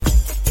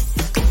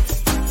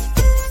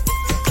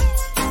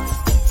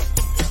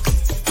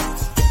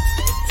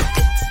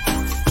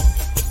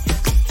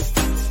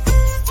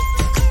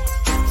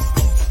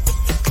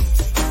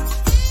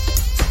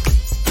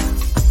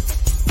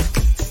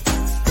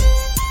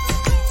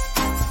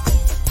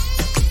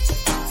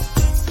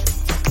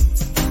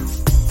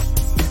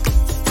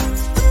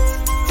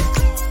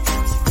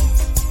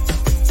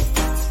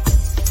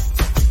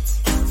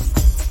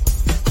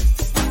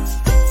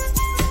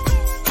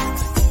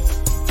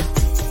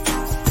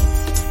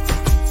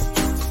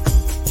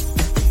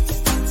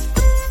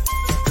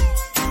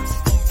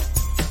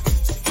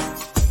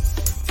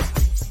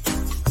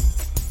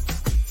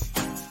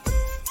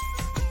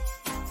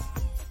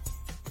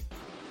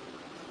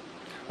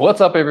What's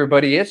up,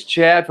 everybody? It's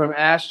Chad from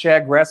Ask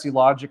Chad Grassy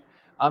Logic.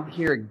 I'm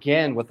here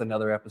again with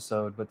another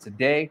episode, but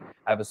today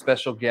I have a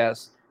special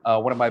guest,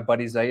 one of my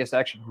buddies I used to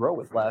actually grow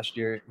with last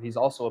year. He's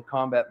also a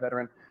combat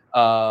veteran,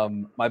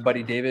 my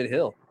buddy David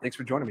Hill. Thanks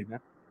for joining me, man.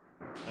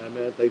 Hey,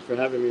 man, thanks for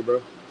having me, bro.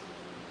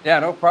 Yeah,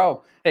 no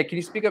problem. Hey, can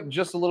you speak up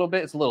just a little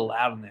bit? It's a little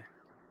loud in there.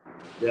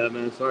 Yeah,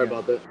 man, sorry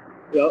about that.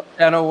 Yep.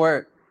 Yeah, no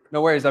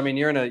worries. I mean,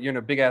 you're in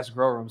a big ass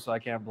grow room, so I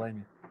can't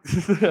blame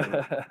you.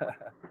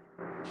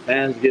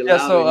 Fans get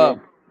Yeah. loud in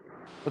here.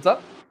 What's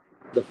up?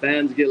 The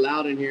fans get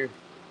loud in here.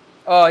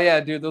 Oh yeah,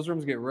 dude, those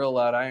rooms get real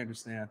loud. I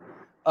understand.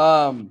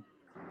 But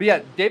yeah,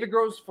 David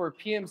grows for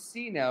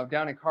PMC now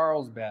down in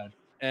Carlsbad,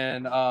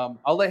 and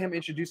I'll let him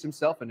introduce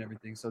himself and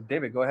everything. So,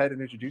 David, go ahead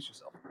and introduce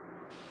yourself.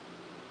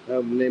 My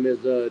name is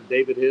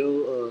David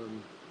Hill.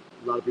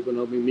 A lot of people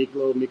know me,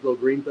 Miklo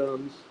Green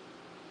Thumbs.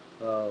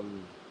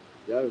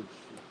 Yeah,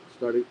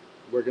 started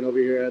working over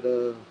here at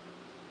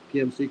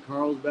PMC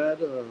Carlsbad.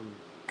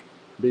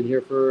 Been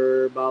here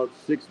for about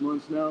 6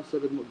 months now,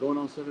 going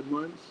on 7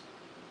 months.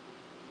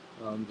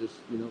 Just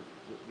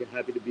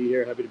happy to be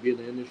here, happy to be in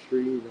the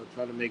industry.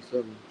 Trying to make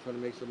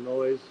some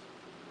noise.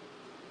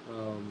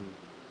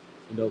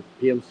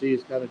 PMC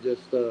is kind of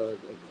just a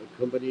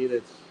company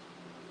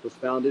was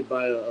founded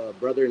by a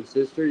brother and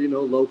sister.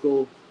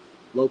 Local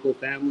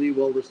family,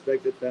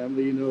 well-respected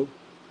family.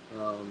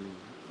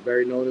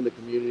 Very known in the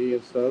community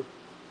and stuff.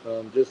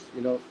 Just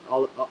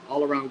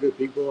all around good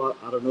people.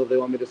 I don't know if they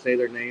want me to say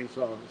their names,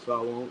 so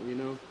I won't.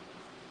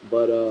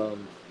 But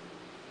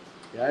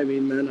yeah, I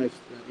mean, man, I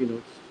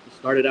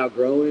started out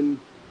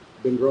growing.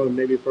 Been growing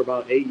maybe for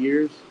about 8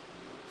 years.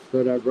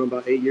 Started out growing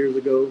about 8 years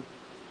ago.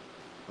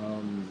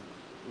 When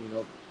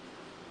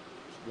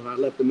I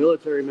left the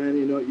military, man,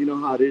 you know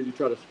how it is. You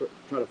try to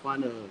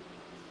find a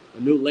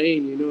new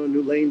lane, a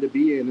new lane to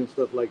be in and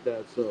stuff like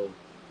that. So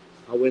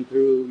I went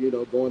through,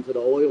 going to the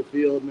oil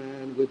field,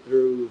 man. Went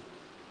through,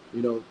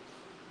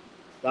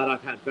 thought I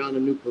had found a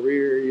new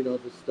career.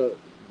 The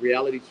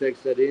reality check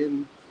set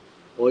in.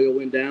 Oil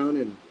went down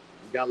and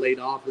got laid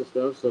off and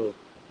stuff. So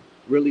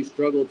really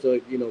struggled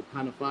to,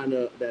 kind of find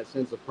that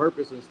sense of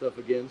purpose and stuff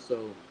again.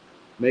 So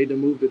made the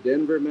move to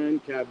Denver,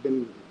 man. I've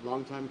been a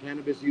long-time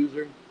cannabis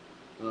user.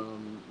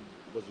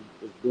 Was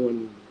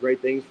doing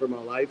great things for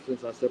my life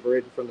since I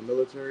separated from the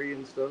military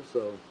and stuff.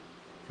 So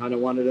kind of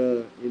wanted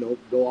to,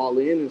 go all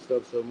in and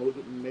stuff. So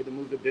made the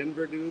move to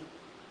Denver, dude.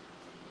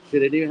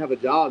 Shit, I didn't even have a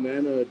job,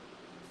 man.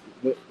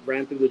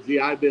 Ran through the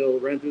GI Bill,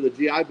 went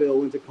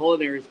to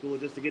culinary school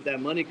just to get that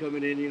money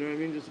coming in, you know what I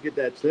mean? Just to get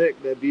that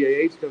check, that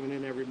BAH coming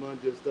in every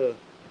month, just to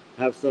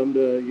have some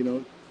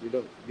to,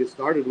 get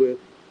started with.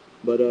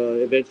 But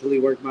eventually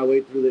worked my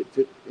way through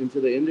into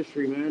the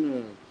industry,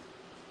 man.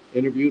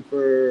 Interviewed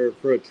for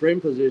a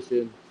trim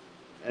position,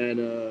 and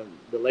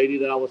the lady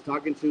that I was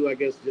talking to, I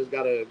guess, just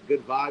got a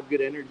good vibe,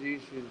 good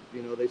energy.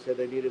 They said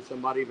they needed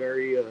somebody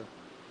very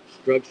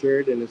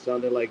structured, and it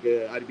sounded like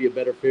I'd be a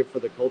better fit for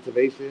the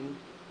cultivation,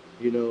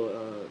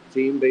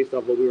 team based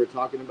off what we were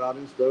talking about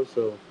and stuff.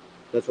 So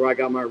that's where I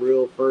got my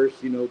real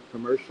first,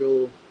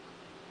 commercial,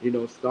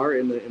 start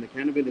in the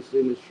cannabis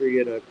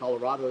industry at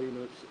Colorado.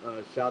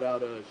 Shout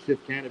out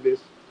Shift Cannabis,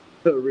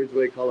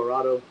 Ridgeway,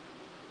 Colorado.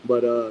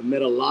 But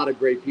met a lot of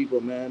great people,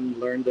 man.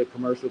 Learned the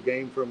commercial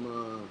game from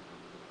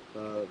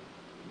a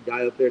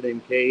guy up there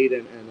named Cade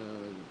and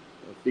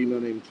a female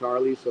named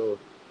Charlie. So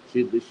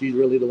she's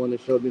really the one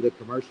that showed me the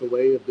commercial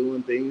way of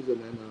doing things.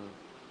 And then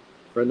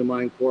a friend of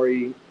mine,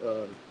 Corey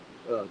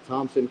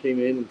Thompson,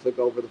 came in and took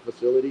over the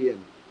facility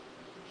and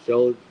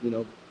showed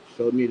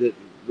me that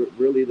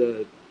really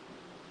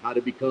how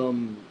to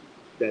become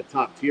that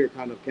top tier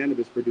kind of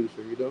cannabis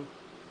producer,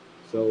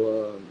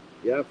 So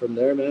yeah, from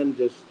there, man,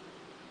 just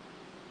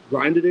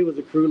grinded it, was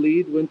a crew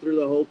lead, went through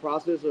the whole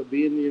process of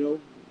being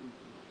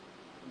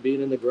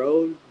in the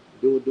grow,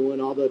 doing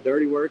all the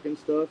dirty work and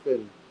stuff.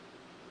 And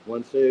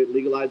once it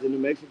legalized in New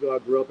Mexico, I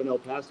grew up in El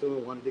Paso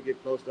and wanted to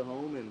get close to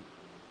home and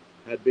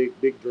had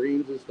big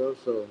dreams and stuff.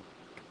 So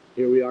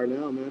here we are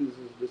now, man.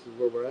 This is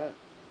where we're at.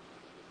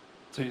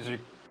 So you're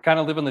kind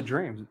of living the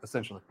dream,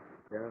 essentially.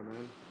 Yeah,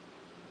 man.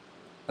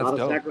 That's a lot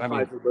dope. of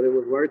sacrifices, but it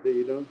was worth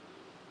it,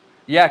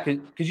 Yeah,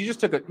 because you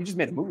just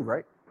made a move,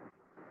 right?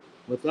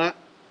 What's that?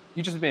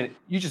 You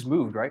just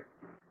moved, right?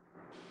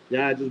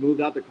 Yeah, I just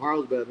moved out to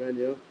Carlsbad, man.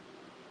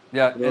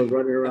 Yeah. We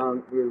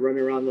were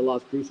running around the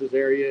Las Cruces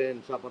area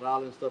and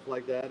Chaparral and stuff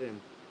like that.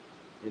 And,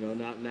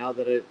 now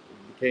that it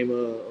became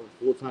a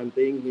full-time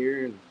thing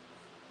here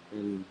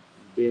and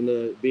being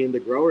the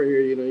grower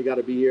here, you got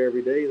to be here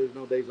every day. There's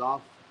no days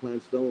off.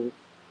 Plants don't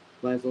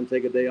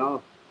take a day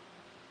off.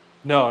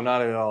 No,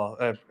 not at all.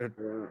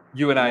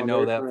 You and I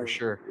know that for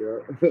sure.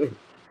 Yeah.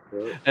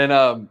 Yeah.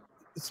 And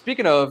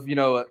speaking of,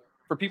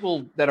 for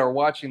people that are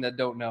watching that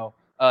don't know,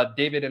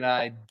 David and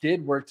I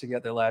did work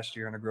together last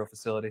year in a grow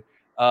facility.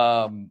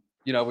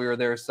 We were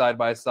there side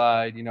by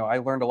side. I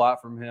learned a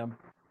lot from him.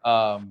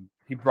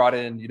 He brought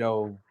in,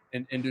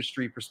 an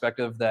industry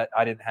perspective that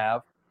I didn't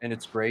have, and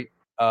it's great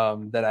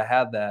that I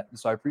had that.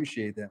 So I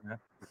appreciate that, man.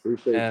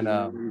 Appreciate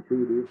you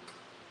too, dude.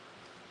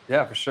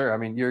 Yeah, for sure. I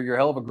mean, you're a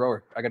hell of a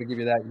grower. I got to give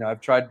you that. You know, I've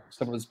tried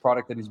some of his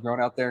product that he's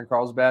grown out there in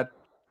Carlsbad.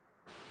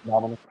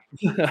 Phenomenal.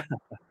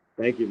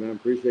 Thank you, man.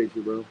 Appreciate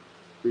you, bro.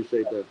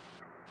 Appreciate that.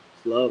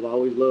 It's love.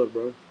 Always love,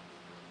 bro.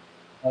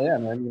 Oh yeah,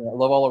 man. You know,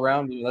 love all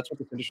around. You know, that's what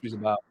this industry's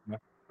about. You know?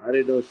 I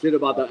didn't know shit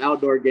about the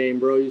outdoor game,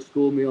 bro. You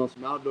schooled me on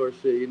some outdoor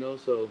shit,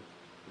 so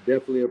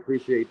definitely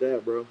appreciate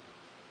that, bro.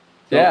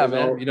 So Yeah, it's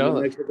man. all You New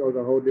know, Mexico's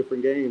a whole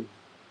different game.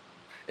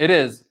 it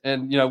is,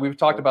 and you know, we've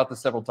talked about this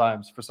several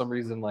times. For some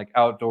reason, like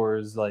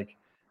outdoors, like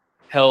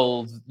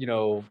held, you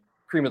know,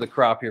 cream of the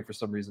crop here for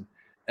some reason,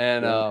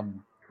 and Yeah,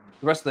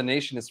 the rest of the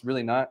nation is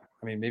really not.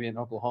 I mean, maybe in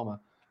Oklahoma,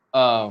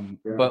 yeah,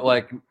 but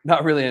like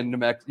not really in New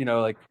Mexico, you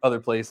know, like other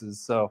places.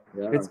 So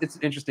yeah. it's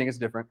interesting. It's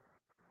different.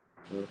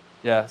 Yeah.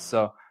 Yeah.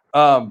 So,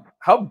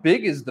 how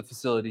big is the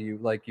facility you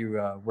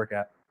work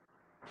at?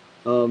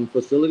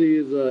 Facility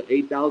is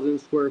 8,000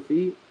 square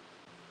feet.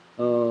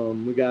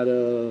 We got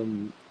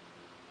 10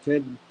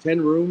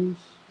 rooms,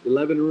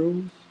 11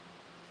 rooms.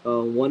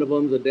 One of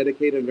them's a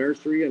dedicated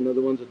nursery,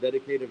 another one's a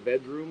dedicated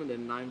bedroom, and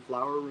then 9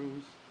 flower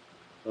rooms.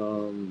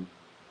 Um,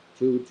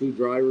 two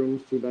dry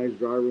rooms, two nice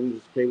dry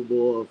rooms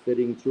capable of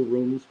fitting 2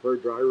 rooms per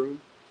dry room.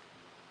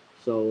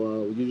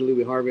 So usually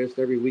we harvest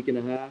every week and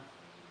a half.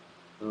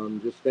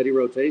 Just steady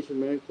rotation,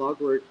 man.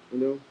 Clockwork,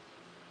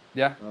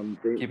 Yeah.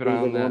 Keep it Things are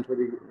on going that.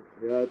 pretty.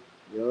 Yeah,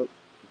 yep.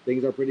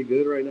 Things are pretty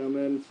good right now,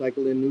 man.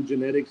 Cycling new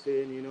genetics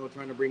in,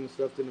 trying to bring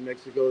stuff to New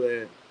Mexico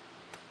that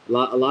a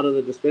lot of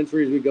the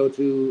dispensaries we go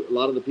to, a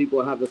lot of the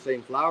people have the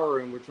same flower,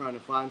 and we're trying to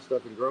find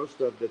stuff and grow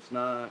stuff that's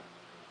not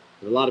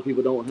that a lot of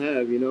people don't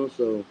have.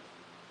 So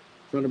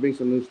trying to bring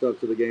some new stuff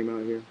to the game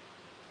out here.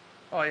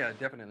 Oh yeah,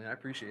 definitely. I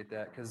appreciate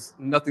that because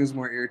nothing's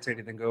more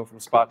irritating than go from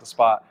spot to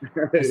spot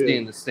and Yeah,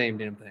 seeing the same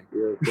damn thing.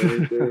 yeah,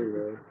 same thing,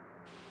 man.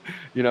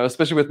 You know,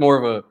 especially with more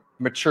of a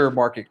mature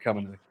market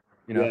coming to,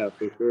 you know. Yeah,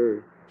 for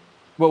sure.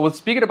 Well, with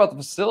speaking about the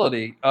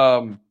facility,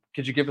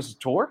 could you give us a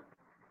tour?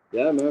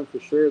 Yeah, man, for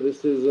sure.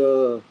 This is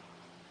So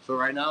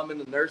right now I'm in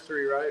the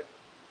nursery, right?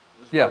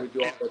 This is where Yeah. we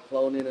do all the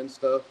cloning and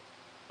stuff.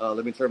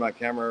 Let me turn my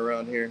camera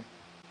around here.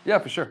 Yeah,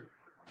 for sure.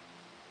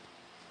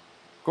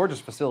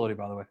 Gorgeous facility,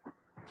 by the way.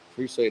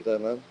 Appreciate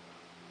that, man.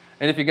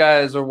 And if you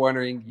guys are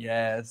wondering,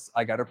 yes,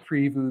 I got a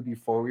preview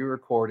before we were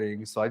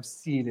recording, so I've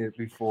seen it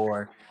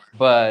before,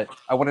 but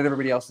I wanted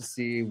everybody else to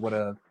see what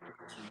a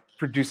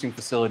producing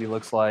facility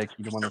looks like,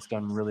 you know, one that's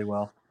done really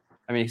well.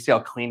 I mean, you see how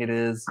clean it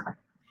is.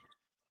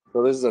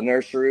 So this is a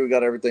nursery. We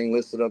got everything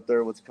listed up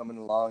there. What's coming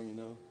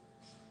along.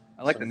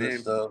 I like the Some good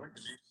name. stuff.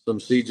 Some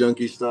sea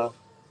junkie stuff.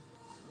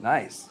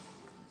 Nice.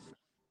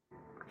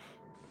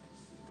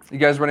 You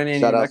guys running any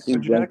Shout New out sea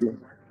Mexico genetics?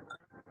 junkie.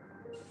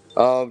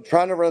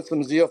 Trying to run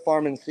some Zia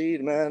Farm and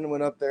Seed, man.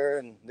 Went up there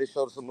and they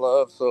showed some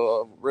love.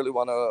 So really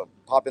want to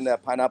pop in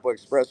that Pineapple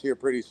Express here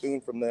pretty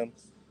soon from them.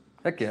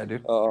 Heck yeah,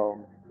 dude.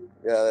 Um,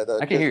 yeah, the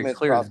I can hear you Kismet's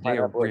clear as Cross day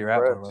Pineapple where you're at,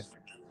 by the way. Express.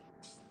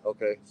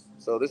 Okay,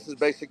 so this is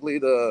basically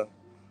the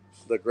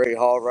Great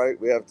Hall, right?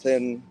 We have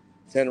 10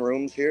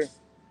 rooms here.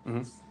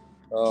 Mm-hmm.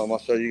 I'll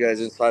show you guys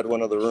inside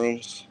one of the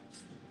rooms.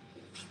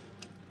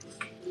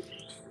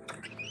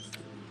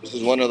 This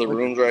is one of the Look at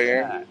rooms right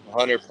here. that.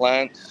 100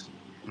 plants.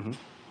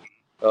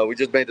 Mm-hmm. We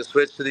just made the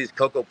switch to these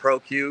Cocoa Pro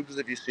cubes,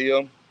 if you see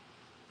them.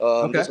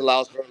 Okay. This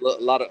allows for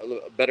a lot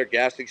of better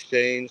gas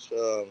exchange,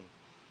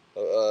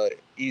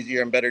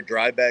 easier and better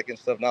dry back and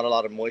stuff. Not a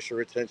lot of moisture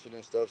retention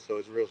and stuff, so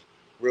it's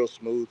real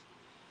smooth.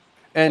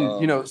 And you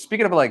Um, know,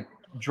 speaking of like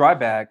dry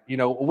back, you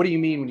know, what do you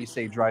mean when you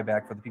say dry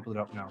back for the people that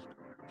don't know?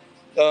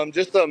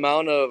 just the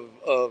amount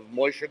of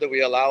moisture that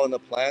we allow in the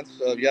plants.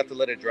 You have to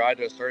let it dry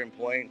to a certain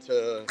point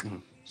Mm-hmm.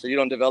 so you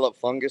don't develop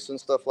fungus and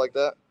stuff like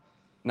that.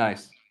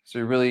 Nice. So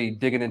you're really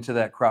digging into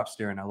that crop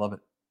steering. I love it.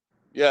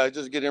 Yeah,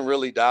 just getting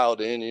really dialed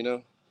in.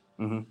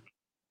 Mm-hmm.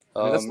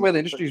 I mean, that's the way the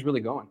industry is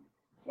really going.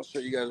 I'll show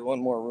you guys one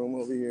more room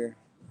over here.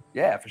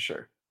 Yeah, for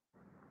sure.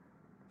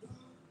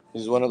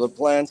 This is one of the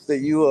plants that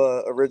you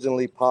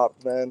originally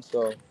popped, man.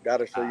 So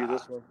gotta show you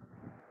this Ah. one.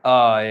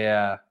 Oh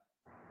yeah.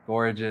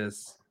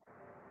 Gorgeous.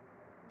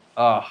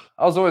 Oh,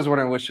 I was always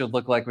wondering what she'd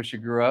look like when she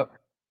grew up.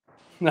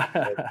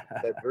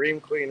 That Dream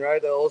Queen,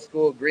 right? The old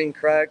school green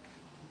crack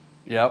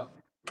Yep.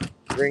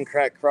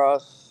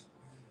 cross.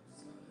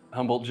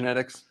 Humboldt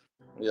genetics.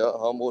 Yeah,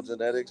 humble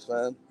genetics,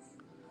 man.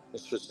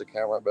 Let's switch the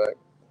camera back.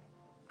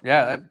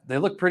 Yeah, they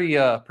look pretty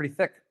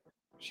thick.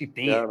 She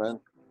Yeah, thin. man.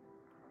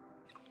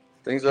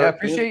 Things Yeah, I are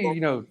appreciate you,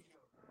 you know,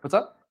 what's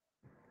up?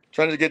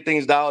 trying to get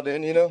things dialed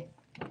in.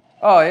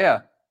 Oh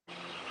yeah.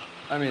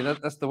 I mean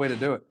that's the way to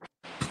do it.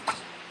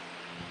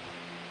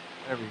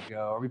 There we go.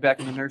 Are we back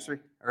in the nursery?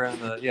 Or in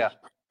the yeah.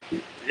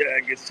 Yeah,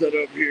 get set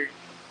up here.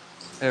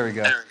 There we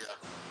go.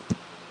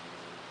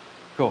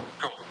 Cool.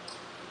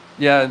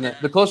 Yeah, and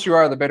the closer you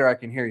are, the better I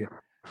can hear you.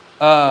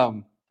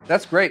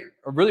 That's great.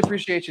 I really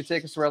appreciate you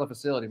taking us around the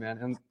facility, man.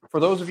 And for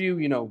those of you,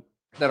 you know,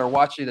 that are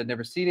watching that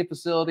never seen a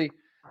facility,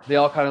 they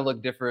all kind of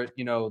look different.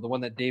 You know, the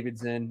one that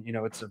David's in, you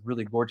know, it's a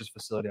really gorgeous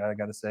facility, I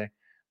gotta say.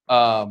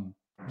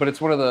 But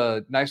it's one of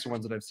the nicer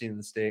ones that I've seen in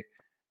the state.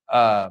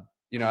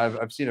 You know,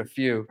 I've seen a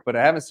few, but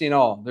I haven't seen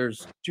all.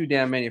 There's too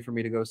damn many for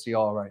me to go see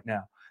all right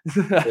now.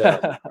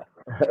 Yeah.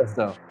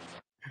 so,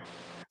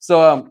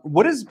 so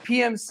what does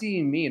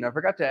PMC mean? I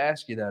forgot to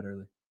ask you that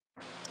earlier.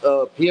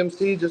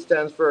 PMC just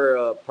stands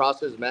for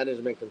Process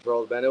Management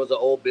Controls, man. It was an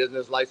old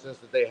business license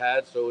that they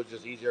had, so it was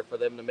just easier for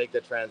them to make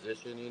the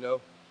transition.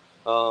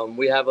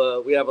 We have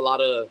a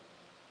lot of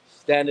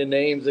standing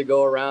names that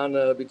go around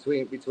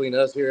between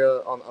us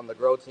here on the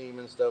grow team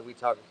and stuff. We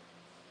talk,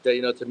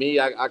 to me,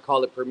 I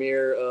call it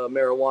Premier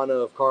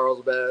Marijuana of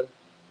Carlsbad.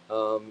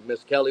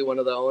 Miss Kelly, one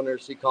of the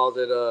owners, she calls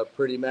it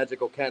Pretty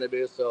Magical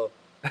Cannabis. So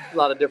a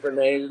lot of different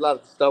names, a lot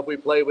of stuff we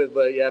play with.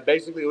 But yeah,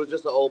 basically it was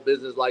just an old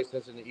business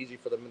license and easy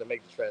for them to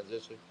make the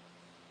transition.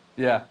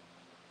 Yeah.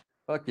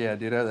 Fuck yeah,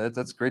 dude.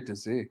 That's great to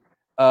see.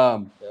 Yeah,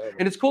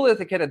 And it's cool that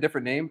they get a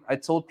different name. I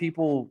told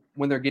people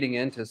when they're getting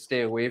in to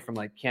stay away from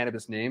like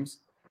cannabis names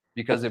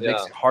because it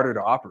makes yeah, it harder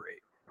to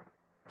operate.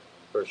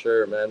 for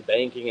sure, man.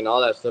 Banking and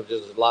all that stuff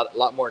just is a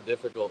lot more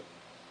difficult.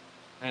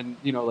 And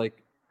like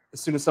as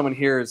soon as someone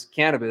hears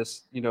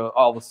cannabis,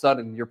 all of a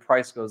sudden your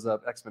price goes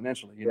up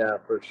exponentially. Yeah,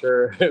 for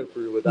sure,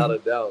 without a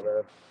doubt,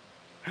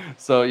 man.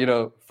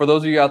 So, for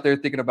those of you out there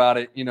thinking about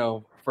it,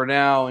 for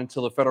now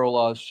until the federal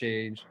laws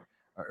change,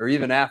 or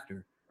even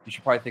after, you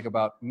should probably think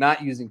about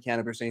not using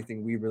cannabis or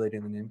anything weed related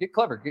in the name. Get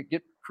clever,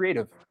 get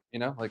creative,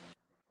 like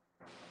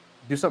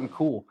do something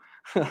cool.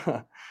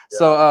 Yeah,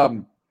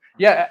 So,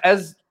 yeah,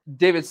 as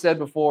David said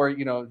before,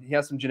 he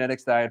has some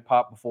genetics that I had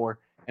popped before,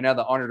 and I had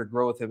the honor to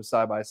grow with him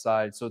side by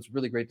side. So it's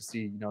really great to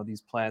see,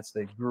 these plants.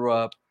 They grew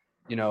up,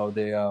 they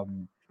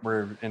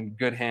were in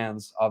good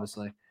hands,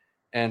 obviously,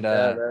 and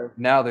yeah, man.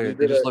 now You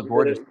they did just a look you did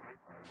gorgeous.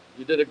 a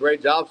you did a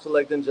great job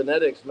selecting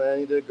genetics, man.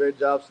 You did a great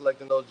job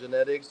selecting those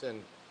genetics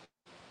and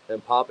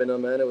popping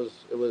them, man. It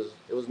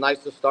was nice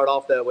to start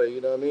off that way.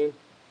 You know what I mean?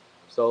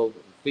 So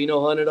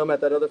Fino hunted them at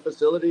that other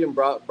facility and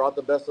brought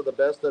the best of the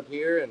best up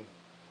here, and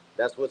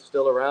that's what's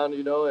still around,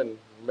 and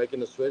making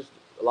the switch.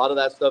 A lot of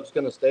that stuff's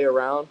gonna stay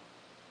around.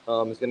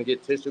 It's gonna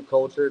get tissue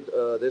cultured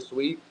this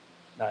week.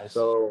 Nice.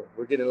 So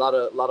we're getting a lot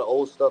of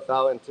old stuff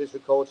out and tissue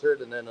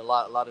cultured, and then a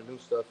lot of new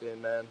stuff in,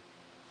 man.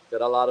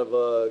 Got a lot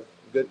of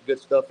good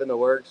stuff in the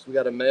works. We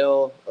got a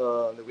male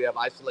that we have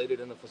isolated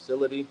in the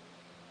facility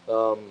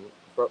um,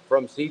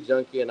 from Sea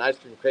Junkie and Ice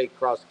Cream Crate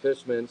Cross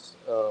Cushman's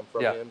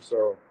from Yeah, him.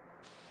 So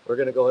we're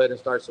gonna go ahead and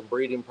start some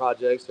breeding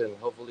projects and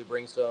hopefully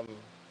bring some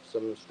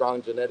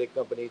strong genetic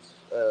companies,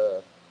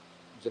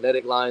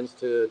 genetic lines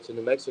to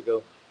New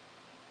Mexico.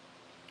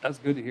 that's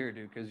good to hear,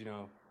 dude. Because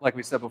like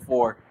we said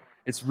before,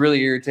 it's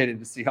really irritating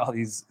to see all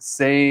these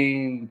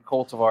same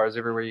cultivars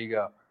everywhere you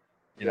go.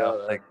 Yeah,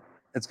 man. Like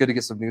it's good to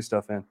get some new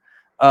stuff in.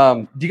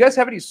 Do you guys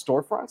have any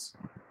storefronts?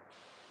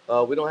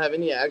 We don't have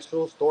any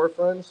actual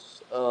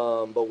storefronts,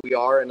 but we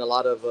are in a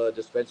lot of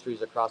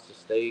dispensaries across the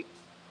state.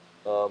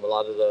 A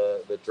lot of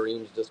the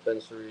Dreams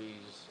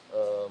dispensaries,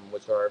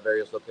 which are at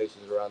various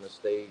locations around the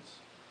states.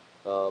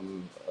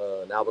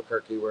 In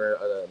Albuquerque, we're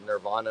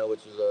Nirvana,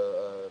 which is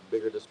a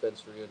bigger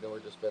dispensary, a newer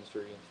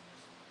dispensary.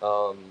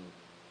 Um,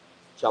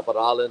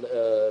 Chaparral,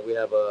 we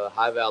have a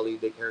High Valley.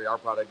 They carry our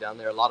product down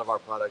there. A lot of our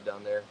product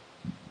down there.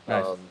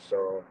 Nice.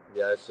 So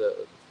yeah,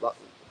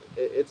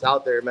 it's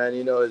out there, man.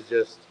 It's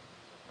just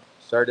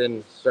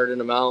certain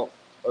amount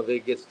of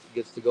it gets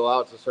to go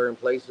out to certain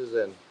places,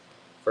 and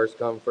first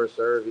come first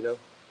serve.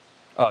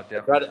 Oh, I try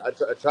definitely.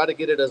 to I try to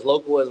get it as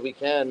local as we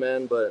can,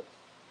 man. But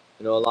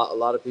a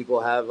lot of people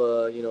have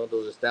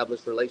those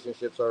established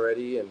relationships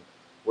already, and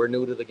we're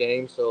new to the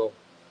game, so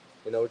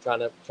we're trying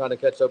to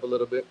catch up a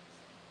little bit.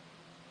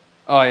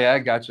 Oh yeah, I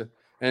gotcha.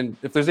 And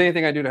if there's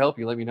anything I do to help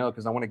you, let me know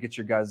because I want to get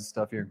your guys'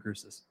 stuff here in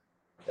Cruces.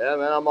 Yeah,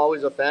 man, I'm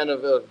always a fan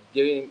of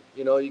getting.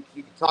 You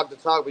can talk the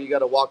talk, but you got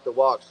to walk the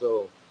walk.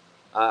 So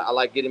I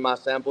like getting my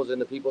samples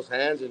into people's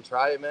hands and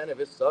try it, man. If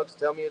it sucks,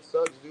 tell me it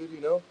sucks, dude.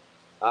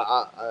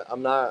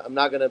 I'm not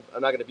gonna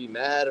be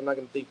mad. I'm not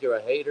gonna think you're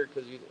a hater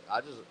because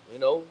I just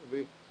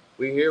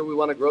we here we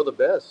want to grow the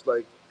best.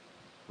 Like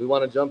we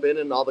want to jump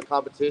in all the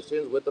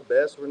competitions with the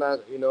best. We're not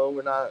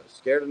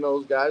scared of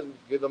those guys. We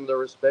give them the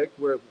respect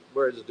where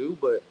it's due.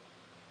 But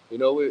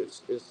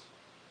it's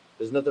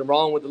there's nothing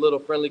wrong with a little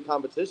friendly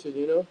competition.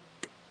 No,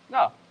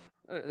 Yeah,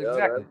 man.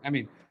 exactly. I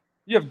mean,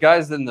 you have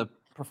guys in the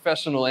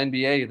professional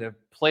NBA that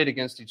have played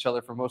against each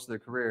other for most of their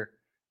career,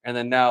 and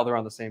then now they're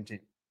on the same team.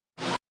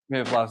 May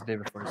have lost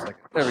David for a second.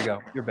 There we go.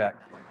 You're back.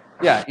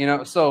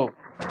 Yeah, so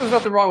there's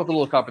nothing wrong with a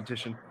little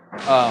competition.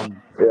 Yeah.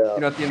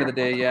 At the end of the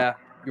day, yeah,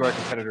 you are a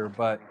competitor,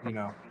 but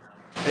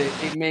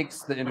it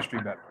makes the industry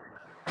better.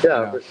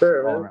 Yeah, for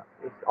sure, All man. around.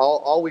 It's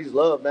always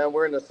love, man.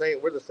 We're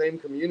the same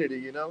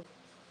community.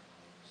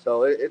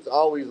 So it's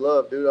always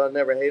love, dude. I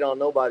never hate on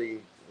nobody.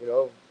 You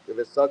know, if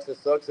it sucks, it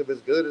sucks. If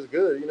it's good, it's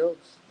good.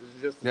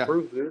 It's just the Yeah.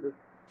 truth, dude.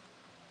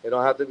 It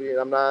don't have to be.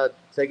 I'm not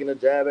taking a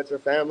jab at your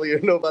family or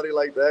nobody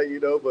like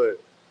that. But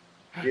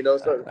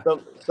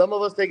so some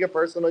of us take it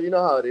personal. You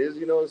know how it is.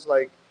 It's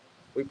like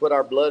we put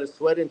our blood and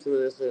sweat into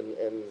this, and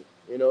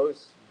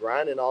it's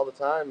grinding all the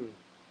time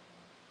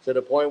to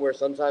the point where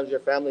sometimes your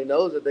family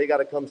knows that they got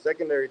to come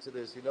secondary to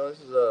this. This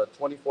is a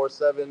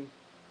 24/7,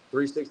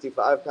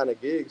 365 kind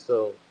of gig.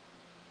 So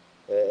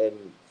And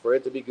for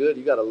it to be good,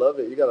 you gotta love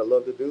it. You gotta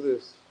love to do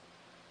this.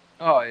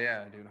 Oh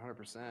yeah, dude,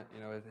 100%.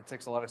 You know, it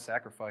takes a lot of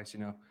sacrifice.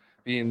 You know,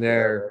 being Yeah,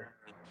 there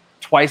man.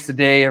 twice a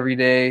day, every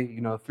day.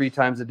 You know, 3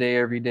 times a day,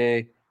 every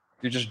day.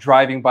 You're just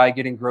driving by,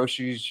 getting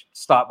groceries,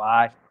 stop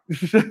by.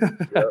 You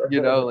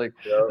Yeah, know, like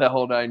yeah, that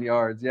whole 9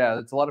 yards. Yeah,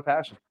 it's a lot of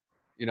passion.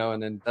 You know,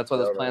 and then that's why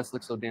those yeah, man. plants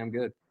look so damn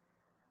good.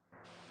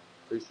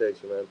 Appreciate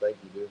you, man. Thank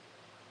you, dude.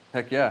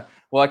 Heck yeah.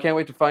 Well, I can't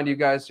wait to find you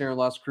guys here in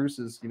Las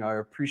Cruces. You know, I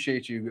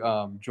appreciate you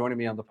joining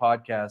me on the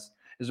podcast.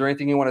 Is there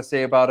anything you want to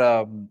say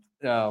about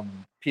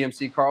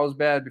PMC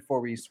Carlsbad before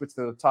we switch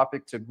the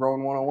topic to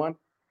Growing 101?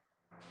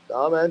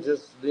 Nah, man,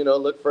 just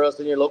look for us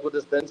in your local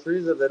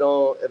dispensaries. If they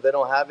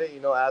don't have it,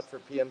 ask for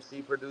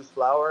PMC produced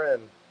flower,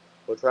 and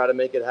we'll try to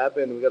make it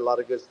happen. We got a lot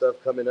of good stuff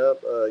coming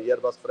up.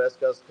 Yerbas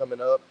frescas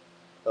coming up.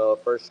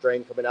 First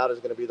strain coming out is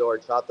going to be the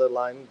horchata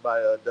line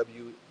by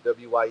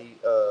WYE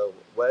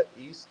Wet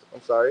East.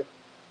 I'm sorry.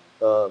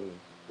 Um,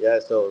 yeah,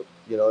 so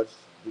just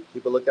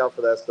keep a lookout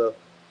for that stuff.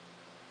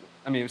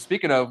 I mean,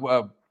 speaking of,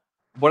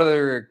 what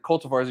other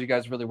cultivars are you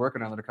guys really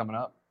working on that are coming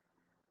up?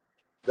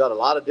 Got a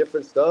lot of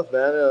different stuff,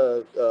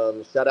 man.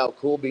 Shout out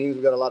Cool Beans.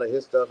 We got a lot of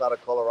his stuff out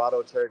of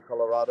Colorado, Cherry,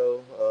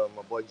 Colorado.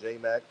 My boy J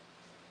Mac.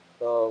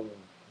 Um,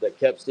 the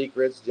Kept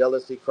Secrets,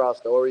 Jealousy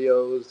Crossed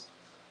Oreos.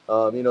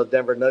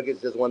 Denver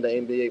Nuggets just won the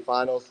NBA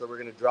Finals, so we're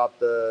gonna drop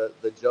the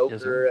Yes, sir.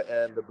 Joker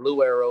and the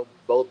Blue Arrow,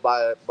 both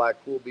by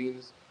Cool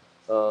Beans.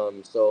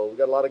 So we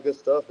got a lot of good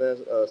stuff, man.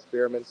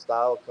 Spearmint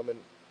style coming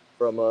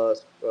from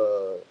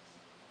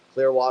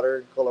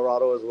Clearwater,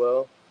 Colorado as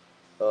well.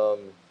 A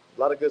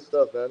lot of good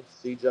stuff, man.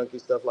 Sea junkie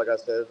stuff, like I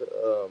said.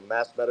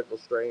 Mass medical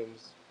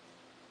strains.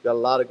 Got a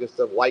lot of good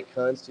stuff. White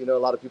cunts, a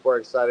lot of people are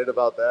excited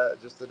about that,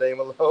 just the name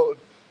alone.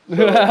 So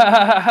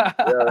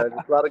yeah, man,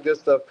 just a lot of good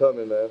stuff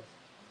coming, man.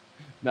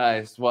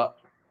 Nice. Well,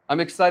 I'm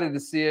excited to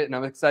see it, and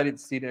I'm excited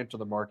to see it enter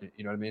the market.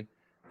 You know what I mean?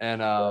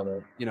 And Yeah,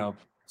 man.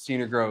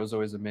 seeing it grow is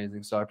always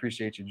amazing. So I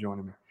appreciate you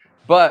joining me.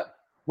 But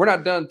we're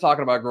not done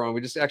talking about growing.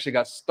 We just actually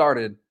got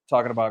started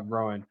talking about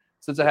growing.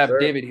 Since I Yes, have sir.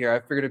 David here, I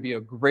figured it'd be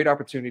a great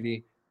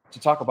opportunity to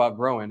talk about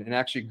growing and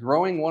actually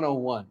growing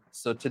 101.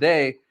 So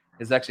today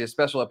is actually a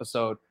special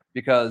episode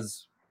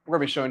because we're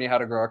gonna be showing you how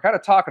to grow, or kind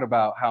of talking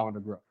about how to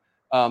grow.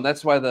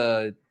 That's why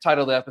the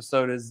title of the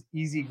episode is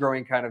Easy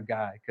Growing Kind of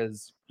Guy,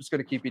 because just going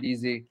to keep it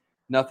easy,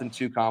 nothing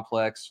too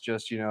complex,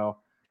 just,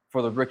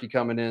 for the rookie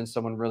coming in,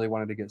 someone really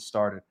wanted to get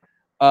started.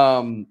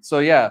 So,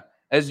 yeah,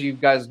 as you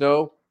guys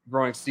know,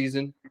 growing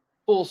season,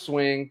 full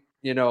swing.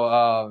 You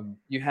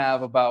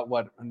have about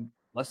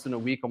less than a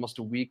week, almost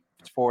a week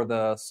for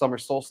the summer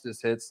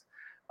solstice hits.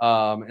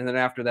 And then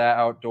after that,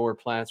 outdoor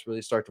plants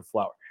really start to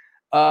flower.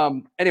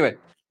 Anyway,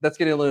 that's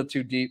getting a little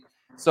too deep.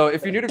 So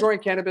if you're new to growing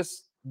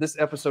cannabis, this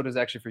episode is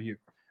actually for you.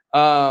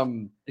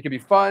 It can be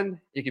fun,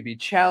 it can be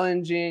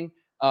challenging,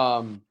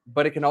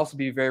 but it can also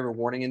be very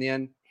rewarding in the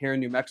end. Here in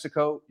New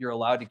Mexico, you're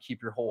allowed to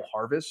keep your whole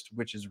harvest,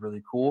 which is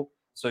really cool.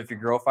 So if you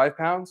grow 5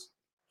 pounds,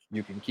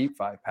 you can keep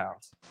 5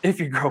 pounds if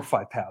you grow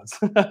 5 pounds.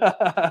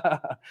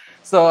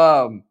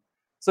 so,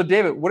 so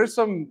David, what are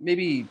some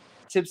maybe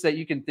tips that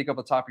you can think of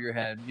on the top of your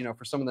head?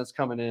 For someone that's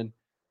coming in,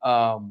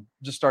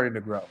 just starting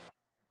to grow.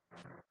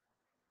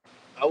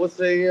 I would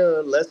say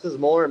less is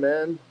more,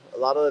 man. A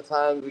lot of the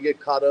times we get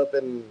caught up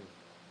in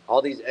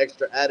all these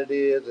extra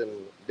additives and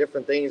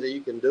different things that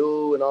you can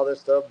do and all this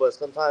stuff, but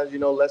sometimes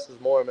less is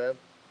more, man.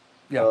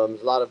 Yeah.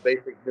 There's a lot of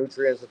basic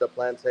nutrients that the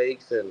plant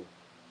takes, and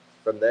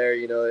from there,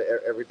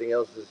 everything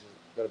else is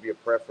going to be a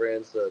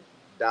preference,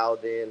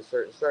 dialed in,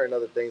 certain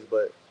other things.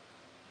 But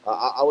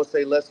I would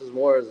say less is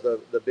more is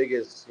the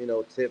biggest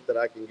tip that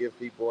I can give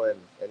people, and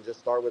just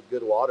start with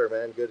good water,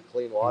 man. Good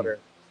clean Mhm. water,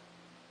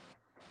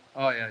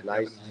 Oh yeah,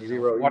 nice definitely.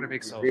 zero Water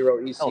makes a zero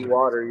hell EC of a difference.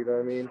 water. You know what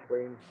I mean?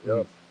 Clean. Mhm.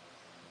 Yep.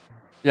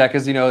 Yeah,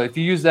 because if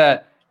you use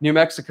that New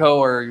Mexico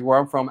or where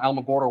I'm from,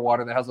 Alamogordo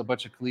water that has a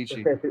bunch of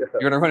caliche, Yeah.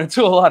 you're gonna run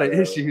into a lot of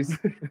Yeah. issues.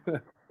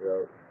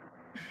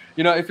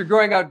 Yeah. If you're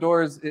growing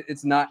outdoors,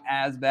 it's not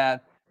as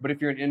bad. But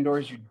if you're in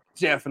indoors, you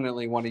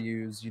definitely want to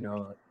use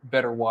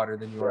better water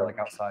than you are Yeah. like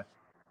outside.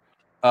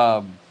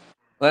 Um,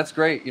 that's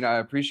great. I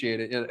appreciate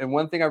it. And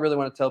one thing I really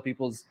want to tell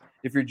people is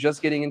if you're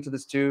just getting into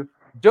this too,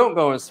 don't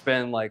go and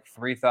spend like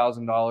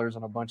 $3,000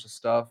 on a bunch of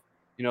stuff.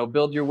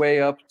 Build your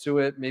way up to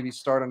it. Maybe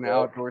start an Yep.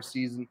 outdoor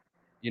season.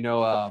 You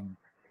know,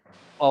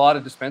 a lot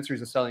of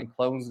dispensaries are selling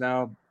clones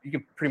now. You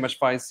can pretty much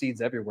find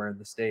seeds everywhere in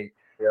the state.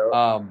 Yep.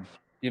 Um,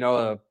 you know,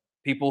 uh,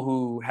 People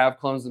who have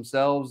clones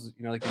themselves,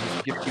 they can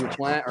just gift you a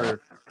plant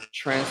or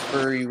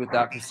transfer you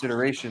without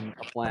consideration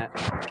a plant,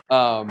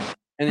 and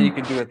then you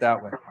can do it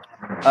that way.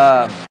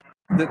 Um,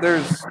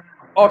 there's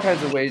all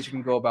kinds of ways you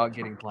can go about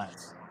getting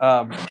plants.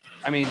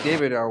 I mean,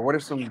 David, what are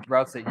some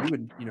routes that you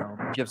would,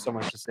 give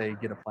someone to say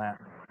get a plant?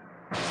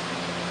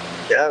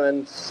 Yeah,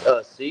 man.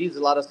 Seeds, a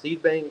lot of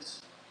seed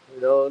banks.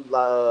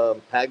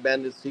 Pag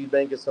Bandit Seed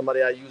Bank is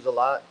somebody I use a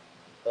lot.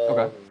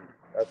 Okay. Um,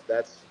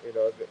 that's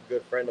a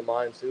good friend of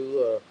mine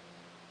too.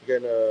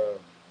 Gonna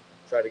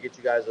try to get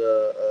you guys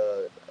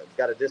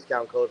got a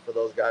discount code for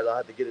those guys. I'll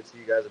have to get it to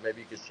you guys, and maybe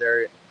you can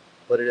share it,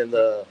 put it in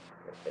the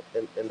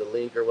in the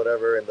link or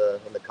whatever in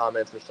the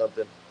comments or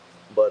something.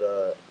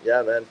 But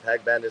yeah, man,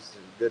 Pac Bandit's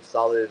a good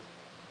solid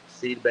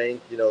seed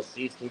bank. You know,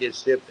 seeds can get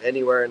shipped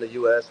anywhere in the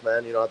U.S.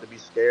 Man, you don't have to be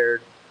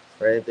scared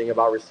or anything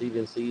about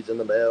receiving seeds in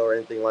the mail or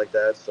anything like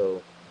that.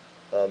 So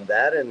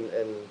that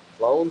and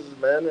clones,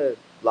 man. A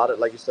lot of,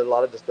 like you said, a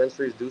lot of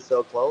dispensaries do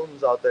sell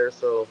clones out there.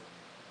 So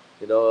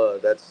you know,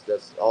 that's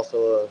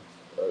also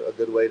a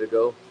good way to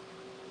go.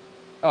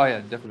 Oh yeah,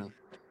 definitely.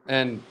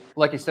 And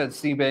like you said,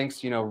 C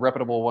banks,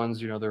 reputable ones,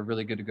 they're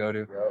really good to go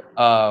to.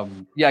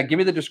 Yep. Yeah, give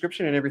me the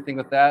description and everything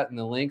with that and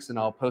the links, and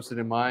I'll post it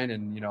in mine,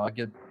 and I'll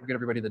get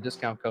everybody the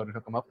discount code and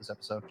hook them up this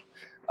episode.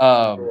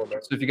 Cool,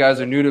 man. So if you guys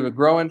are new to the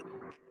growing,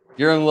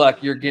 you're in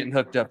luck. You're getting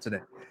hooked up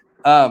today.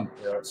 Um,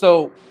 Yep.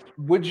 so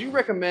would you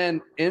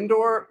recommend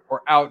indoor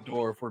or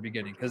outdoor for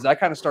beginning? Because I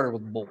kind of started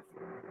with both.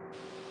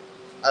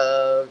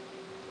 Uh,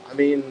 I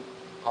mean,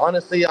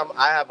 honestly,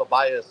 I have a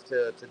bias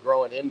to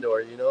growing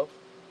indoor, you know.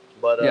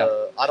 But Yeah.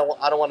 I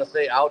don't want to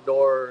say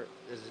outdoor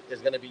is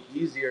going to be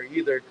easier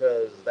either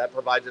because that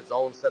provides its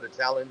own set of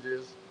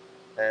challenges,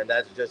 and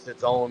that's just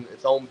its own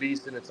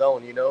beast in its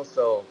own, you know.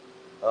 So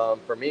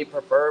for me,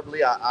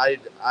 preferably,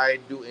 I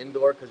do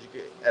indoor because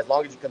as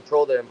long as you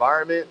control the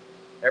environment,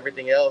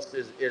 everything else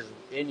is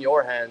in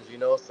your hands, you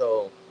know.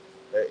 So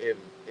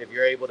if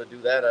you're able to do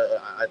that,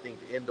 I think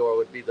the indoor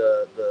would be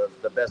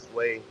the best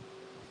way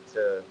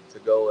to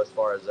go as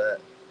far as that.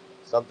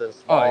 Something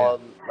Oh yeah.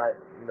 small, like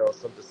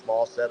something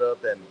small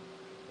setup, and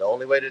the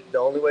only way to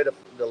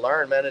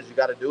learn, man, is you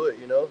got to do it.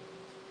 You know,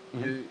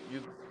 Hmm.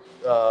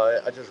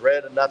 I just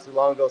read not too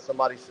long ago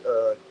somebody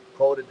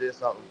quoted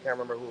this. I can't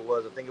remember who it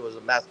was. I think it was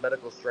a mass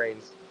medical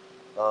strains.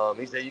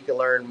 He said you can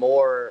learn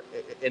more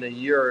in a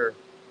year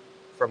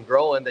from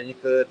growing than you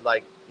could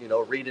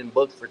reading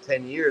books for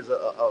 10 years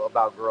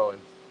about growing.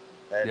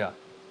 And Yeah.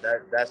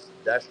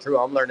 that's true.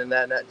 I'm learning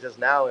that just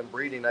now in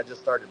breeding. I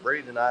just started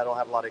breeding. I don't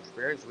have a lot of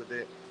experience with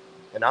it,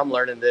 and I'm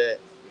learning that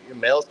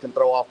males can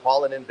throw off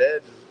pollen in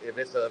beds if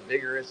it's a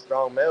vigorous,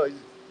 strong male.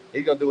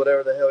 He's gonna do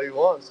whatever the hell he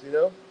wants, you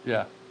know.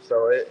 Yeah.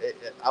 So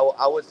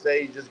I would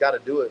say you just got to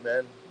do it,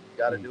 man. You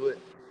got to Mhm. do it.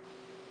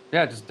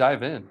 Yeah, just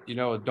dive in.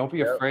 Don't be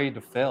Yep. afraid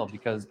to fail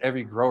because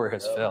every grower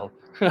has Yep. failed.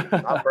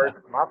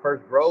 My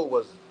first grow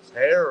was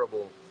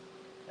terrible,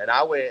 and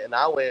I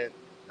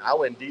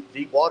went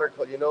deep water,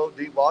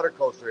 deep water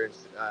coaster, and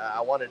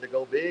I wanted to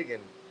go big,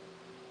 and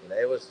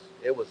it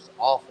was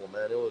awful,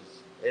 man.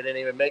 It didn't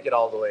even make it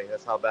all the way.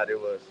 That's how bad it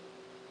was.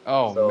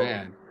 Oh So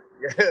man.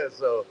 yeah,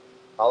 so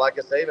all I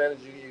can say, man,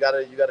 is you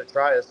gotta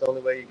try. It's the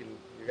only way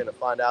you're gonna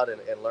find out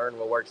and learn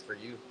what works for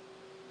you.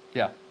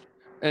 Yeah.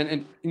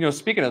 And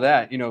speaking of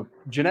that,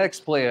 genetics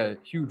play a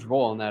huge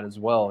role in that as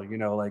well. Like For you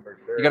got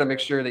sure, to make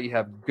man. sure that you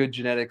have good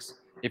genetics.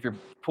 If you're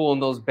pulling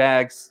those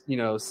bags,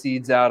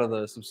 seeds out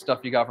of some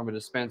stuff you got from a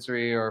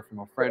dispensary or from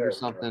a friend or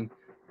something,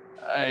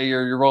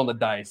 you're rolling the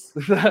dice.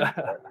 you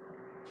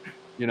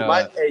You know,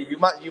 might, hey,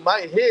 you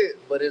might hit,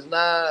 but it's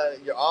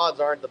not. Your odds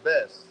aren't the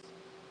best.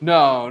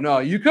 no,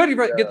 you could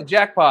even get Yeah, the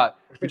jackpot,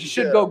 but you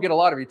should yeah, go get a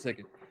lottery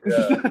ticket.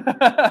 yeah,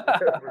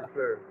 for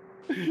sure.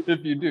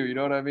 If you do, you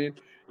know what I mean?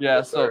 Yeah.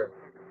 Yes, So sir.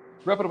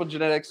 reputable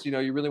genetics,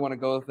 you really want to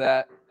go with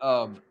that.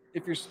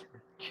 If you're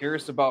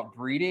curious about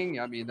breeding,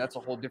 I mean, that's a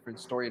whole different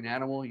story in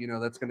animal.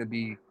 That's going to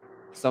be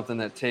something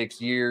that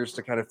takes years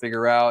to kind of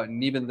figure out.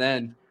 And even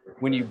then,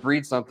 when you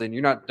breed something,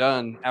 you're not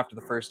done after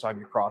the first time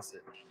you cross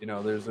it.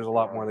 There's a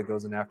lot more that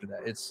goes in after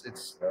that.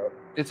 Yep.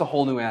 It's a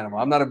whole new animal.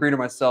 I'm not a breeder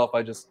myself.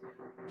 I've You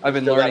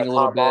been still gotta learning a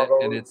little pop all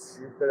bit, and those. it's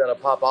You still gotta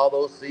pop all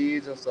those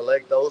seeds and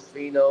select those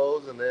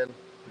phenos, and then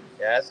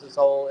yeah, it's his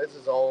own. It's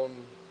his own.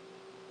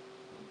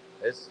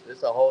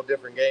 It's a whole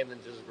different game than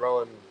just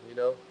growing. You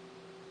know.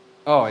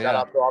 oh Shout yeah.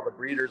 out to all the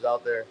breeders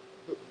out there,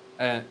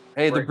 And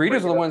hey, the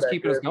breeders are bringing the us ones that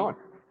keeping us good. going.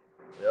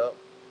 Yep.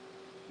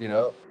 You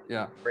know, Yep.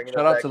 yeah. Bringing us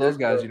Shout out that to those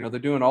good guys. stuff. They're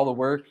doing all the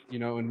work.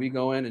 And we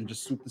go in and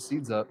just swoop the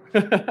seeds up.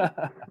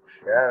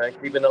 Yeah, man,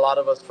 keeping a lot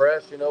of us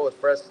fresh. With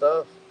fresh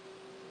stuff.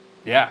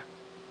 Yeah,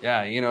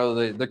 yeah.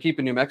 They're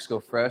keeping New Mexico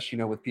fresh.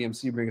 With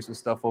PMC bringing some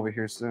stuff over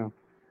here soon.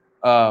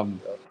 Yep.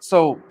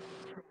 So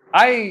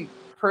I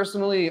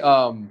personally,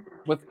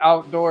 with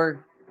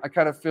outdoor, I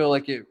kind of feel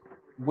like it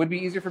would be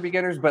easier for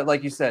beginners, but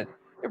like you said,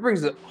 it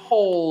brings a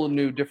whole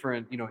new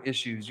different,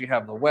 issues. You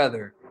have the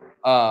weather.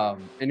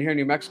 And here in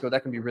New Mexico,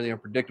 that can be really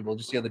unpredictable.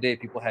 Just the other day,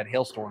 people had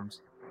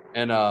hailstorms.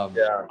 And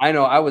Yeah, I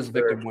know I for was sure.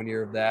 victim one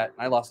year of that.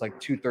 I lost like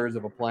 2/3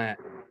 of a plant,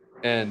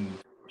 and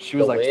she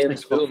was The like wind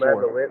six foot too, man.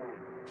 The four. wind.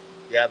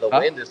 Yeah, the Huh?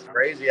 wind is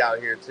crazy out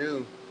here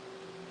too.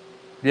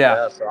 Yeah.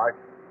 Yeah, so I.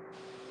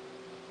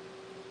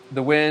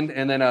 The wind,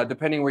 and then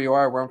depending where you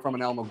are, where I'm from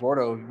in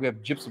Alamogordo, we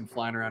have gypsum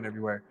flying around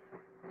everywhere.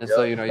 And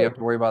so, you Yep. have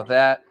to worry about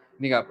that.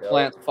 And you got Yep.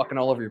 plants fucking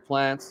all over your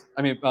plants.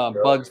 I mean,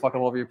 Yep. bugs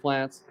fucking all over your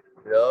plants.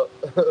 Yep.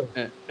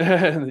 And,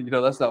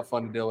 that's not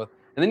fun to deal with.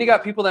 And then you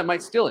got people that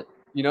might steal it,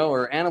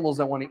 or animals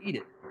that want to eat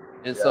it.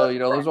 And so, Yeah.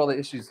 those are all the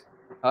issues.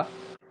 Huh?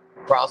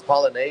 Cross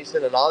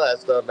pollination and all that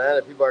stuff, man.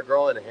 If people are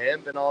growing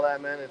hemp and all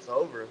that, man, it's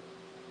over.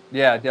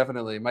 Yeah,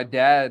 definitely. My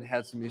dad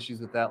had some issues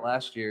with that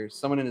last year.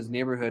 Someone in his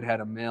neighborhood had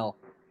a male,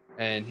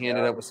 and he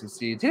ended up with some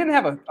seeds. He didn't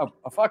have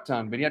a fuck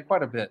ton, but he had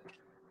quite a bit.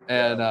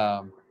 And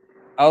I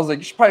was like,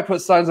 you should probably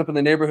put signs up in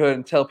the neighborhood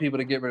and tell people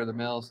to get rid of the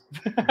mills.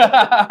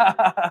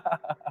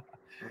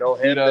 No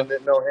You hemp know? in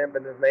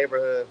this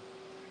neighborhood.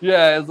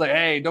 Yeah, it's like,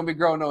 hey, don't be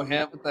growing no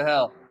hemp. What the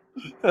hell?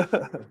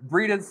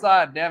 Breed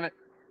inside, damn it.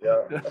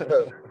 Yeah.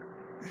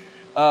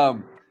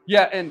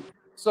 Yeah, and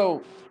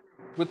so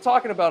with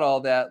talking about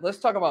all that, let's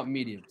talk about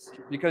mediums,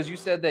 because you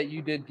said that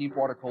you did deep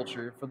water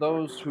culture. For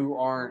those who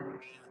aren't,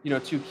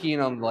 too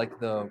keen on like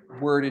the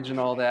wordage and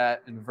all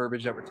that and the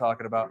verbiage that we're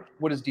talking about,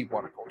 what is deep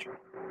water culture?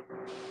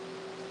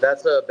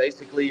 That's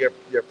basically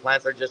your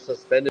plants are just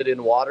suspended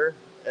in water,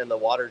 and the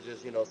water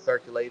just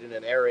circulating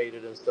and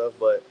aerated and stuff.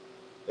 But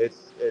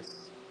it's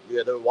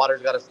yeah, the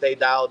water's got to stay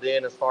dialed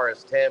in as far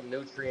as temp,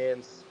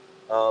 nutrients,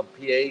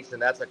 pH,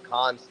 and that's a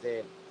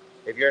constant.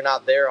 If you're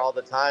not there all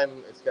the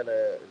time,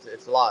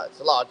 it's a lot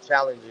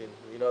challenging.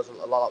 It's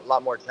a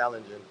lot more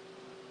challenging.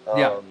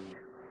 Yeah, Um,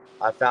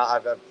 I've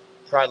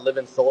tried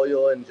living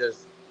soil and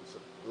just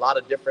a lot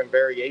of different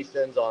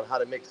variations on how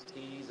to mix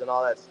teas and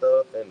all that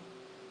stuff, and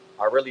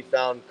I really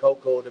found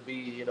cocoa to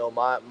be,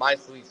 my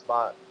sweet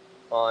spot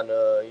on,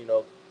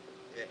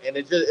 and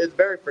it's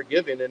very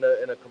forgiving in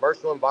a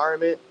commercial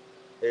environment.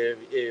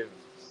 If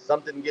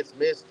something gets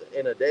missed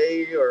in a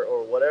day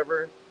or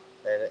whatever,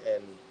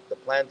 and the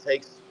plant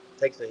takes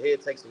a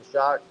hit, takes some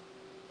shock,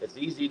 it's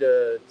easy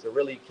to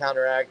really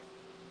counteract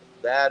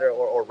that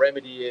or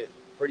remedy it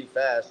pretty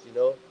fast.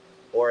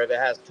 Or if it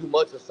has too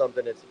much of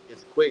something,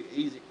 it's quick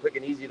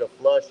and easy to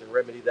flush and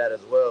remedy that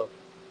as well.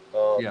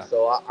 yeah,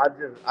 So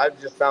I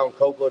just found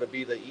cocoa to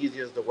be the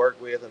easiest to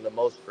work with and the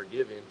most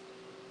forgiving,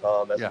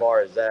 as yeah. far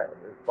as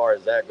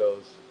that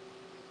goes.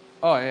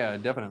 Oh yeah,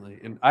 definitely.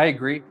 And I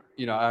agree.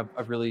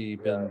 I've really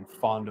Yeah, been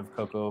fond of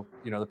cocoa,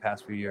 the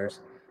past few years.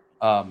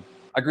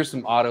 I grew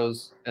some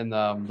autos in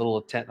the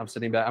little tent I'm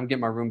sitting back. I'm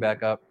getting my room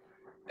back up,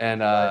 and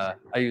nice.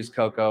 I used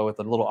cocoa with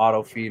a little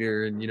auto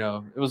feeder, and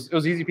it was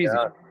easy peasy,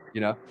 Yeah,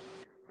 you know.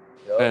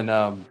 yep,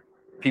 And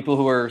people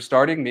who are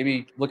starting,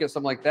 maybe look at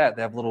something like that.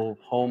 They have little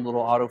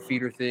auto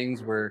feeder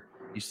things where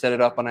you set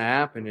it up on an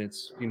app, and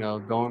it's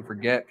go and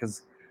forget,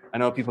 because I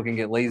know people can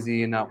get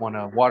lazy and not want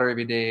to water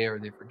every day, or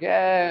they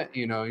forget,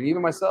 and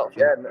even myself.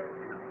 yeah,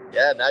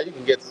 yeah. Now you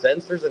can get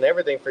sensors and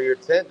everything for your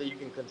tent that you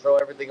can control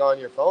everything on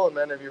your phone,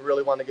 man. If you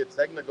really want to get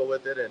technical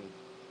with it, and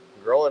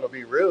growing will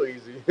be real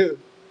easy.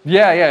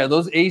 Yeah,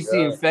 those AC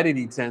Yeah,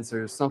 infinity tents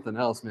are something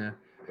else, man.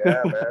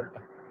 yeah, man.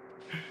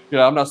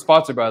 I'm not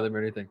sponsored by them or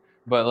anything,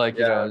 but like,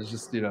 Yeah, it's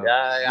just, yeah.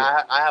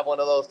 yeah. I have one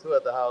of those too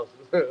at the house.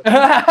 The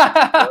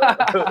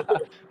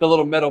Yeah,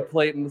 little metal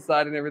plate in the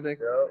side and everything.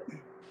 yeah,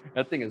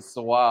 That thing is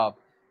suave.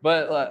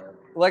 But yeah, man.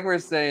 like we are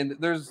saying,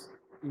 there's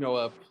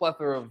a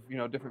plethora of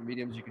different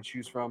mediums you can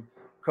choose from.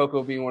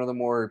 Cocoa being one of the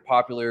more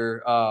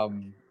popular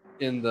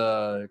in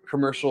the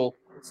commercial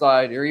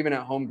side, or even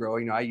at home grow.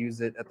 I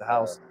use it at the Yeah,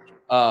 house.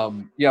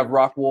 You have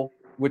rock wool,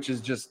 which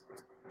is just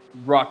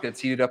rock that's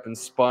heated up and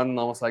spun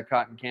almost like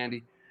cotton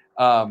candy,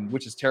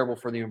 which is terrible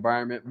for the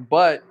environment.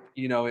 But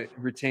it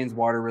retains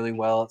water really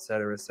well, et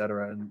cetera, et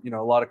cetera. And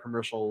a lot of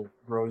commercial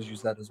growers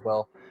use that as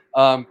well.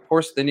 Of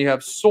course, then you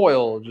have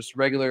soil, just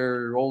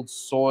regular old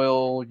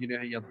soil. You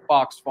have the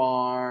Fox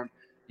Farm.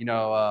 You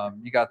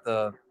got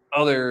the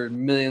other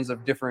millions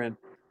of different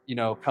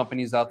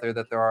companies out there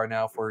that there are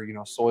now for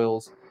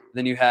soils.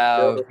 Then you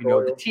have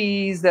builder the soil.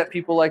 teas that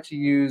people like to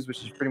use,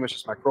 which is pretty much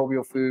just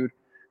microbial food.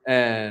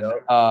 And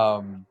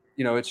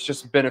Yep. it's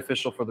just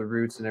beneficial for the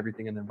roots and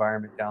everything in the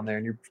environment down there.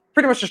 And you're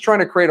pretty much just trying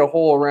to create a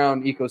whole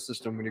around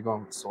ecosystem when you're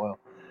going with soil.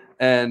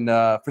 And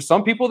for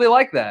some people, they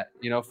like that.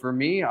 For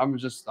me, I'm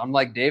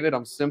like David.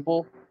 I'm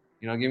simple.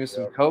 Give me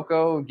some Yep.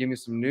 cocoa, give me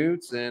some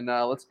newts, and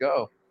let's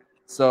go.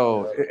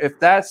 So Yep. if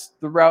that's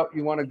the route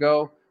you want to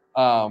go,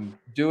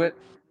 do it.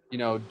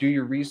 Do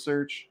your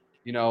research.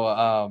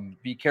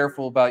 Be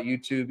careful about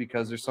YouTube,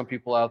 because there's some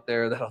people out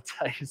there that'll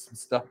tell you some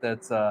stuff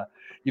that's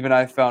even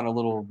I found a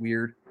little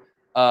weird.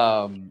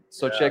 So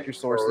Yeah. check your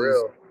For sources.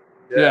 real.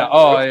 Yeah. Yeah. For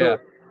Oh yeah.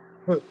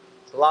 real.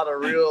 It's a lot of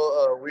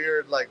real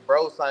weird like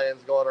bro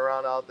science going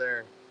around out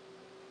there.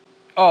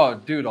 Oh,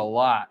 dude, a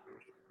lot.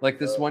 Like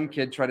this Yep. one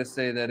kid tried to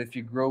say that if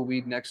you grow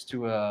weed next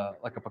to a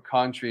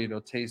pecan tree,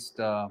 it'll taste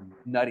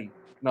nutty.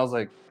 And I was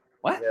like,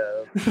 what?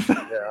 Yeah.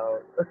 Yeah.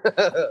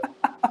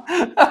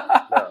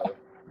 No.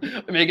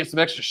 I mean, get some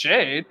extra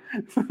shade.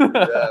 Yeah.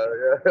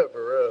 Yeah.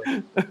 For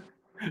real.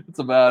 That's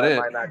about it.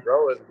 Might not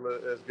grow as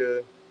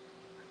good.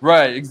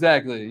 Right,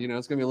 exactly.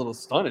 It's gonna be a little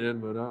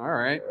stunted, but all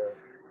right.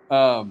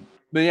 Yeah.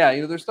 But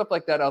yeah, there's stuff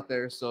like that out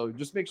there. So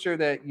just make sure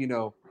that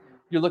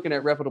you're looking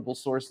at reputable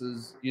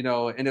sources.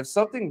 And if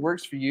something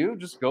works for you,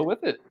 just go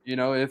with it.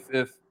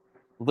 If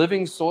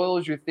living soil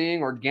is your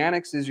thing,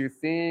 organics is your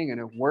thing, and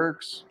it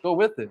works, go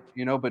with it.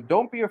 But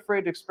don't be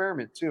afraid to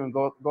experiment too, and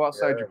go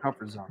outside Yeah. your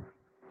comfort zone.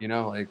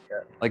 Like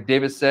Yeah.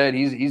 David said,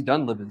 he's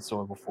done living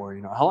soil before.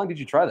 How long did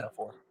you try that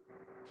for?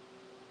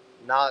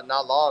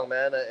 Not long,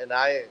 man. And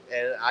I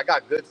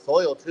got good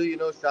soil too.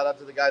 Shout out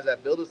to the guys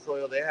that build the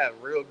soil. They have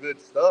real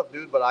good stuff,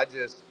 dude. But I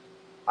just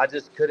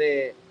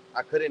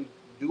couldn't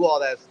do all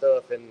that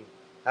stuff. And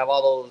have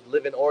all those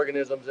living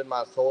organisms in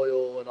my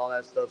soil and all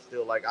that stuff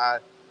still. Like I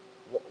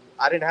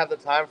didn't have the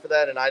time for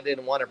that, and I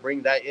didn't want to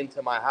bring that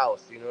into my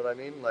house. You know what I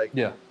mean? Like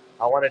Yeah.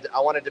 I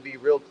wanted to be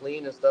real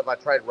clean and stuff. I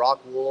tried rock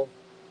wool,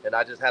 and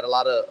I just had a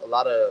lot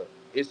of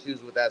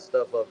issues with that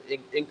stuff of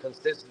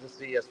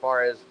inconsistency as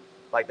far as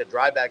like the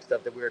dry bag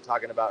stuff that we were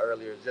talking about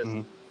earlier. Just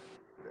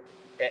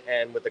Mm-hmm.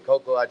 and with the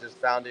cocoa, I just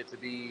found it to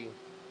be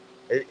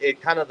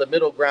it kind of the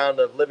middle ground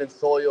of living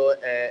soil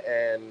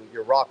and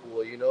your rock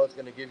wool. You know, it's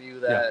going to give you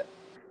Yeah. that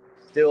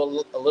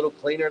still a little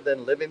cleaner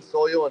than living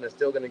soil, and it's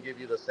still going to give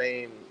you the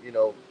same, you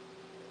know,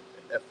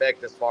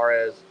 effect as far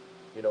as,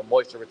 you know,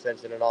 moisture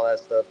retention and all that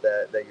stuff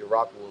that your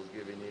rock wool is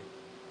giving you.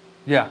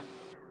 Yeah.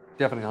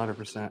 Definitely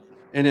 100%.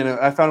 And then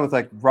I found with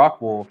like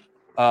rock wool,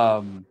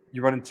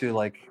 you run into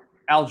like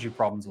algae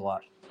problems a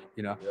lot,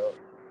 you know,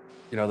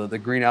 Yep. the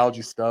green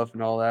algae stuff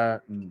and all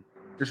that. And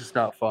it's just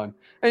not fun.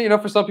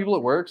 And, for some people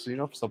it works,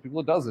 for some people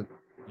it doesn't,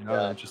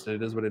 Yeah.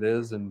 it is what it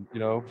is. And,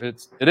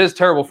 it is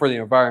terrible for the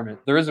environment.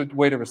 There is a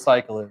way to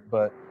recycle it,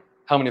 but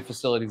how many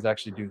facilities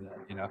actually do that,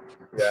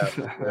 Yeah, for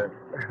sure.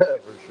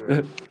 For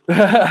sure.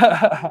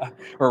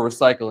 or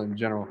recycle in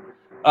general.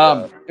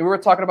 Yeah. And we were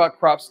talking about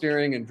crop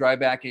steering and dry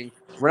backing.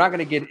 We're not going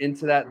to get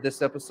into that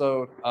this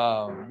episode.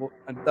 And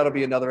that'll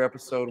be another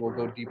episode. We'll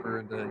go deeper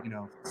into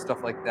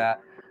stuff like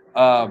that.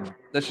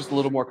 That's just a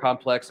little more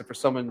complex. And for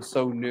someone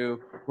so new,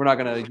 we're not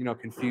going to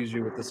confuse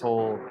you with this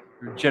whole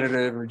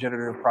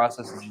regenerative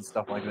processes and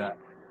stuff like that,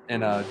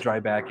 and dry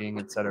backing,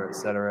 et cetera.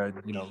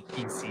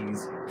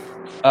 ECs.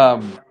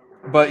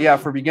 But yeah,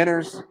 for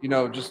beginners,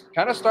 just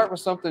kind of start with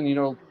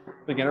something,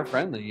 beginner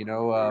friendly,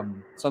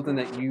 something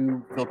that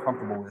you feel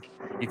comfortable with.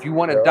 If you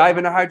want to Yep. dive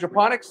into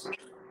hydroponics,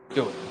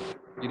 do it,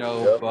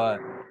 Yep. but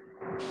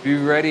be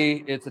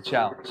ready. It's a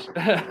challenge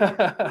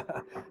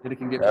and it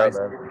can get Yeah, dicey.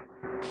 man.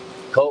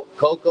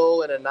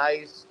 Cocoa and a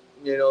nice,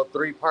 you know,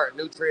 3-part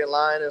nutrient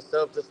line and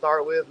stuff to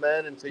start with,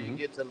 man, until you Mm-hmm.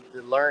 get to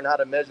learn how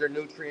to measure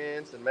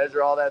nutrients and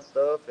measure all that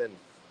stuff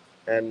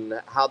and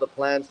how the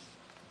plants,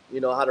 you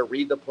know, how to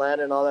read the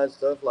plant and all that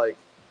stuff. Like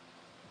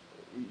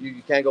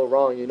you can't go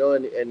wrong, you know,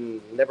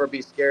 and never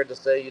be scared to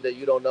say that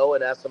you don't know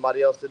and ask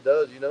somebody else that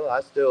does. You know,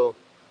 I still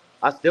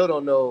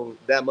don't know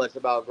that much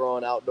about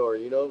growing outdoor,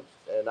 you know,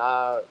 and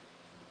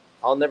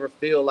I'll never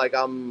feel like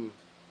I'm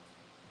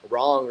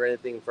wrong or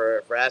anything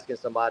for asking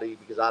somebody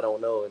because I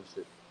don't know and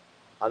shit.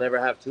 I'll never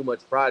have too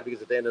much pride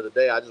because at the end of the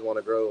day, I just want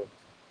to grow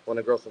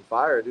some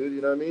fire, dude.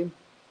 You know what I mean?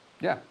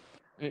 Yeah.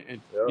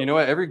 And you Yep. know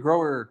what? Every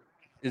grower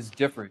is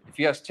different. If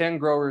you ask 10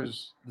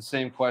 growers the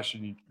same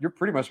question, you're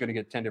pretty much going to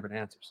get 10 different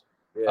answers.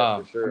 Yeah,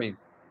 for I sure. mean,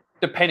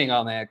 depending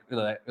on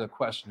the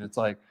question, it's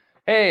like,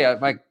 hey,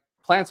 my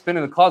plant's been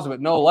in the closet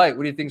with no light.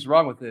 What do you think's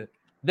wrong with it?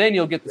 Then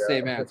you'll get the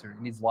same Yeah. answer.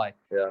 It needs light.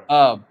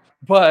 Yeah.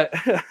 But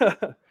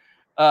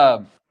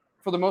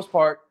for the most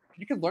part,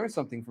 you can learn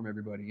something from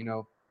everybody.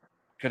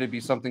 Could it be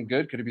something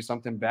good? Could it be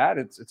something bad?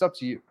 It's up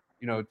to you.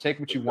 Take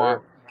what For you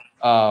want.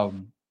 sure.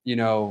 Um, you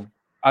know,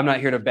 I'm not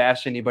here to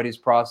bash anybody's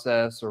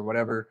process or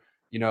whatever.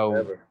 You know,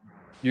 Never.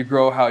 you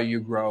grow how you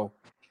grow,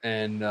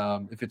 and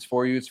if it's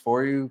for you, it's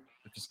for you.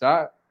 If it's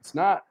not, it's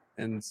not,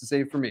 and it's the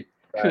same for me.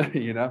 Right.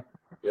 you know,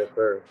 Yes,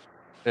 sir.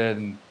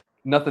 and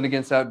nothing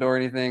against outdoor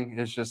anything.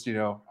 It's just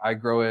I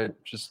grow it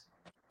just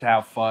to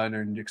have fun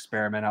and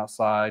experiment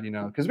outside.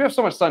 Because we have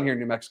so much sun here in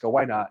New Mexico.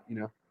 Why not?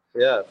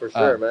 Yeah, for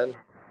sure, Um, man.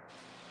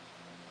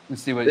 and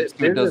see what does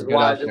Business good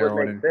wise, out it there would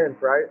or make whatever.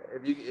 sense, right?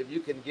 If you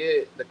can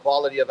get the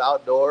quality of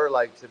outdoor,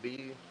 like to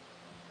be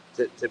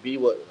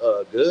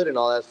what good and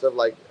all that stuff,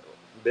 like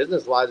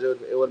business wise,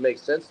 it would make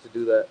sense to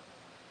do that.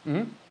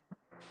 Hmm.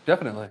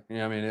 Definitely.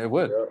 Yeah, I mean, it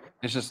would. Yeah.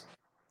 It's just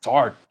it's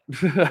hard.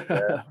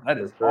 Yeah, That for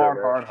is sure, hard,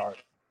 man. hard, hard.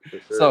 For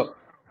sure.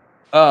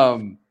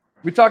 So,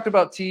 we talked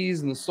about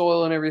teas and the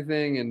soil and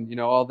everything, and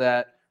all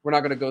that. We're not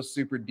going to go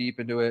super deep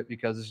into it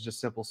because it's just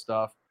simple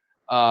stuff.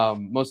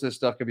 Most of this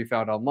stuff can be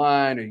found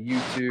online or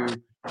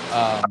YouTube.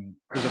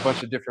 There's a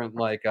bunch of different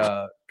like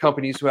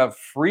companies who have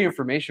free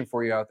information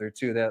for you out there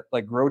too. That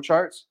like grow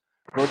charts.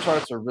 Grow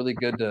charts are really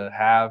good to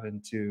have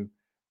and to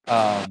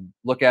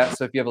look at.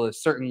 So if you have a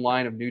certain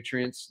line of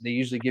nutrients, they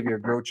usually give you a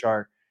grow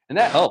chart, and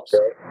that helps.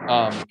 It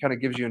kind of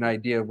gives you an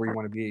idea of where you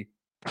want to be.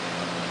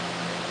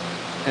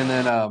 And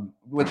then,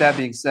 with that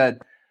being said,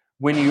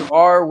 when you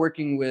are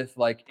working with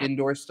like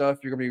indoor stuff,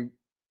 you're gonna be,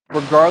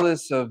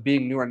 regardless of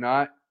being new or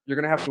not, you're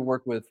gonna have to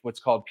work with what's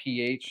called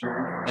pH,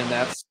 and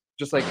that's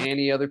just like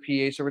any other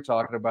pH that we're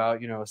talking about,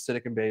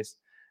 acidic and base.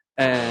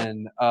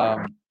 And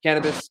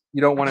cannabis,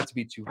 you don't want it to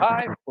be too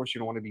high. Of course, you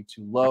don't want to be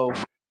too low.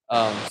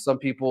 Some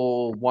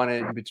people want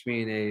it in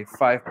between a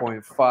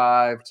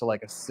 5.5 to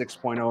like a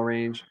 6.0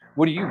 range.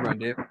 What do you run,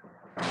 Dave?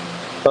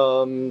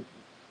 Um,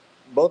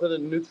 both of the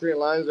nutrient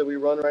lines that we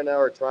run right now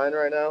are trying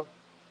right now.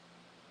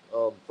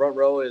 Front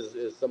row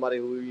is somebody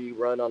who we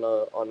run on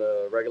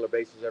a regular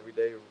basis every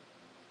day.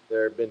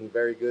 They've been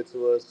very good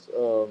to us.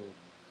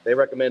 They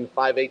recommend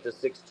 5.8 to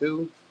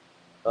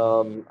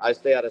 6.2. I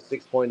stay at a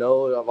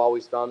 6.0. I've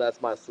always found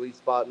that's my sweet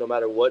spot no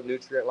matter what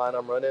nutrient line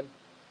I'm running.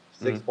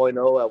 Mm-hmm.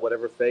 6.0 at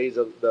whatever phase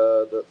of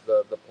the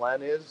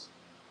plan is.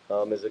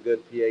 is a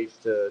good pH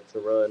to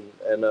run,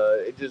 and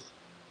it just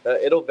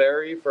it'll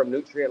vary from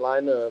nutrient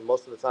line.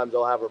 Most of the times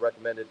they'll have a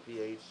recommended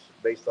pH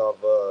based off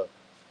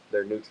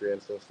their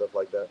nutrients and stuff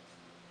like that.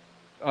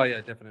 Oh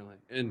yeah, definitely.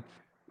 And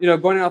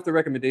going off the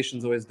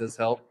recommendations always does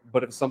help.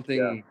 But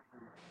Yeah,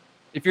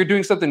 if you're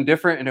doing something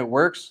different and it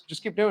works,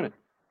 just keep doing it.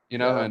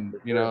 yeah, And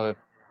for sure.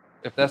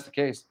 if that's the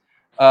case,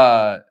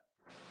 uh,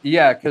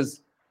 yeah,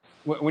 because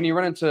when you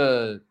run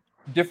into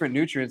different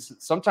nutrients,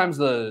 sometimes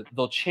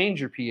they'll change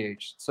your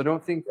pH. So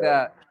don't think Yeah,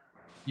 that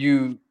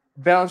you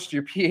balanced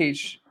your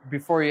pH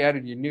before you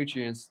added your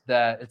nutrients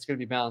that it's going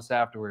to be balanced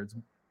afterwards.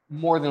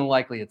 More than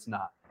likely, it's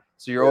not.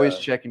 So you're always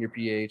yeah, checking your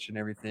pH and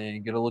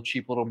everything. Get a little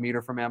cheap little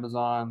meter from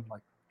Amazon,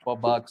 like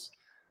 $12.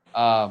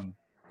 Um,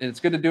 and it's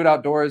good to do it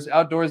outdoors.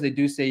 Outdoors, they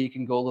do say you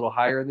can go a little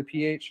higher in the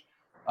pH,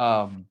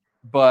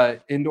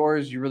 but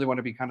indoors, you really want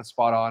to be kind of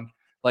spot on.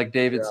 Like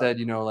David yeah, said,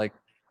 like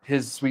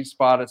his sweet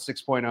spot at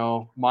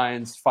 6.0,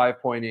 mine's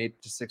 5.8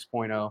 to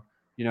 6.0.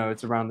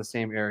 It's around the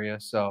same area.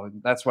 So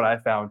that's what I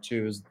found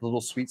too, is the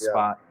little sweet yeah,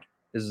 spot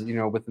is,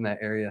 within that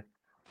area.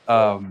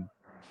 yeah.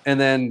 And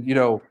then,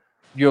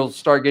 you'll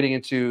start getting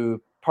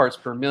into parts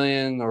per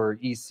million or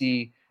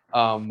EC,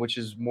 which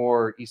is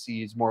more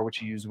EC is more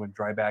what you use when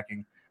dry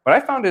backing. But I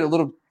found it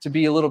to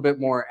be a little bit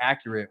more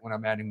accurate when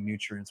I'm adding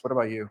nutrients. What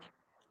about you?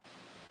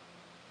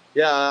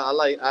 Yeah, I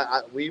like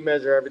we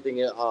measure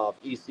everything off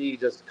EC,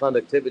 just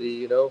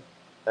conductivity,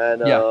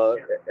 and Yeah.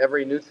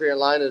 every nutrient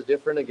line is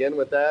different again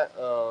with that.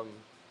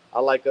 I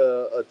like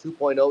a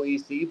 2.0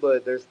 EC,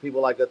 but there's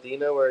people like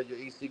Athena where your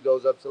EC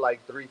goes up to like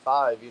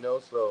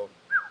 3.5, so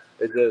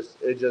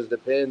it just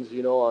depends,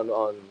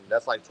 on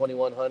that's like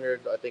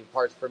 2100 I think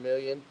parts per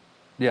million,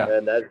 Yeah.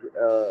 and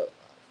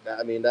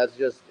I mean that's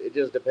just it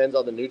just depends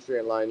on the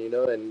nutrient line,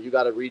 and you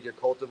got to read your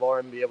cultivar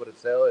and be able to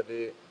tell if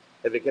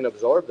it can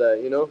absorb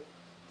that,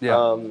 Yeah.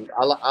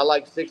 I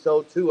like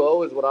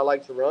 6020 is what I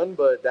like to run,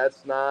 but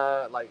that's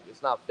not like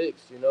it's not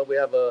fixed. We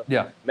have a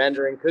Yeah.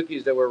 Mandarin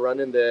cookies that we're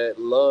running that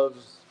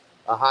loves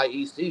a high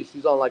EC.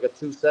 She's on like a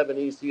 2.7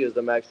 EC is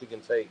the max she can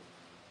take,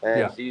 and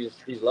Yeah.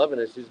 she's loving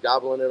it. She's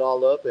gobbling it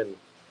all up and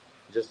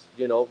just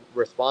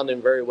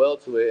responding very well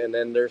to it. And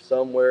then there's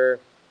some where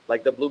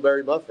like the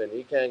blueberry muffin,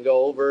 you can't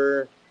go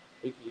over.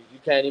 You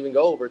can't even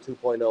go over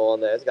 2.0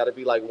 on that. It's got to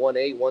be like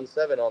 1.8,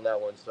 1.7 on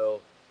that one.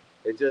 So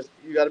it just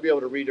you got to be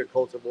able to read your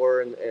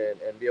cultivar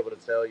and be able to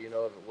tell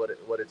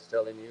what it's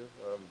telling you.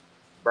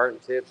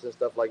 Burnt tips and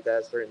stuff like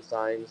that, certain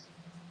signs.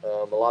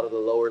 A lot of the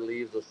lower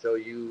leaves will show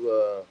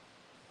you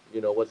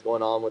what's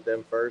going on with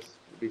them first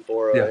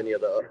before Yeah. any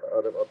of the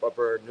other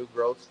upper new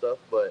growth stuff.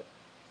 But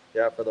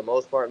yeah, for the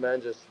most part,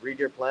 man, just read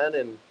your plan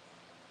and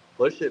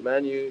push it,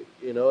 man.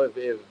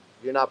 If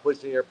you're not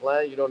pushing your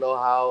plan, you don't know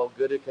how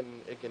good it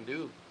can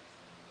do.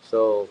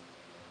 So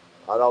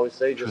I'd always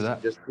say True just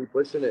that. just keep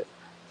pushing it.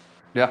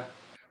 Yeah.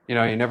 You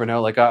never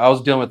know. Like I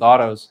was dealing with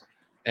autos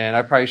and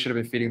I probably should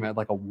have been feeding them at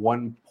like a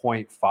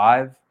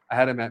 1.5. I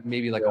had them at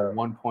maybe like a Yeah,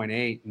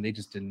 1.8 and they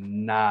just did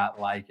not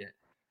like it.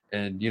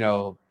 And,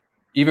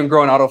 even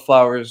growing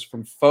autoflowers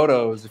from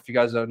photos, if you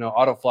guys don't know,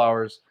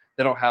 autoflowers,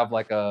 they don't have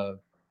like a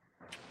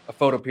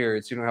photo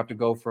period. So you don't have to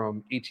go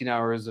from 18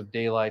 hours of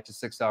daylight to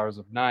 6 hours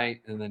of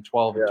night and then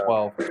 12 and yeah,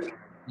 12.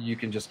 You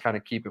can just kind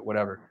of keep it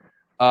whatever.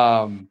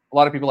 A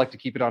lot of people like to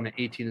keep it on an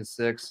 18 and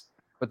 6,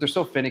 but they're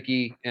so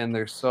finicky and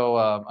they're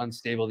so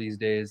unstable these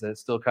days that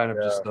it's still kind of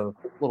yeah, just a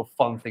little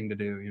fun thing to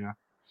do.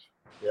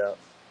 yeah,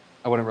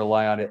 I wouldn't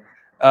rely on yeah. it.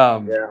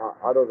 Um, Yeah,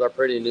 autos are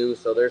pretty new,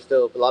 so there's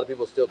still a lot of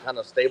people still kind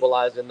of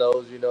stabilizing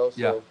those.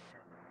 yeah. So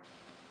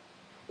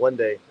one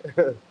day,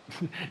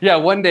 Yeah,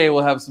 one day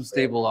we'll have some yeah,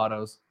 stable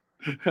autos.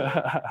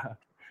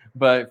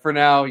 But for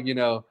now,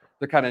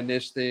 they're kind of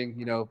niche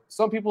thing.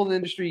 Some people in the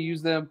industry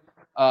use them.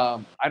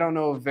 I don't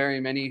know of very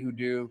many who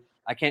do.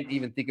 I can't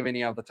even think of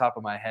any off the top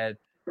of my head.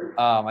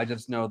 I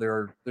just know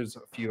there's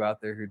a few out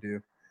there who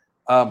do.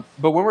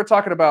 But when we're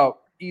talking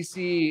about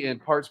EC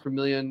and parts per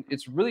million,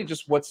 it's really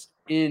just what's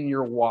in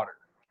your water.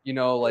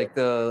 Like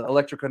the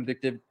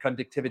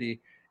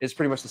conductivity is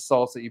pretty much the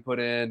salts that you put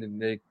in,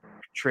 and they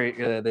create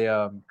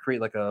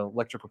like a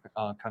electrical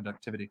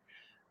conductivity.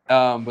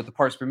 With the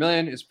parts per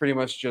million, it's pretty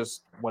much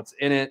just what's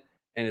in it,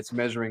 and it's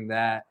measuring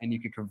that, and you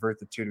can convert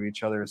the two to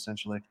each other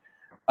essentially.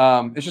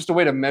 It's just a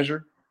way to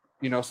measure,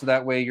 so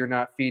that way you're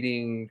not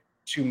feeding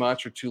too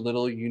much or too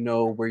little. You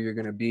know where you're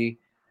going to be,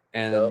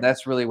 yeah, and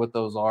that's really what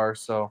those are.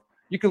 So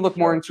you can look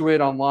more yeah. into it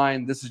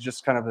online. This is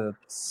just kind of a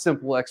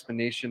simple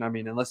explanation. I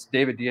mean, unless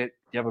David, do you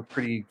have a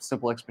pretty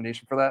simple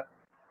explanation for that?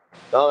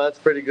 No, that's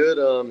pretty good.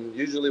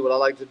 Usually, what I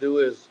like to do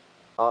is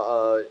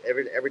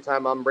every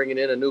time I'm bringing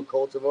in a new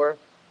cultivar,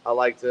 I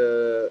like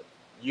to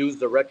use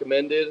the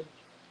recommended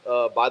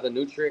by the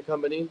nutrient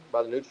company,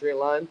 by the nutrient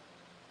line,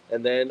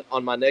 and then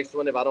on my next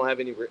one, if I don't have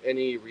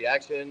any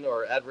reaction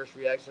or adverse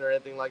reaction or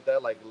anything like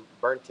that, like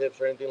burnt tips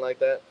or anything like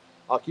that,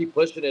 I'll keep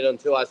pushing it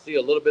until I see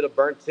a little bit of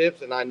burnt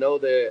tips, and I know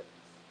that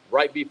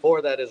right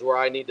before that is where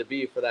I need to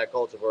be for that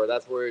cultivar.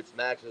 That's where its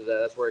max is at.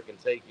 That's where it can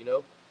take.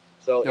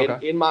 So in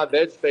Okay. in my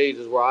veg phase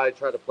is where I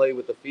try to play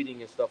with the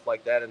feeding and stuff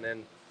like that, and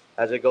then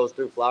as it goes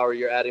through flower,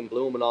 you're adding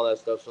bloom and all that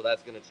stuff. So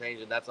that's going to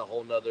change, and that's a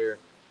whole nother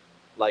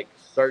like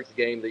search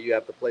game that you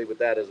have to play with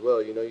that as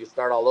well. You know, you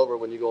start all over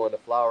when you go into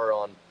flower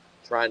on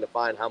trying to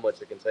find how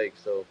much it can take.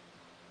 So,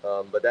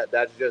 but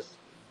that's just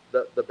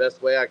the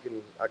best way I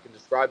can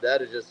describe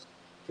that is just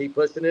keep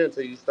pushing it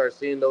until you start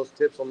seeing those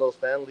tips on those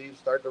fan leaves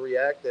start to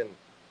react and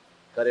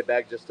cut it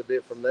back just a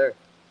bit from there.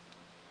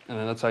 And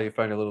then that's how you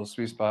find your little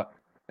sweet spot.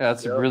 Yeah,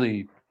 that's a Yep.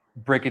 really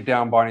break it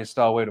down Barney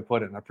style way to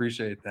put it, and I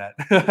appreciate Yeah.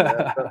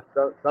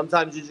 that.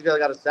 Sometimes you just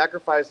gotta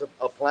sacrifice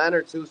a plant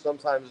or two.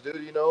 Sometimes,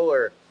 dude, you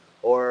know,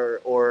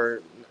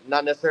 or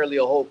not necessarily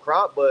a whole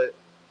crop, but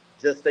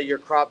just that your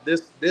crop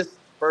this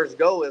first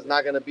go is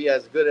not gonna be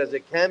as good as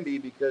it can be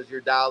because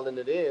you're dialing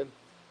it in.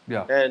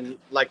 Yeah, And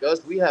like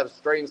us, we have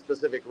strain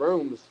specific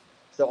rooms,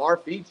 so our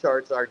feed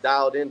charts are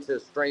dialed into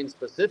strain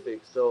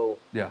specific. So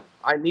yeah,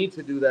 I need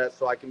to do that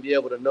so I can be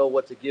able to know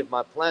what to give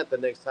my plant the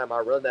next time I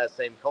run that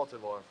same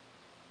cultivar.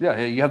 yeah.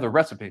 You have the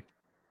recipe.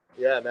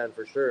 Yeah, man,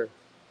 for sure.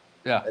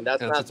 Yeah, And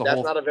that's it's not a that's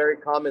whole. not a very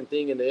common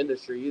thing in the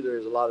industry either.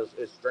 There's a lot of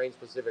it's strain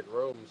specific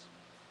rooms.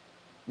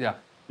 Yeah,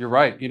 you're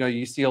right.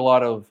 You see a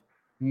lot of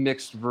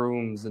mixed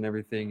rooms and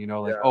everything.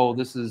 Like, Yeah, oh,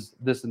 this is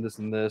this and this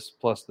and this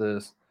plus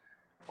this,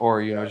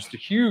 or yeah, just a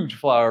huge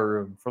flower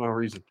room for no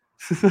reason.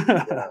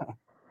 yeah.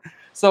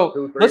 So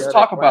Two, three let's hundred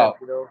talk plants, about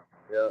you know.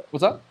 Yeah.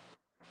 what's up.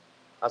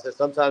 I said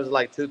sometimes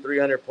like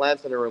 200-300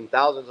 plants in a room,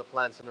 thousands of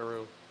plants in a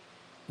room.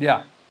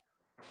 Yeah,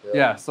 Yeah.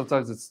 yeah.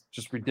 Sometimes it's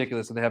just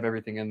ridiculous, and they have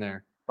everything in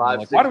there, and I'm Five,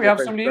 like, why six do we have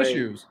so different many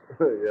strains. issues?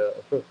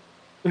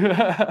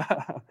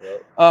 Yeah.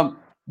 Yep.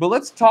 But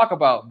let's talk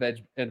about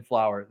veg and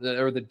flower,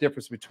 or the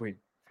difference between.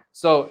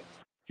 So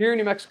here in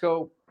New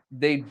Mexico,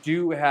 they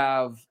do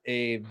have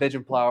a veg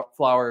and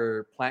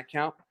flower plant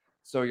count.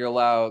 So you're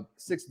allowed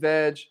 6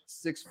 veg,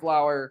 6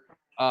 flower,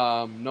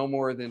 no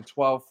more than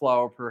 12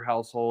 flower per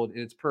household, and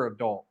it's per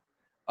adult.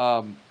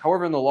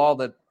 However, in the law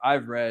that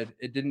I've read,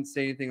 it didn't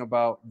say anything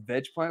about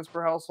veg plants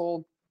per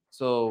household.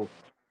 So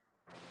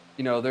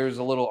there's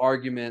a little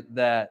argument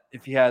that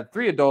if you had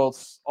 3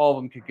 adults, all of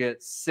them could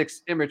get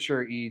 6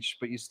 immature each,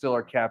 but you still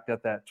are capped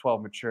at that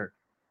 12 mature.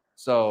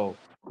 So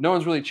no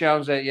one's really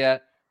challenged that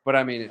yet. But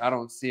I mean, I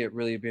don't see it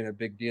really being a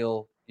big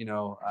deal.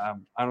 I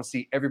don't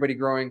see everybody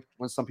growing.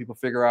 When some people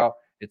figure out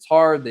it's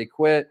hard, they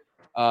quit,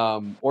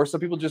 or some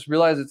people just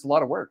realize it's a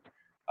lot of work.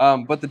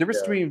 But the difference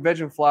Yeah. between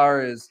veg and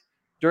flower is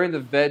during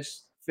the veg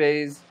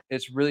phase,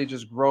 it's really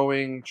just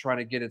growing, trying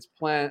to get its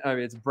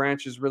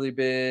branches really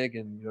big,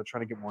 and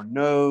trying to get more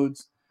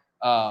nodes.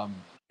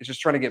 It's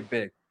just trying to get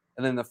big.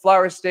 And then the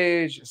flower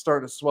stage is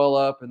starting to swell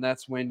up, and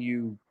that's when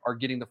you are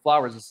getting the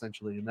flowers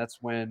essentially, and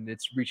that's when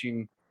it's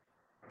reaching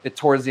it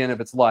towards the end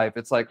of its life.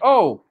 It's like,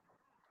 oh,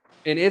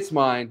 in its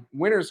mind,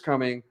 winter's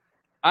coming.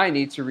 I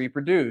need to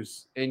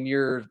reproduce, and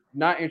you're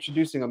not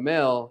introducing a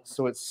male,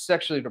 so it's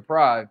sexually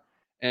deprived,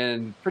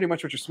 and pretty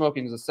much what you're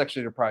smoking is a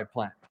sexually deprived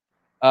plant.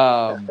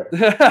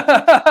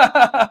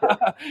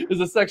 Is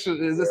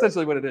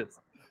essentially what it is.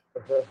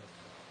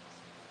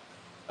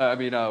 I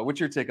mean, what's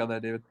your take on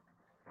that, David?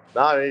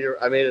 No,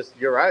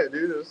 you're right,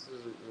 dude. This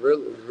is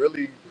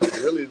really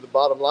the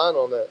bottom line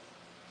on that.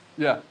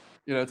 Yeah,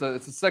 it's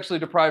a sexually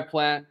deprived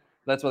plant.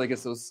 That's why they get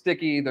so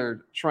sticky.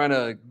 They're trying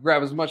to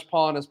grab as much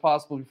pollen as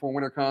possible before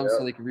winter comes, so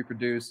Yeah, they can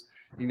reproduce.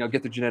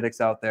 Get their genetics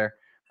out there.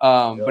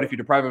 But yeah, if you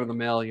deprive them of the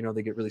male,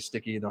 they get really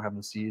sticky. They don't have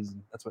no seeds,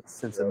 and that's what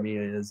yeah,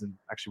 sensimia is, and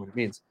actually what it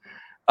means.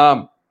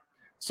 Um,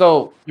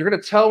 So you're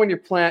going to tell when your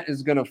plant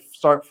is going to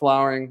start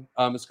flowering.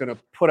 It's going to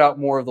put out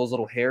more of those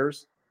little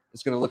hairs.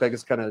 It's going to look like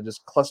it's kind of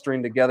just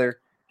clustering together,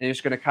 and you're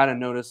just going to kind of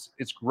notice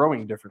it's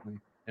growing differently.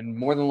 And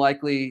more than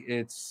likely,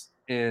 it's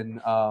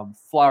in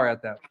flower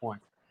at that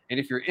point. And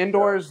if you're yeah.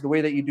 indoors, the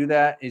way that you do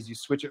that is you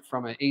switch it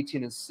from an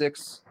 18 and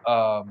 6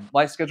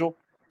 light schedule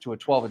to a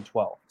 12 and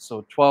 12.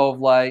 So 12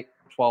 light,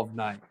 12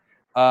 night.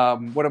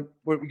 What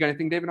you got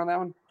anything, David, on that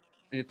one?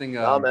 Anything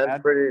No, to man, it's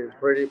add?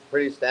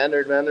 pretty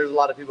standard, man. There's a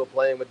lot of people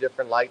playing with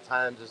different light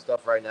times and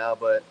stuff right now,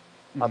 but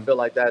I Mhm. feel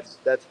like that's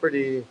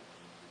pretty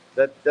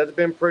that's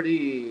been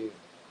pretty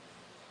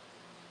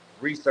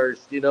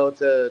researched,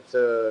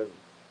 to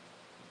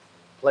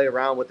play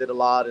around with it a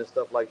lot and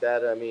stuff like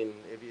that. I mean,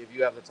 if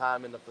you have the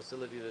time and the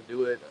facility to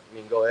do it, I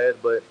mean, go ahead.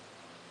 But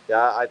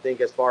yeah, I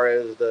think as far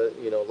as the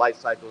light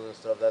cycles and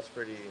stuff, that's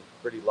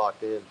pretty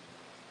locked in.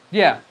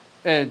 Yeah,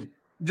 and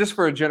just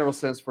for a general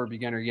sense for a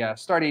beginner, yeah,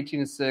 start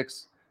 18 and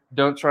 6.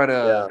 Don't try to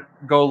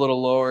Yeah, go a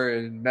little lower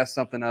and mess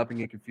something up and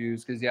get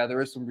confused because yeah, there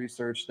is some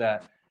research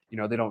that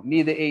they don't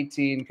need the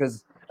 18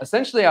 because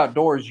essentially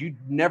outdoors you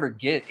never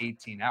get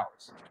 18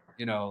 hours.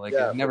 Like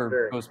yeah, it for never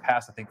sure. goes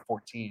past I think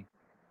 14.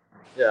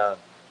 Yeah,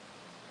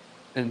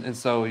 And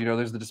so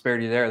there's the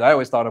disparity there that I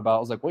always thought about. I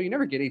was like, well, you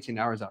never get 18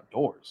 hours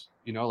outdoors,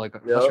 like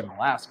unless yep, you're in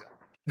Alaska.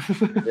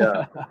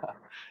 yeah,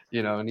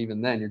 And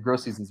even then your grow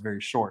season is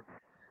very short.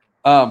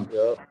 Um,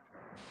 yep,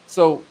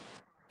 So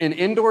in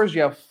indoors,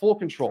 you have full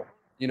control.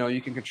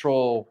 You can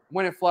control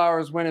when it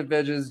flowers, when it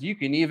veges. You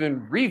can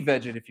even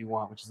re-veg it if you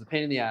want, which is a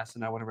pain in the ass,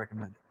 and I wouldn't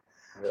recommend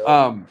it.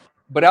 yep,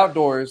 But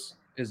outdoors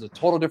is a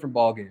total different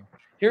ball game.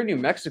 Here in New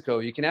Mexico,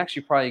 you can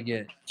actually probably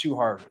get 2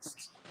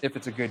 harvests. if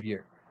it's a good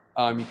year.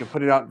 You can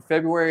put it out in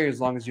February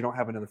as long as you don't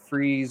have another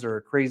freeze or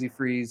a crazy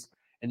freeze,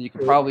 and you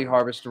can probably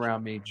harvest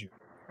around May, June.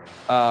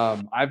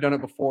 I've done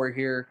it before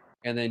here,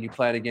 and then you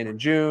plant again in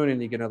June,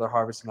 and you get another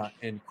harvest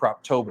in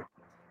Croptober,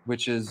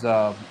 which is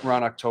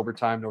around October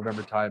time,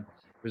 November time.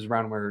 It was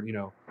around where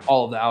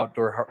all of the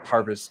outdoor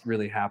harvests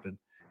really happen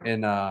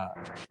in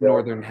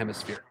northern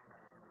hemisphere.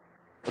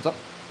 What's up?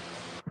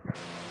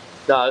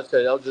 No, I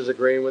was just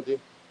agreeing with you.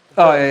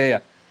 Oh yeah.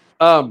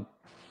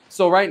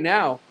 So right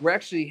now we're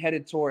actually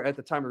headed toward, at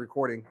the time of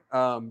recording,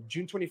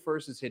 June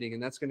 21st is hitting,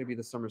 and that's going to be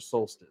the summer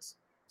solstice.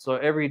 So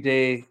every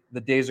day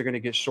the days are going to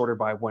get shorter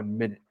by 1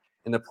 minute,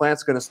 and the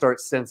plant's going to start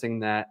sensing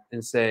that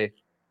and say,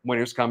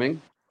 winter's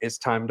coming, it's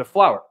time to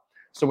flower.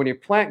 So when your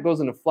plant goes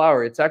into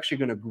flower, it's actually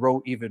going to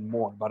grow even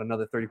more, about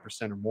another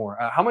 30% or more.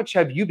 How much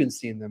have you been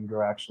seeing them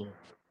grow actually?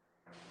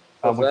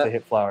 Once they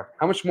hit flower,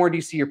 how much more do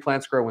you see your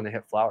plants grow when they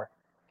hit flower?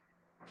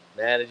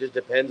 Man, it just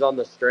depends on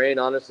the strain,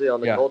 honestly, on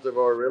the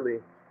cultivar,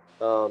 really.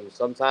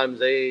 Sometimes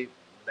they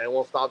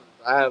won't stop.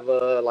 I have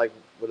like,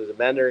 what is it,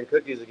 Mandarin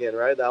cookies again,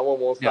 right? That one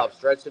won't stop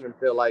stretching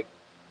until like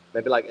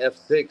maybe like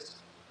F6,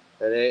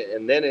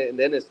 and then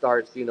it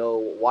starts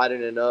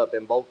widening up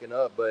and bulking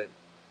up. But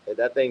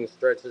that thing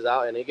stretches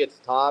out and it gets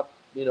top.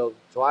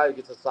 It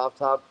gets a soft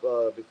top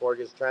before it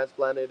gets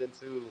transplanted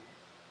into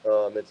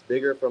its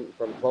bigger from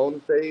clone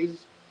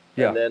phase.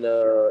 And then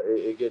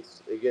it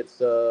gets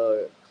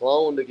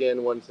cloned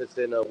again once it's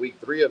in week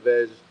 3 of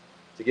veg,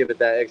 to give it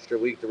that extra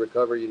week to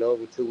recover.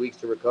 2 weeks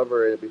to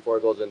recover it before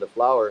it goes into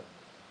flower.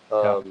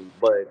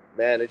 But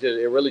man, it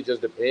really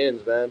just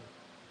depends, man.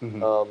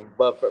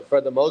 But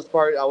for the most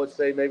part, I would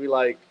say maybe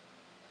like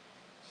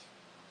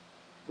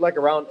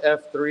around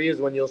F3 is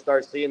when you'll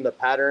start seeing the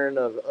pattern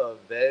of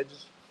veg,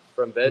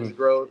 from veg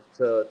growth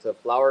to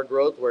flower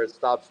growth, where it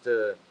stops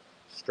to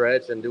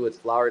stretch and do its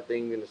flower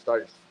thing and it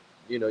starts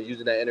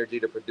using that energy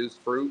to produce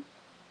fruit.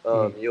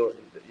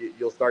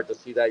 You'll start to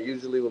see that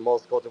usually with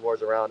most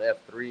cultivars around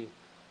F3.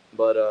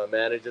 But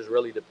man, it just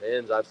really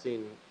depends. I've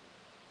seen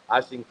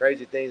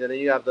crazy things, and then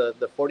you have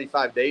the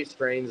 45-day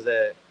strains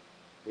that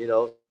you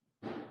know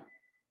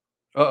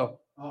Uh-oh.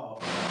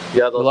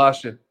 you have We those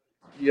lost you.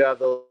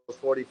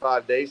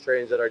 45-day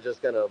strains that are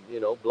just gonna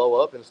blow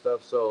up and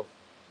stuff. So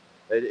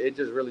it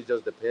just really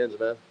just depends,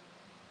 man.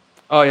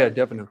 Oh yeah,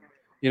 definitely.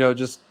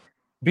 Just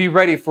be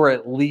ready for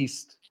at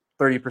least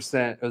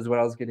 30% is what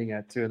I was getting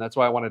at too. And that's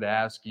why I wanted to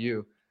ask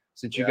you,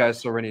 since you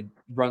guys already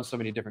run so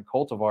many different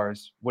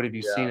cultivars, what have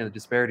you seen in the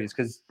disparities?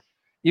 Because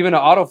even an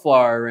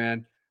autoflower I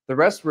ran, the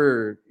rest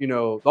were,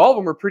 all of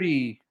them were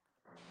pretty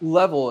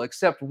level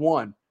except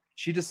one.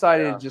 She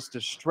decided just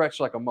to stretch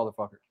like a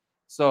motherfucker.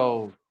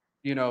 So,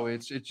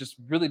 it's just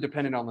really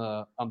dependent on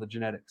the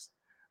genetics.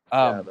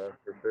 Man, for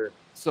sure.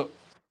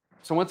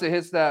 So once it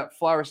hits that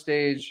flower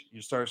stage,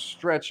 you start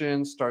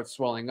stretching, starts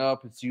swelling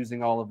up. It's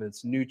using all of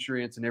its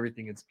nutrients and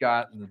everything it's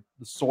got, and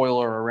the soil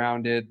or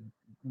around it,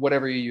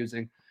 whatever you're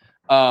using,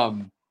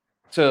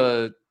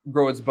 to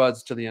grow its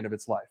buds to the end of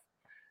its life.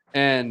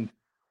 And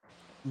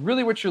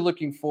really what you're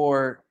looking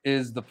for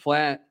is the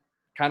plant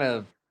kind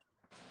of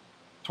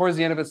towards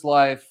the end of its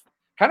life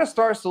kind of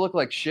starts to look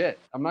like shit.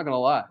 I'm not going to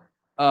lie.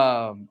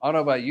 I don't know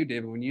about you,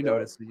 David, when you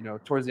notice,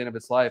 towards the end of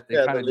its life, they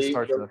kind of just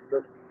start to...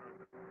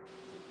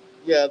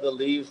 The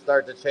leaves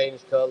start to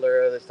change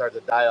color. They start to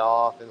die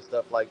off and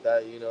stuff like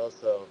that.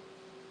 So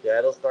yeah,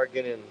 it'll start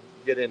getting.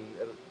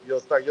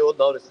 You'll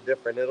notice it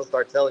different. It'll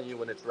start telling you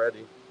when it's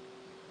ready.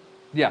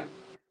 Yeah,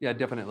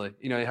 definitely.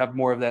 You have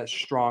more of that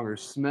stronger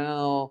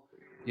smell.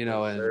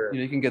 And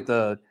you can get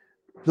the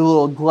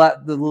little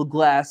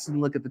glass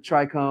and look at the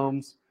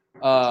trichomes.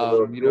 The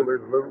little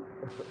jeweler's loop.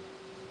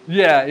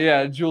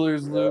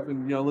 Jeweler's loop,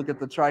 and look at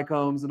the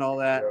trichomes and all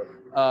that.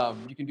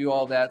 You can do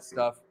all that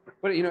stuff,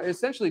 but it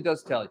essentially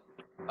does tell you.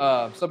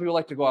 Some people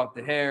like to go off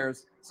the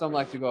hairs, some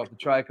like to go off the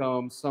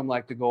trichomes, some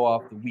like to go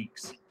off the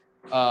weeks.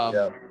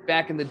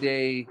 Back in the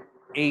day,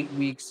 8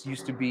 weeks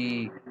used to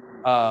be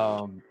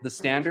the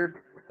standard.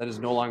 That is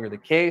no longer the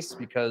case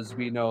because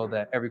we know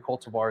that every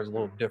cultivar is a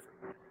little different.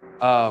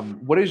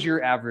 What is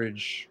your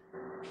average,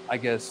 I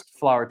guess,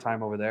 flower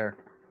time over there?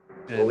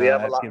 Well, we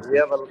have a lot.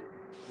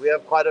 We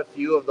have quite a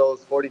few of those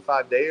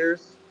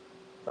 45-dayers.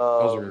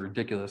 Those are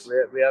ridiculous.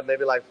 We have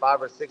maybe like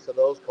 5 or 6 of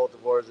those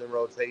cultivars in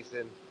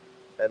rotation,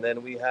 and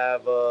then we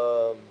have,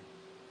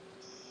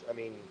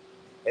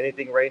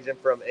 anything ranging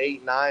from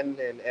 8, 9,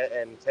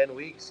 and 10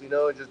 weeks.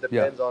 It just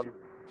depends on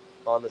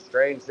the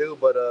strain too.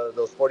 But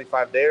those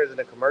 45-dayers in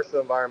a commercial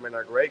environment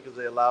are great because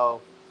they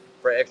allow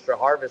for extra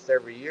harvest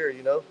every year.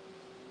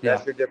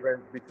 That's your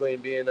difference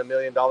between being $1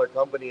 million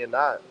company and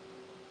not.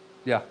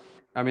 Yeah,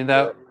 I mean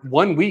that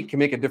 1 week can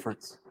make a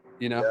difference.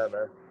 Yeah,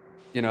 man.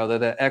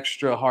 That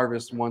extra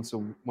harvest once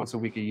a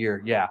week a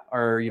year. Yeah,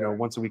 or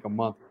once a week a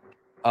month.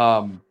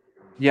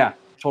 Yeah,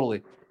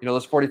 totally.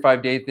 Those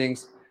 45-day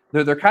things,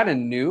 they're kind of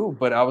new,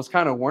 but I was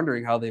kind of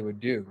wondering how they would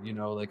do.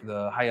 Like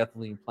the high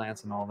ethylene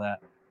plants and all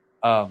that.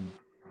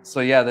 So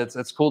yeah,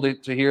 that's cool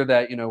to hear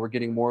that we're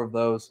getting more of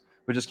those.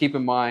 But just keep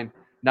in mind,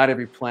 not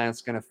every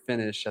plant's going to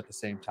finish at the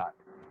same time.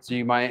 So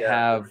you might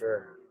have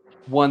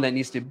one that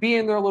needs to be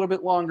in there a little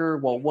bit longer,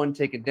 while one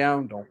take it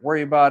down. Don't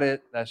worry about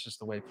it. That's just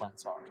the way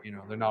plants are.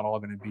 They're not all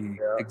going to be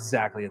Yeah.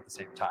 exactly at the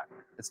same time.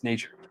 It's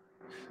nature.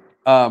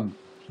 Um,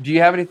 do you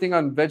have anything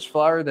on veg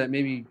flower that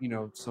maybe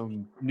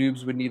some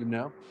noobs would need to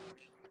know?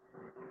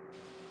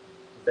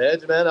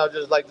 Veg, man, I'd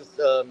just like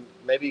to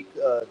maybe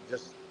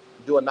just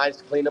do a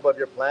nice cleanup of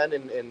your plant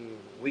in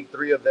week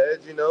 3 of veg.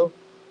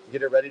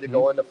 Get it ready to Mhm.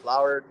 go into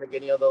flower. Take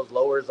any of those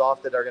lowers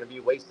off that are going to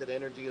be wasted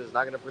energy. That's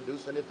not going to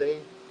produce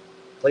anything.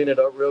 Clean it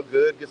up real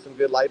good. Get some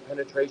good light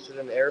penetration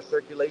and air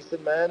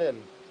circulation, man,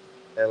 and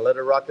let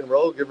her rock and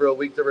roll. Give her a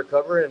week to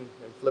recover and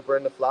flip her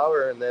into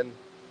flower, and then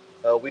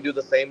we do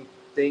the same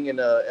thing in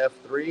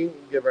F3.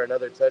 Give her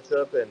another touch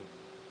up and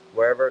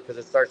wherever, because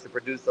it starts to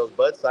produce those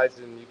bud sites,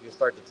 and you can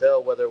start to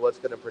tell whether what's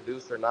going to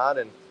produce or not.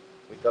 And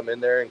we come in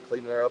there and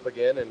clean her up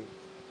again, and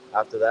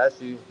after that,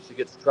 she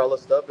gets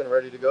trellised up and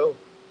ready to go.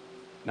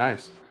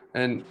 Nice.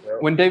 And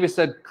Yep. when David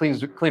said clean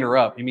her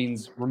up, he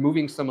means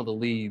removing some of the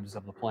leaves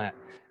of the plant.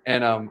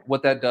 And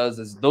what that does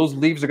is those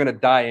leaves are going to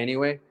die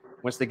anyway.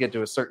 Once they get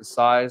to a certain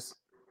size,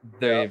 Yep.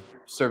 they've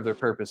served their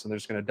purpose and they're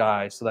just going to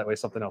die. So that way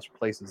something else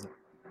replaces them.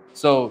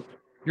 So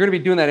you're going to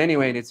be doing that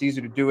anyway, and it's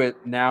easier to do it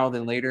now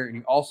than later. And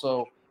you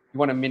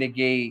want to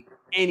mitigate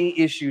any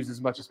issues as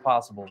much as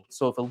possible.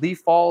 So if a leaf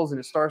falls and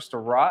it starts to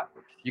rot,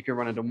 you can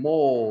run into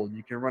mold.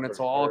 You can run For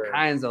into all sure.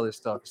 kinds of other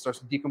stuff. It starts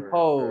to For sure.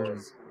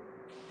 decompose,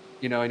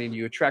 and then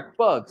you attract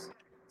bugs.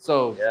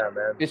 So Yeah,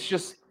 man. it's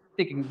just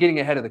getting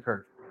ahead of the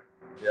curve.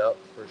 Yep,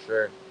 for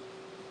sure.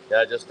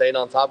 Yeah, just staying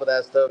on top of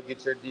that stuff.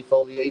 Get your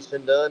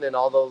defoliation done and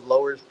all those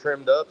lowers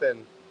trimmed up,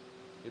 and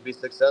you'd be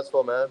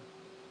successful, man.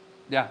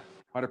 Yeah,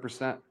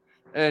 100%.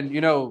 And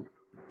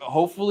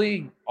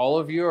hopefully all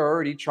of you are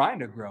already trying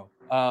to grow,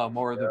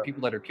 or the Yeah.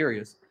 people that are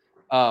curious.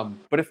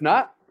 But if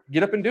not,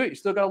 get up and do it. You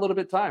still got a little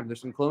bit of time. There's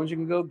some clones you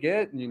can go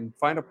get, and you can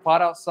find a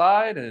pot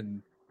outside,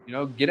 and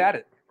get at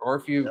it.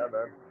 Or Yeah,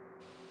 man.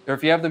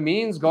 if you have the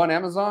means, go on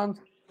Amazon,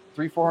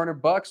 300-400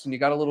 bucks, and you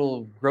got a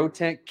little grow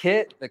tent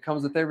kit that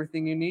comes with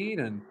everything you need,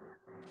 and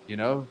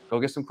go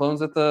get some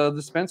clones at the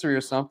dispensary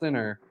or something,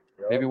 or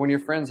maybe Yep. one of your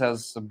friends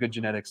has some good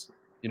genetics.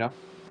 You know.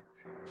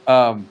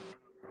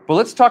 But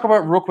let's talk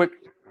about real quick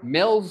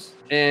males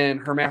and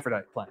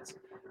hermaphrodite plants.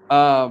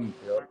 Um,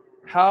 Yep.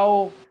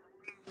 how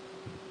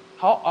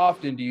how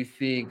often do you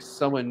think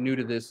someone new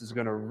to this is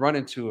going to run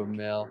into a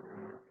male,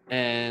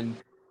 and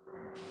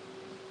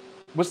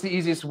what's the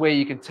easiest way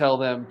you can tell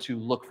them to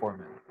look for a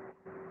male?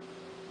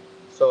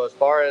 So as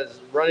far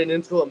as running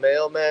into a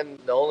male, man,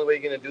 the only way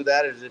you're gonna do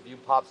that is if you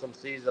pop some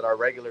seeds that are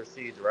regular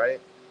seeds, right?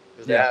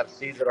 Because they Yeah. have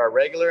seeds that are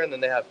regular and then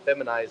they have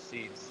feminized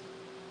seeds.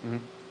 Hmm.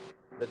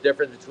 The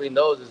difference between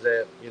those is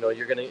that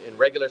you're gonna in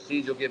regular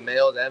seeds you'll get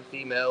males and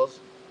females,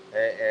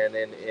 and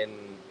in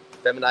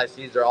feminized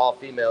seeds are all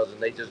females,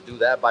 and they just do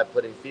that by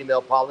putting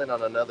female pollen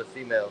on another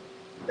female.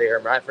 They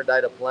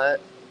hermaphrodite a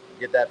plant,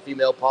 get that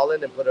female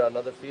pollen and put it on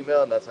another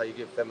female, and that's how you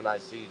get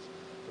feminized seeds.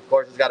 Of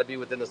course, it's got to be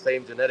within the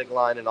same genetic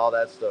line and all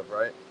that stuff,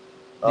 right?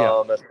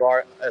 Yeah.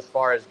 As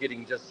far as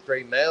getting just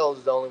straight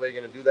males, the only way you're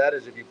gonna do that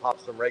is if you pop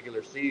some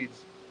regular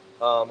seeds.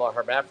 A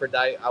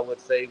hermaphrodite, I would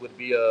say, would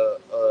be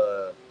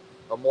a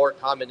more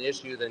common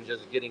issue than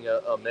just getting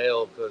a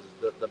male, because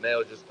the male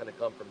is just gonna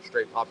come from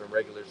straight popping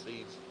regular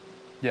seeds.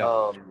 Yeah.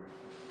 Um,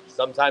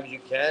 Sometimes you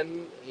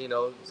can,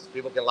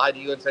 people can lie to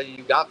you and tell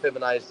you got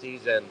feminized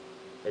seeds, and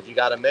if you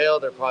got a male,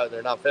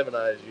 they're not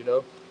feminized.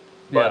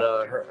 But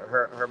Yeah.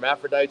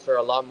 hermaphrodites are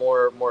a lot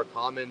more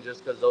common,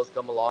 just because those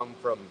come along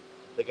from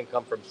they can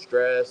come from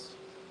stress,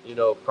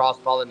 cross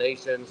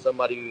pollination,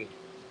 somebody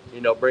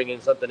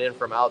bringing something in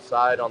from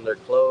outside on their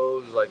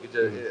clothes, like it's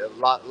Mhm.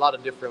 a lot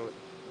of different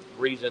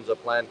reasons a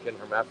plant can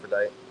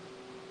hermaphrodite.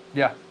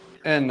 Yeah.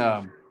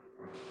 And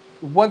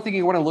one thing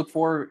you want to look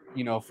for,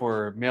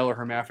 for male or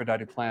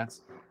hermaphrodite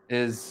plants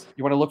is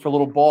you want to look for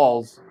little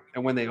balls,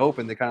 and when they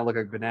open, they kind of look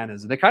like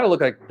bananas. And they kind of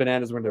look like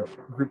bananas when they're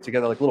grouped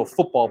together, like little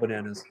football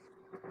bananas.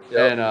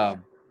 Yep.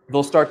 And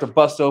they'll start to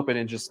bust open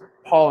and just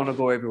pollen will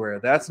go everywhere.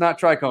 That's not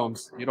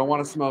trichomes. You don't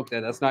want to smoke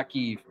that. That's not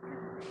Kiev.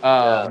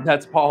 Yeah.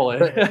 That's pollen.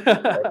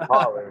 That's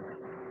pollen.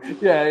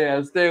 Yeah,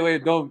 yeah. Stay away.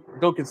 Don't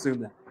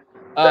consume that.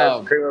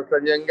 That's cream of the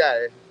young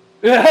guy.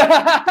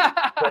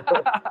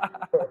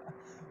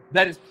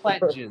 That is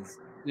plant jizz.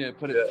 Yeah,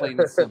 put it Yeah. plain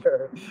and simple.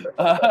 Straight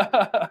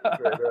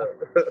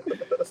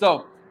up.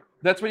 So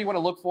that's what you want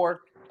to look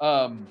for.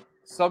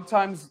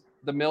 Sometimes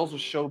the males will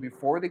show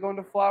before they go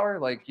into flower.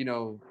 Like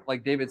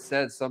like David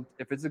said,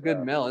 if it's a good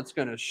Yeah. male, it's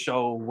gonna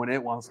show when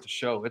it wants to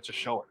show. It's a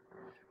shower.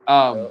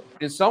 Yep.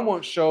 And some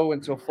won't show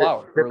until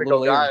flower or a little Typical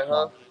later in guy, huh?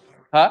 flower.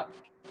 Huh?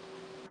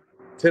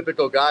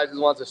 Typical guy just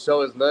wants to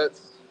show his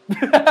nuts.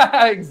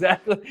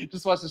 Exactly.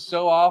 Just wants to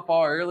show off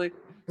all early,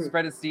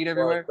 spread his seed Wants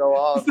everywhere. to show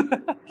off.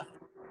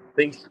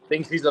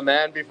 Thinks he's a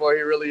man before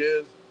he really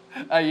is.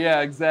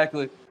 Yeah,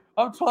 exactly.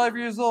 I'm 12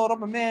 years old.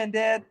 I'm a man,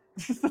 Dad.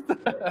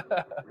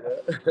 Yeah.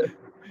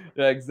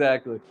 Yeah,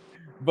 exactly.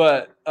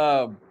 But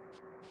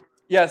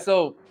yeah,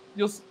 so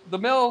the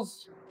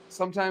males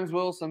sometimes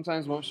will,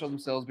 sometimes won't show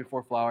themselves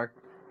before flower.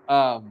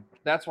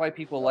 That's why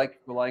people like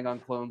relying on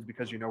clones,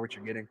 because you know what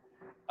you're getting.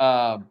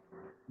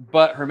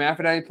 But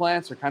hermaphrodite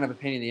plants are kind of a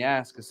pain in the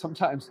ass because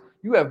sometimes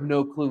you have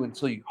no clue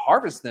until you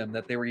harvest them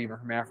that they were even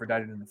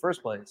hermaphrodited in the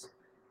first place.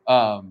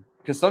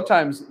 Because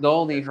sometimes they'll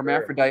only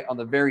hermaphrodite on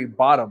the very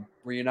bottom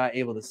where you're not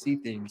able to see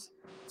things.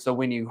 So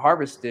when you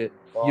harvest it,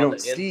 Or you on don't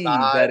the see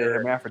that inside, it or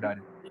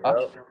hermaphrodited. Huh?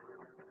 yep,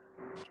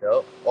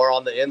 yep, or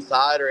on the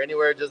inside, or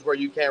anywhere just where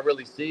you can't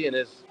really see, and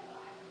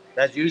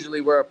that's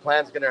usually where a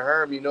plant's gonna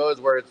herm.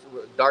 Is where it's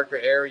darker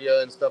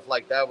area and stuff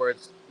like that, where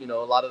it's a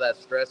lot of that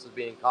stress is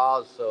being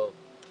caused. So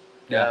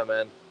Yeah, yeah,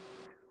 man,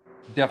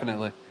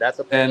 definitely. that's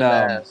a pain And in the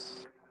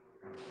ass.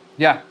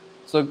 yeah,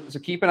 so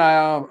keep an eye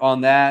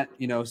on that.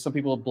 Some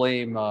people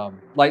blame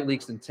light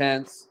leaks in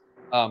tents,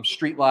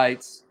 street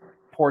lights,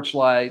 porch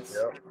lights,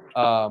 Yep.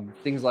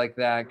 things like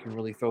that can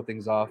really throw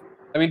things off.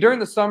 I mean, during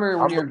the summer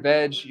when I'm, you're in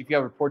veg, if you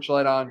have a porch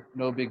light on,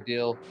 no big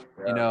deal.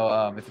 yeah.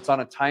 If it's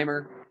on a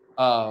timer,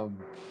 um,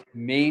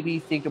 maybe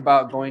think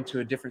about going to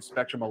a different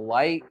spectrum of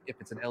light. If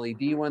it's an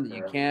LED one that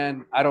you Yeah.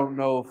 can, I don't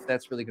know if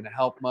that's really going to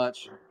help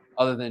much,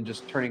 other than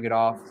just turning it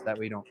off. So that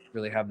way you don't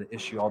really have the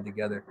issue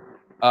altogether.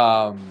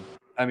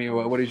 I mean,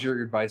 what is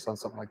your advice on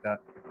something like that?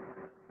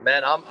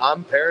 Man,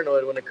 I'm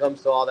paranoid when it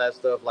comes to all that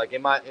stuff. Like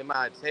in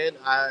my tent,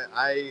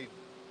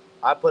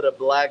 I put a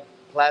black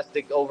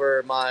plastic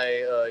over my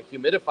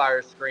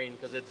humidifier screen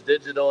because it's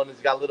digital and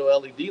it's got little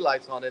LED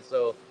lights on it.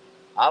 So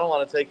I don't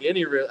want to take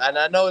any risk. And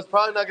I know it's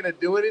probably not going to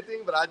do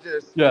anything, but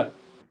Yeah,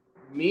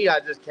 I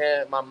just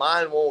can't. My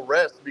mind won't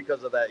rest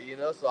because of that.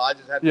 So I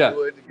just have to yeah,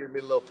 do it to give me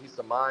a little peace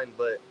of mind.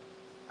 But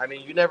I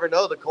mean, you never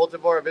know. The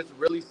cultivar, if it's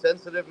really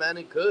sensitive, man,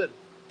 it could.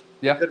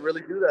 It yeah, could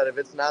really do that if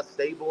it's not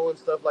stable and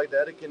stuff like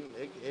that. It can,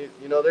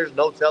 there's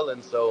no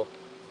telling. So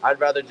I'd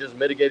rather just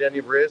mitigate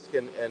any risk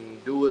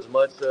and do as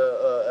much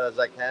as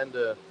I can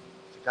to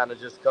kind of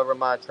just cover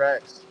my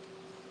tracks.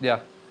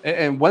 yeah.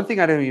 And one thing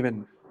I don't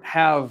even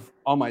have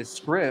on my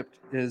script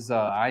is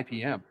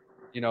IPM.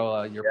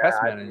 Your Yeah,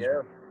 pest management.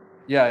 IPM.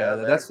 Yeah, Yeah, yeah.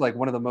 man. That's like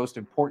one of the most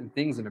important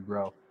things in a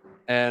grow.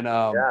 And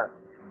Yeah,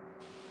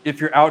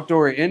 if you're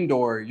outdoor or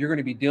indoor, you're going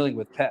to be dealing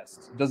with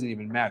pests. It doesn't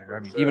even matter. I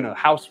for mean, even sure. a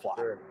house For fly.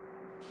 sure.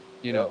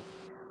 you Yep.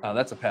 know,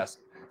 that's a pest.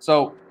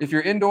 So if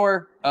you're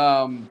indoor,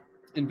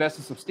 invest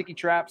in some sticky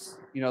traps.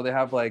 They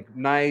have like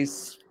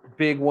nice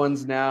big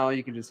ones now.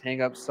 You can just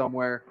hang up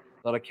somewhere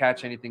that'll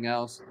catch anything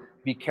else.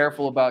 Be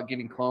careful about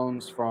getting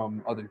clones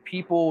from other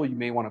people. You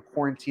may want to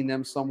quarantine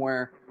them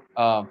somewhere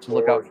to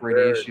look For out for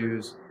any sure, dude.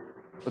 issues.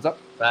 What's up?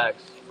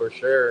 Facts. For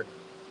sure.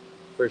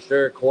 For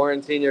sure.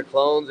 Quarantine your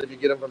clones. If you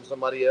get them from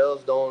somebody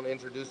else, don't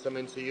introduce them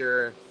into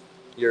your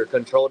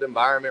controlled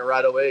environment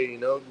right away.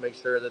 Make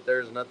sure that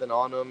there's nothing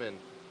on them and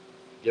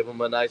give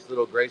them a nice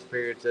little grace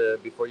period to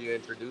before you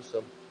introduce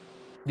them.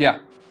 Yeah,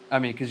 I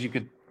mean, because you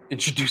could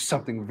introduce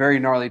something very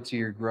gnarly to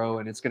your grow,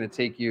 and it's going to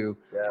take you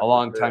Yeah, a for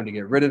long time sure. to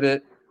get rid of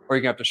it, or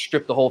you're going to have to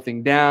strip the whole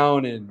thing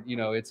down, and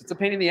it's a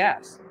pain in the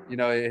ass.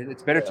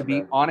 It's better Yeah, to man.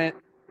 be on it,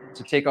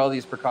 to take all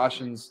these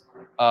precautions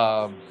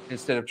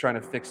instead of trying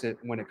to fix it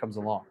when it comes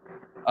along.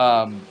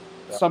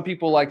 Yeah. Some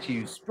people like to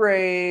use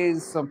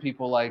sprays. Some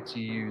people like to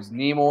use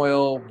neem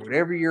oil.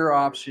 Whatever your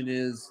option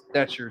is,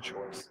 that's your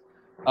choice.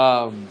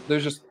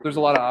 There's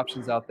a lot of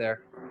options out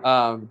there.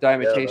 Yeah, man.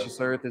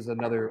 Diatomaceous earth is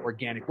another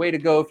organic way to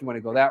go if you want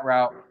to go that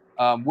route.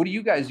 What do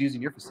you guys use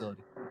in your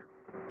facility?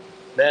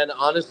 Man,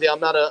 honestly, I'm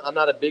not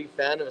a big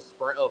fan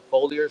of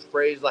foliar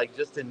sprays, like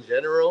just in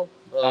general.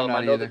 I'm I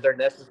not know that either.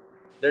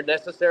 they're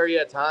necessary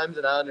at times,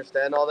 and I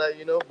understand all that,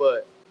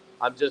 but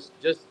I'm just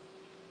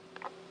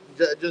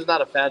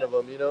not a fan of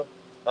them,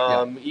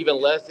 Yeah,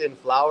 even less in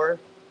flower.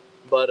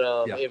 But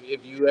yeah.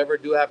 if you ever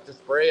do have to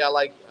spray, I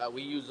like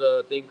we use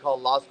a thing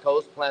called Lost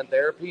Coast Plant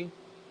Therapy.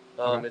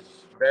 Okay. It's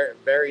very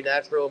very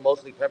natural,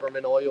 mostly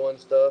peppermint oil and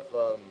stuff.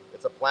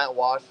 It's a plant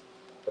wash.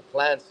 The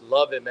plants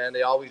love it, man.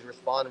 They always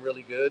respond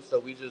really good. So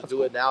we just That's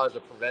do it cool. now as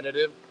a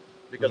preventative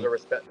because Mhm.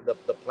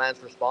 the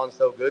plants respond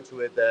so good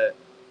to it that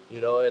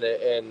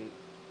and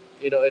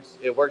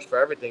it works for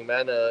everything,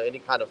 man. Any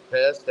kind of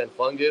pest and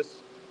fungus.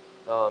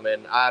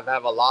 And I've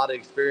have a lot of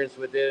experience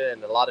with it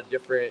and a lot of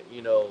different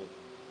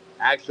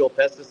actual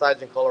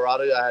pesticides in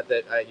Colorado. You had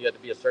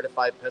to be a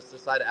certified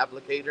pesticide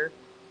applicator,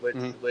 which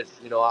Mhm.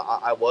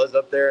 I was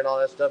up there and all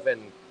that stuff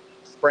and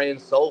spraying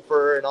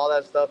sulfur and all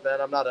that stuff.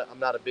 Man, I'm not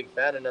a big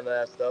fan of none of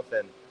that stuff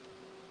and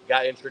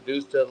got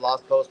introduced to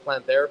Lost Coast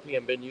Plant Therapy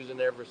and been using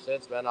it ever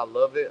since. Man, I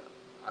love it.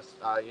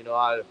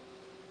 I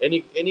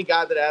any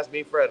guy that asks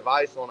me for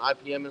advice on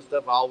IPM and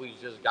stuff, I always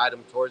just guide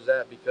them towards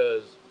that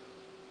because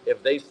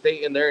if they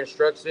state in their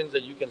instructions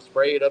that you can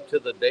spray it up to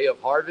the day of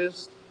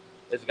harvest,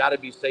 it's got to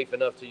be safe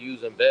enough to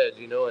use in veg,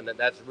 and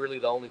that's really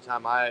the only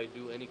time I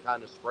do any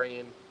kind of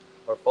spraying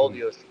or Mhm.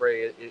 folio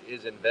spray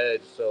is in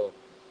veg. So,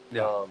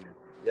 Yeah. um,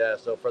 yeah,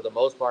 so for the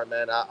most part,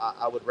 man,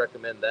 I would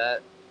recommend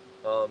that.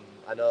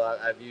 I know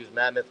I've used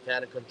Mammoth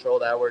Cannon Control,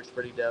 that works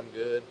pretty damn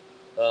good.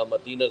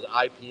 Medina's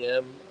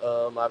IPM,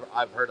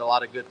 I've heard a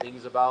lot of good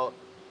things about.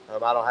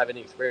 I don't have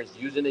any experience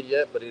using it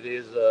yet, but it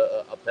is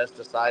a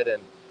pesticide,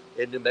 and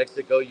in New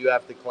Mexico, you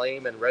have to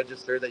claim and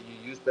register that you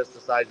use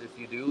pesticides if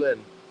you do,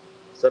 and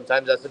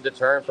sometimes that's a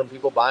deterrent from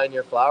people buying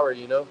your flower.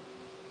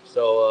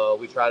 So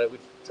we try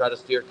to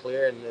steer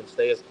clear and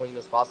stay as clean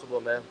as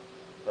possible, man.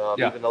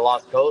 Yeah. Even the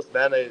Lost Coast,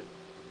 man.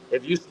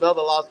 If you smell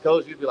the Lost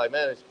Coast, you'd be like,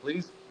 man,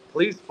 please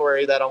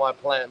spray that on my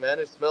plant, man.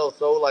 It smells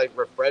so like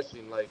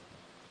refreshing, like,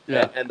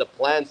 Yeah. and the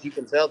plants, you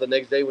can tell the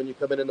next day when you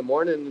come in the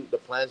morning, the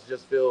plants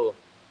just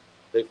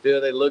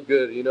they look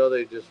good,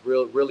 they just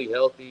really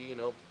healthy,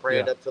 Yeah.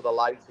 praying up to the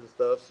lights and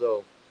stuff.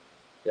 So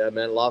yeah,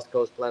 man, Lost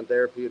Coast plant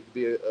therapy would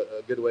be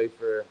a good way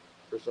for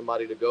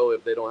somebody to go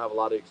if they don't have a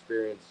lot of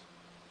experience.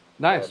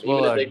 Nice. Even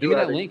if Well, they give do me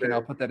have that link and I'll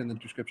experience, put that in the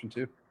description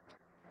too.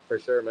 for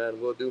sure, man,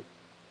 we'll do.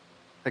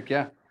 Heck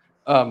yeah.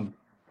 Um,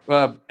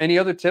 any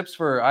other tips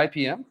for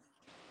IPM?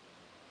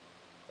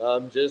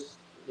 Just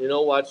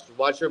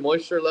watch your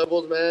moisture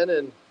levels, man,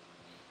 and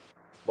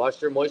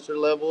watch your moisture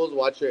levels,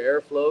 watch your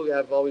airflow. You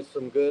have always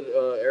some good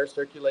air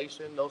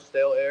circulation, no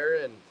stale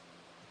air, and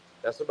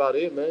that's about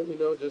it, man.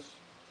 Just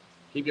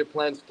keep your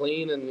plants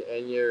clean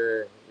and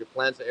your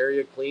plants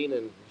area clean,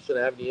 and you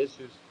shouldn't have any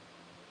issues.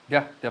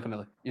 Yeah,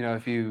 definitely.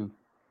 If you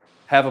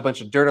have a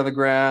bunch of dirt on the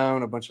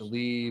ground, a bunch of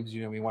leaves,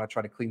 we want to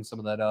try to clean some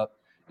of that up.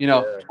 Yeah,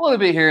 A little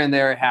bit here and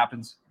there, it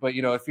happens. But,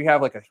 if you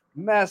have like a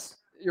mess,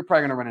 you're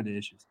probably going to run into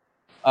issues.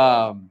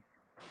 yeah, Um,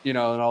 and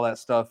all that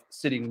stuff.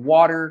 Sitting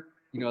water,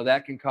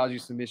 that can cause you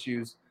some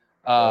issues.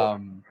 yep,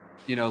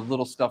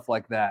 Little stuff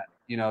like that.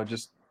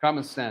 Just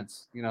common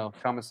sense.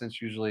 Common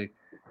sense usually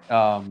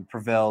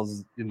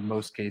prevails in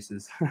most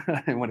cases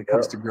when it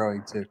comes yep. to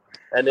growing too.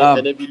 And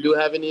if you do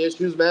have any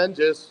issues, man,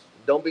 just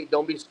don't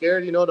be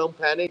scared. Don't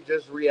panic.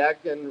 Just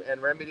react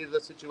and remedy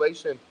the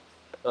situation.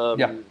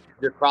 Yeah,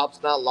 Your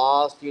crop's not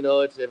lost.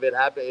 It's if it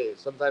happens.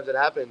 Sometimes it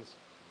happens.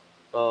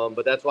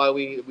 But that's why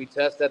we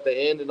test at the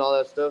end and all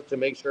that stuff to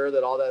make sure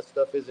that all that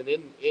stuff isn't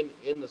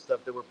in the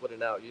stuff that we're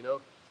putting out.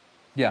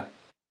 yeah,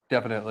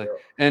 definitely.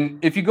 Yeah.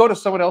 And if you go to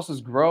someone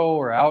else's grow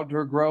or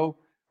outdoor grow,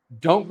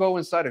 don't go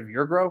inside of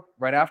your grow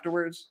right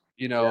afterwards.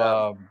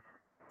 Yeah.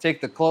 Take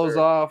the clothes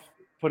Sure. off,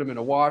 put them in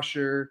a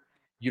washer.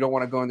 You don't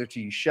want to go in there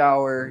till you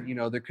shower.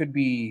 There could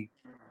be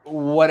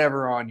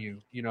whatever on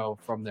you,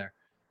 from there.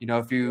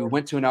 If you Yeah.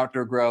 went to an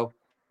outdoor grow,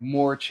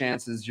 more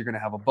chances you're going to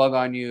have a bug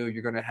on you.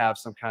 You're going to have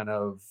some kind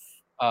of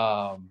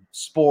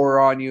spore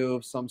on you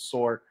of some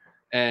sort,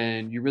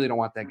 and you really don't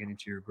want that getting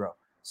to your grow.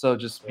 So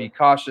just Yeah. be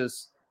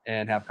cautious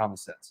and have common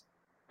sense.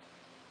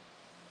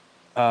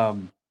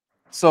 Um,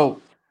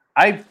 so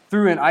I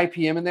threw an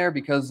IPM in there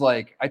because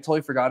like I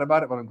totally forgot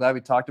about it, but I'm glad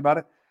we talked about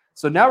it.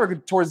 So now we're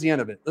towards the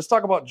end of it. Let's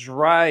talk about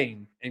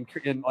drying and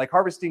like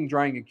harvesting,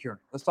 drying, and curing.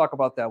 Let's talk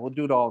about that. We'll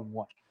do it all in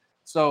one.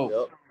 So,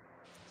 Yep.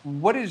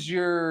 what is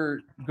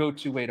your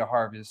go-to way to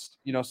harvest?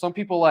 Some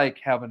people like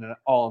having it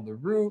all on the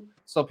root.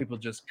 Some people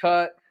just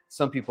cut.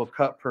 Some people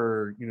cut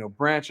per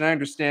branch. And I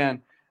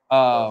understand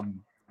Yep.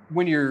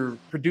 when you're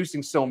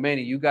producing so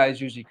many, you guys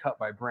usually cut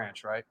by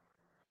branch, right?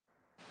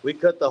 We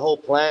cut the whole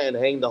plant and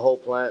hang the whole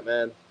plant,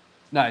 man.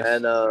 Nice.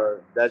 And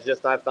that's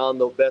just I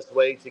found the best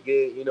way to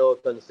get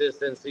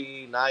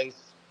consistency,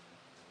 nice.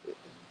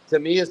 To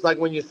me, it's like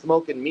when you're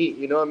smoking meat.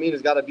 You know what I mean?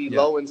 It's got to be Yeah.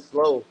 low and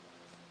slow.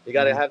 You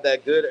got to Hmm. have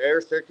that good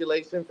air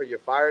circulation for your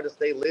fire to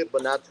stay lit,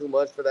 but not too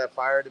much for that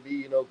fire to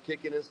be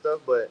kicking and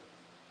stuff. But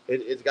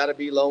it's got to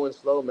be low and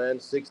slow, man.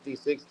 60,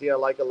 60, I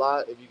like a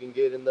lot. If you can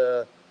get in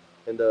the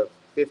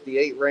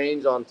 58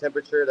 range on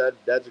temperature,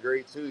 that's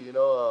great too.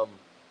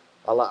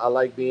 I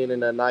like being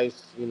in a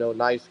nice,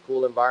 nice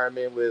cool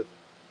environment with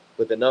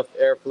enough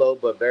airflow,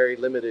 but very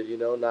limited.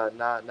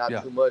 Not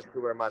Yeah. too much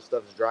to where my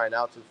stuff's drying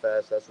out too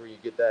fast. That's where you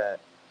get that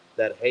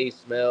hay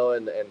smell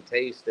and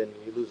taste, and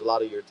you lose a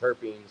lot of your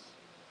terpenes.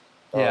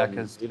 Yeah.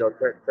 Because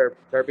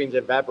Terpenes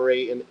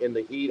evaporate in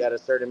the heat at a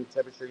certain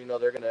temperature.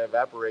 They're going to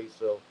evaporate.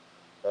 So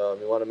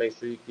you want to make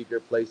sure you keep your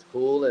place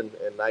cool and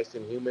nice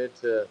and humid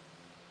to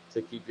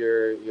keep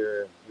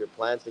your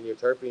plants and your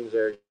terpenes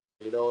there,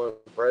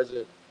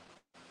 present.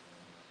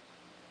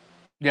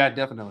 yeah,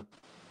 definitely.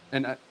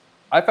 And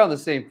I found the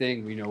same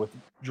thing. With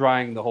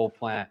drying the whole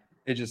plant,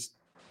 it just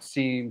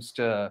seems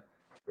to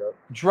Yep.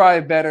 dry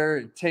better.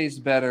 It tastes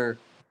better.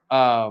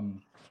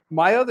 Um,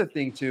 my other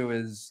thing too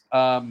is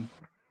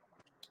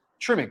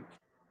trimming.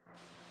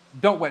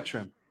 Don't wet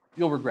trim.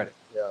 You'll regret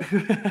Yeah.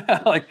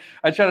 it. Like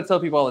I try to tell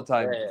people all the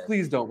time, Man,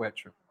 please don't wet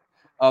trim.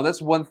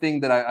 That's one thing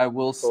that I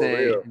will for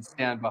say real. and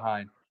stand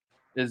behind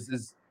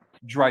is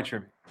dry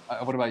trimming.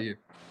 What about you?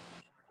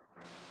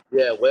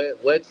 Yeah,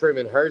 wet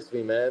trimming hurts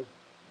me, man.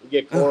 You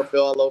get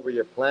chlorophyll all over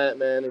your plant,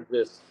 man. It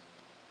just,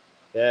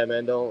 yeah,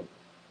 man. Don't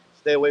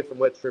stay away from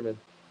wet trimming.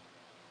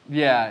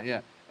 Yeah,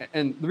 yeah.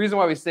 And the reason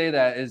why we say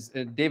that is,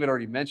 and David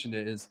already mentioned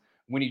it, is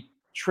when you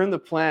trim the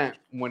plant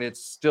when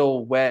it's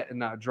still wet and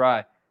not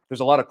dry,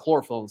 there's a lot of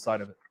chlorophyll inside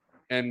of it.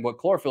 And what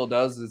chlorophyll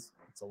does is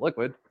it's a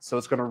liquid. So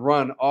it's going to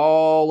run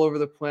all over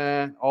the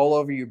plant, all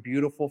over your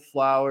beautiful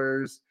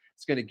flowers.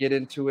 It's going to get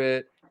into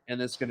it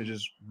and it's going to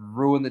just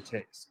ruin the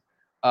taste.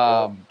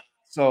 Yep.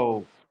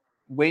 So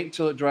wait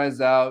until it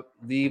dries out,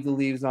 leave the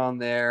leaves on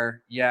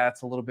there. Yeah,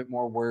 it's a little bit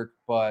more work,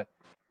 but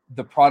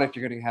the product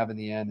you're going to have in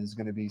the end is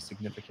going to be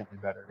significantly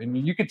better. And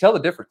you can tell the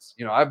difference.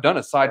 I've done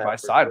a side Yeah, by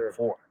for side sure.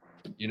 before.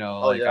 Oh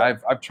Like yeah.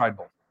 I've tried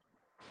both.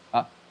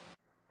 Uh,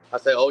 I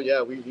say, oh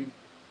yeah,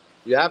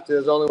 you have to.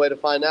 It's the only way to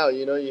find out.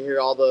 You know, you hear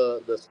all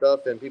the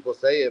stuff and people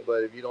say it,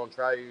 but if you don't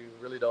try, you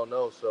really don't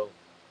know. So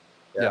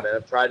yeah, Yeah. man,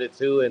 I've tried it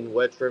too, and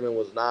wet trimming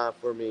was not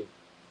for me.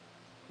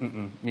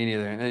 Me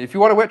neither. And if you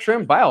want a wet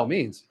trim, by all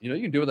means, you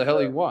can do what the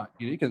hell Yeah, you want.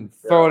 You can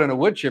throw yeah, it in a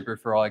wood chipper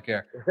for all I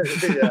care.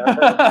 yeah,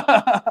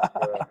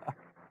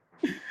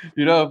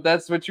 yeah. If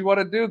that's what you want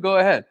to do, go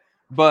ahead.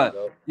 But,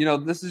 No,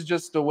 this is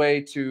just a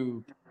way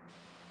to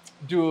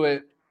do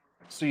it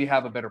so you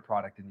have a better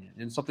product in the end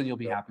and something you'll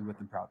be no, happy with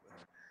and proud with.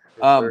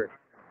 for sure.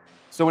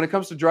 So when it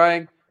comes to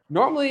drying,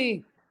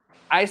 normally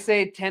I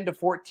say 10 to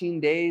 14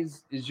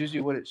 days is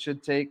usually what it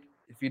should take.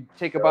 If you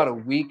take about Yep, a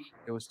week,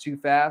 it was too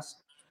fast.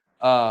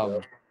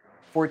 yep,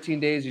 14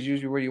 days is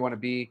usually where you want to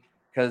be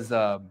because,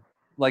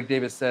 like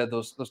David said,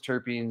 those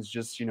terpenes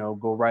just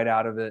go right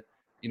out of it.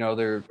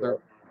 They're yep,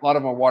 a lot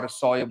of them are water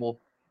soluble,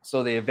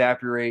 so they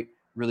evaporate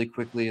really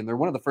quickly, and they're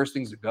one of the first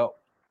things to go.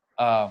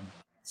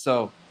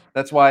 So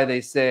that's why they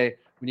say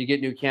when you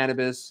get new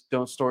cannabis,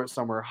 don't store it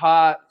somewhere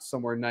hot,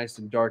 somewhere nice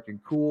and dark and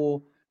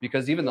cool,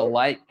 because even the yep,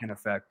 light can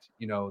affect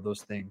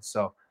those things.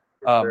 So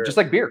for sure. just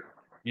like beer,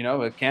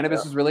 Yeah,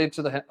 cannabis is related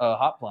to the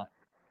hot plant.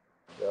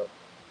 yep.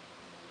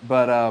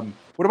 But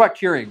what about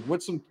curing?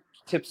 What's some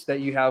tips that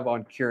you have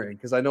on curing?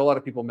 Because I know a lot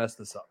of people mess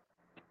this up.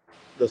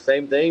 The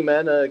same thing,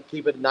 man.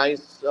 Keep it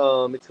nice,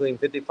 between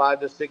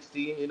 55 to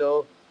 60.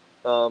 There's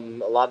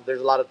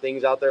a lot of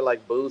things out there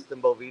like Boost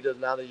and Bovitas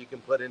now that you can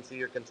put into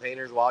your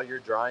containers while you're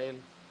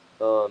drying,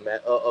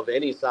 of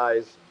any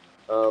size.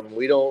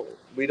 We don't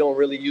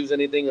really use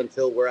anything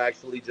until we're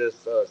actually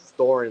just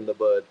storing the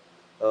bud.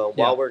 While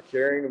Yeah, we're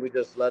curing, we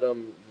just let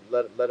them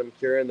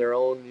cure in their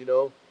own,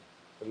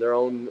 in their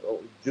own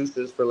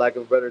juices, for lack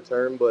of a better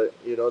term. But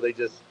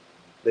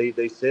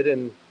they sit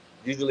in,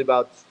 usually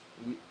about,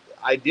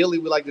 ideally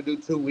we like to do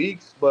 2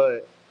 weeks,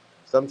 but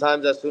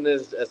sometimes as soon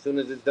as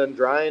it's done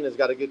drying, it's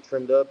got to get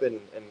trimmed up and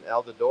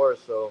out the door.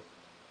 So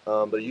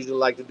but I usually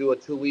like to do a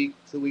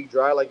 2-week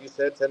dry, like you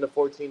said, 10 to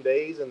 14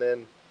 days, and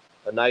then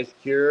a nice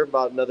cure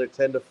about another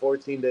 10 to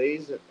 14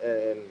 days,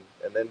 and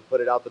then put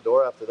it out the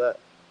door after that.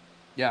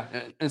 yeah.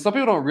 And some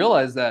people don't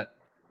realize that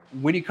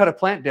when you cut a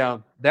plant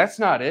down, that's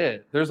not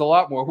it. There's a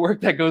lot more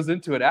work that goes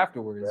into it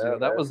afterwards. Yeah,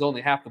 That man. was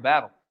only half the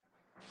battle.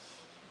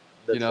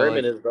 The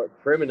Like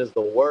trimming is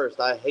the worst.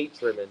 I hate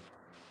trimming.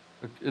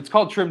 it's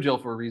called trim gel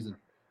for a reason.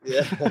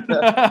 Yeah,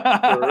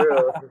 for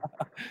real.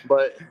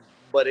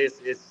 But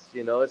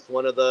it's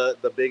one of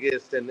the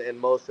biggest and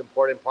most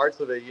important parts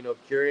of it.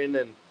 Curing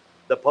and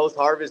the post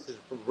harvest is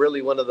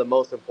really one of the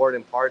most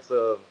important parts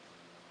of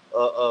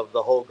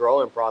the whole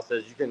growing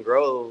process. You can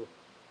grow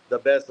the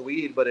best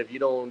weed, but if you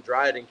don't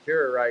dry it and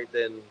cure it right,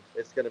 then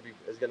it's gonna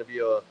be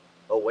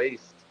a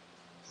waste.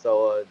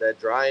 So that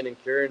drying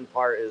and curing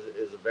part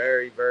is a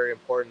very, very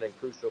important and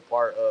crucial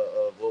part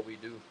of what we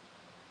do.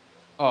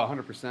 Oh,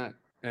 100%.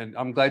 And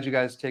I'm glad you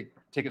guys take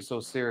it so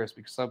serious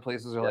because some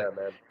places are Yeah, like,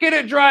 man. get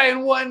it dry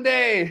in one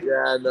day.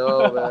 Yeah,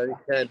 no, man. You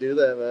can't do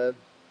that,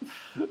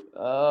 man.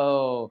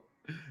 Oh,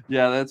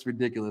 yeah, that's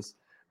ridiculous.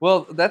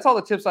 Well, that's all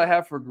the tips I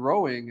have for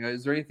growing.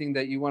 Is there anything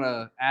that you want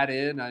to add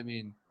in? I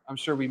mean, I'm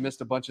sure we missed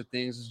a bunch of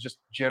things. It's just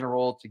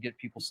general to get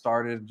people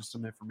started and just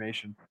some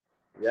information.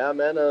 Yeah,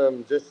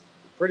 man. Just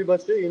pretty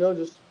much it.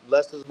 Just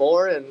less is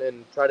more,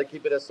 and try to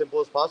keep it as simple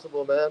as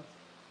possible, man.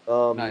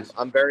 Nice.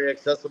 I'm very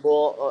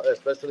accessible,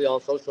 especially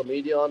on social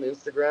media, on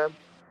Instagram.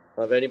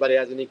 If anybody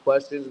has any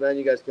questions, man,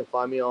 you guys can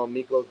find me on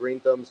Miklo Green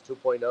Thumbs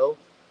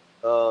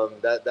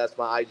 2.0. That's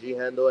my IG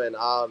handle, and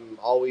I'm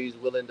always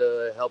willing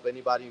to help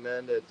anybody,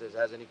 man, that just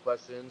has any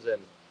questions.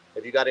 And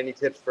if you got any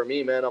tips for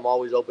me, man, I'm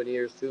always open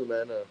ears too,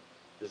 man.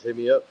 Just hit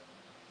me up.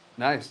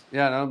 Nice.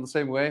 Yeah, no, I'm the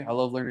same way. I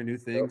love learning new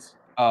Yep. things.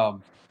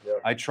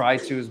 Yep. I try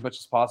to as much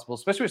as possible,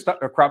 especially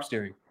with crop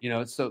steering.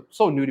 It's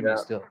so new to me Yeah.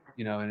 still.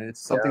 And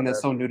it's Yeah, something that's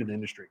man. so new to the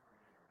industry.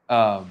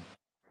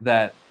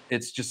 That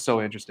it's just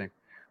so interesting.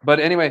 But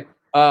anyway,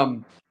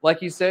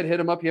 like you said, hit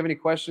them up. You have any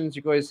questions,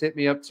 you can always hit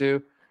me up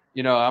too.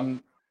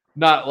 I'm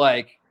not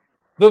like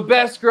the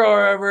best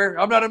grower ever.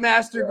 I'm not a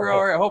master Yeah.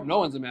 grower. I hope no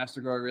one's a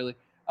master grower, really.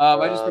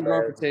 I just been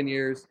growing for Man. 10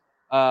 years.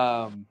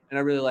 And I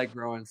really like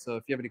growing. So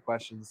if you have any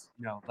questions,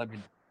 let me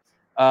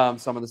know.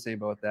 So I'm in the same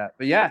boat with that.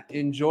 But yeah,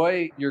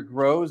 enjoy your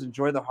grows,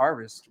 enjoy the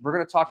harvest. We're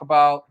going to talk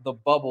about the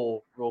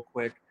bubble real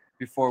quick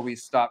before we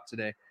stop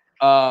today.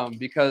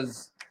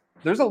 Because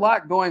there's a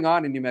lot going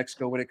on in New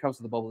Mexico when it comes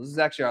to the bubble. This is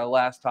actually our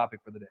last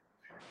topic for the day.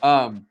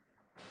 Um,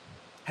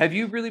 have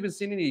you really been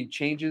seeing any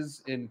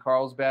changes in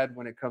Carlsbad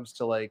when it comes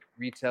to like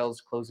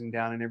retails closing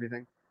down and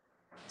everything?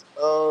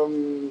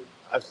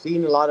 I've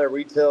seen a lot of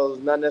retail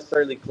not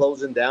necessarily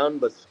closing down,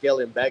 but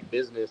scaling back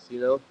business.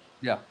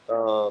 Yeah.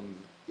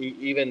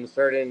 Even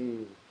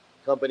certain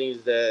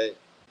companies that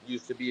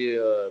used to be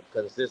a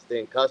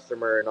consistent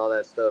customer and all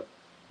that stuff,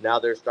 now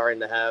they're starting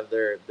to have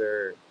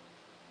their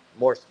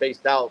more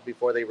spaced out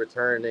before they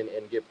return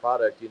and get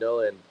product.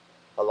 And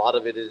a lot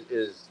of it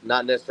is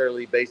not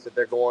necessarily based that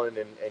they're going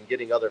and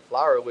getting other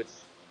flour, which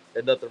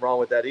there's nothing wrong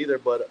with that either.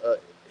 But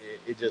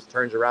it just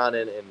turns around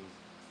and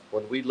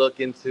when we look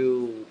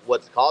into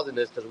what's causing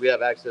this, because we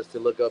have access to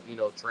look up,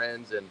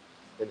 trends and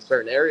in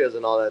certain areas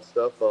and all that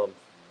stuff.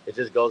 It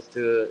just goes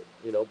to,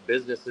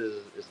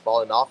 businesses is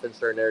falling off in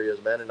certain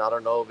areas, man. And I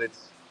don't know if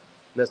it's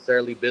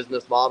necessarily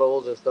business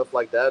models and stuff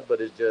like that, but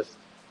it's just,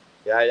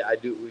 yeah,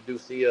 we do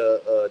see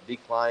a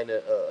decline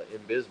in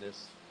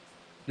business.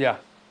 Yeah,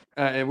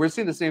 and we're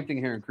seeing the same thing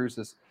here in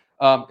Cruces.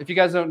 If you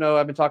guys don't know,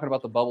 I've been talking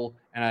about the bubble,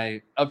 and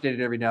I update it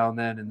every now and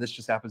then, and this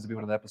just happens to be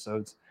one of the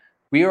episodes.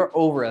 We are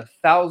over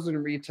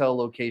 1,000 retail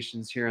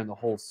locations here in the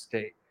whole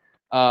state.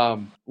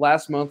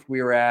 Last month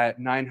we were at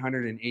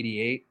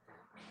 988,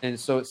 and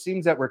so it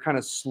seems that we're kind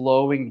of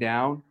slowing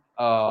down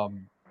how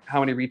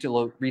many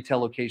retail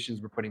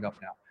locations we're putting up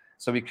now.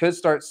 So we could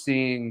start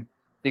seeing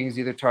things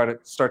either try to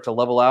start to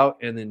level out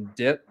and then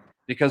dip,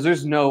 because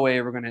there's no way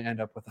we're going to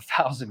end up with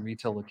 1,000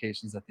 retail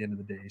locations at the end of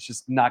the day. It's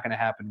just not going to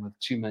happen with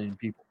 2 million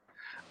people.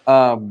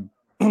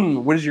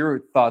 What is your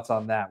thoughts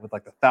on that with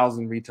like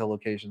 1,000 retail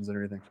locations and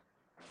everything?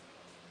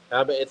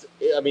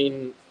 I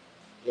mean,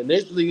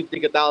 initially you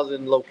think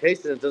 1,000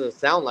 locations doesn't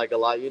sound like a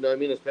lot, you know what I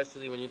mean?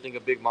 Especially when you think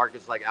of big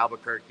markets like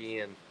Albuquerque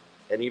and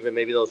even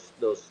maybe those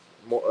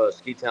more,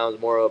 ski towns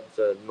more up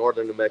to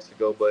northern New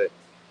Mexico. But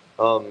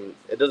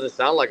it doesn't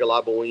sound like a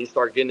lot. But when you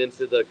start getting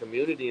into the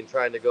community and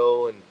trying to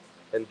go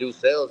and do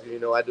sales, we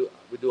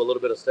do a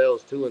little bit of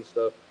sales too and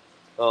stuff.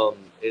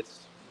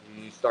 It's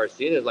You start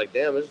seeing it like,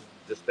 damn, there's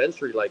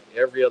dispensary like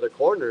every other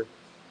corner,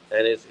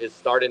 and it's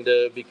starting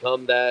to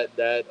become that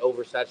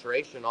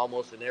oversaturation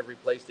almost in every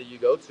place that you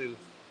go to.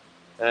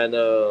 And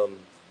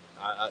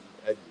I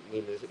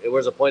mean, it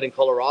was a point in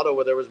Colorado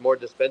where there was more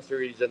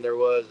dispensaries than there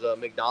was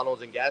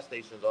McDonald's and gas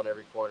stations on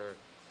every corner.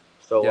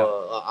 So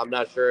Yeah. I'm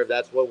not sure if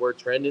that's what we're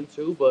trending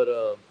to,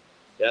 but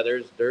yeah,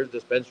 there's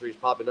dispensaries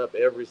popping up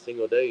every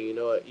single day.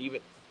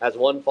 Even as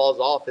one falls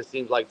off, it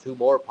seems like two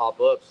more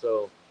pop up.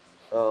 So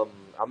um,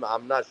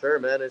 I'm not sure,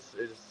 man. It's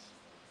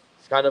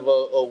kind of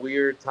a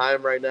weird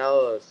time right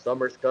now.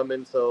 Summer's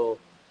coming, so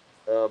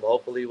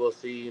hopefully we'll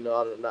see.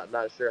 I'm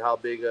not sure how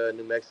big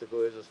New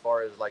Mexico is as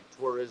far as like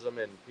tourism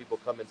and people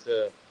coming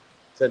to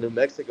New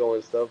Mexico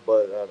and stuff.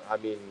 But I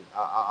mean,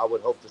 I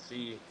would hope to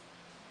see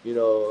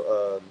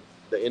the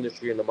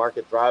industry and the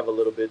market thrive a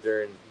little bit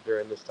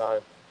during this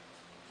time.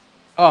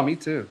 Oh, me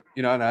too.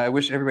 And I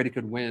wish everybody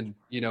could win,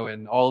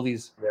 and all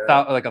these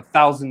Yeah, like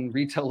 1,000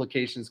 retail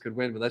locations could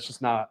win, but that's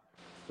just not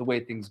the way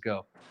things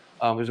go.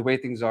 There's a way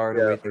things are and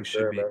a yeah, way for things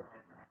should sure, be.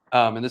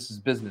 man. And this is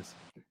business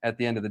at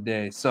the end of the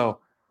day. So,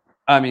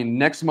 I mean,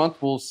 next month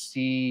we'll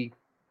see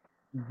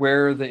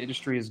where the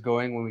industry is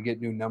going when we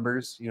get new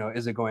numbers.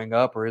 Is it going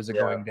up or is it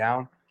Yeah, going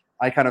down?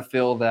 I kind of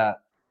feel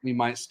that we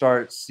might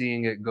start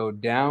seeing it go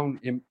down.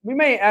 And we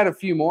may add a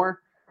few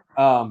more,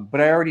 but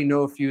I already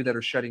know a few that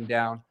are shutting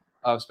down,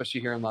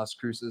 especially here in Las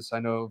Cruces. I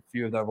know a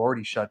few that have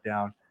already shut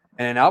down.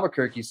 And in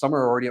Albuquerque, some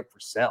are already up for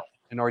sale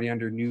and already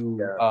under new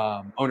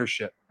yeah,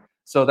 ownership.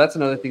 So that's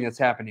another thing that's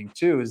happening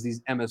too, is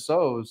these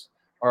MSOs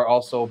are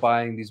also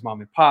buying these mom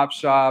and pop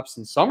shops,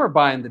 and some are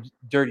buying the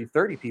dirty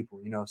 30 people.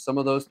 Some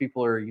of those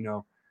people are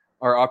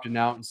opting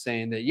out and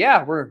saying that,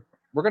 yeah, we're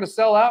going to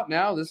sell out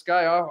now. This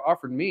guy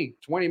offered me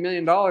 $20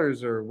 million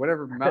or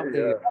whatever amount they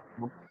yeah,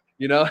 offered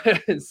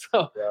him, and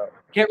so yeah,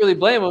 can't really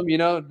blame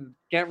them.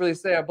 Can't really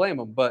say I blame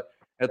them, but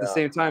at the yeah.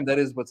 same time, that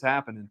is what's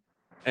happening.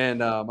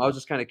 And I was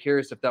just kind of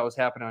curious if that was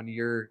happening on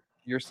your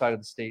side of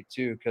the state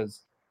too,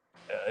 because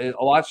a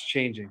lot's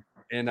changing,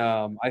 and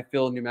I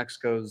feel New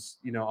Mexico's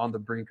on the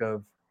brink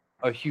of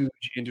a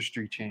huge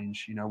industry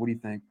change. What do you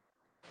think?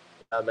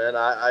 Yeah, man.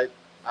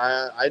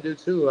 I do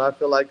too. I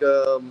feel like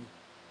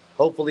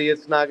hopefully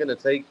it's not gonna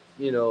take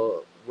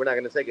we're not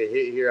gonna take a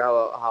hit here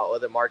how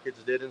other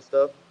markets did and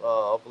stuff.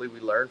 Hopefully we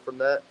learn from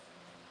that.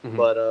 Hmm.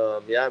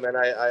 But yeah, man,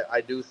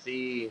 I do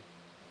see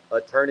a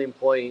turning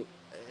point,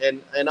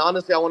 and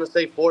honestly, I want to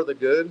say for the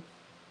good,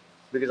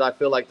 because I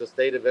feel like the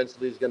state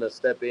eventually is going to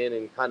step in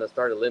and kind of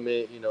start to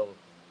limit,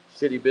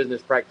 shitty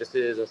business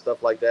practices and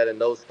stuff like that,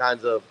 and those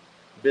kinds of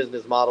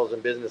business models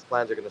and business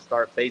plans are going to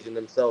start phasing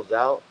themselves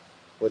out,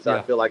 which I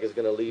Yeah. feel like is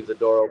going to leave the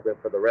door open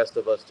for the rest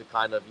of us to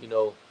kind of,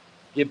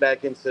 get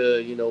back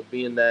into,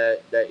 being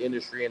that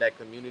industry and that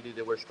community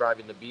that we're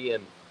striving to be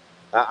in.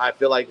 I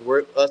feel like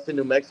we're us in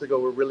New Mexico.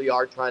 We really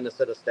are trying to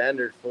set a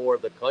standard for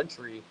the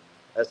country,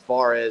 as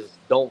far as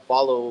don't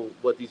follow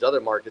what these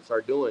other markets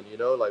are doing.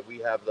 Like we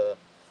have the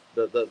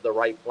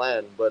right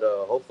plan, but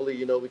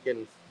hopefully we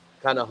can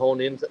kind of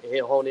hone in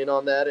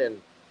on that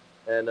and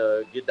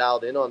get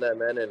dialed in on that,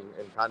 man,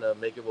 and kind of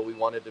make it what we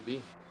want it to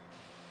be.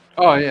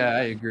 Oh yeah,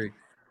 I agree.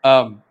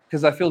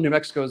 Because I feel New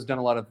Mexico has done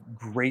a lot of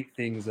great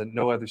things that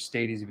no other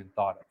state has even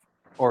thought of,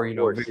 or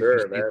For very few sure,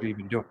 states man. are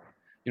even doing.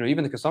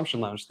 Even the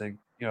consumption lounge thing.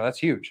 That's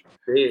huge.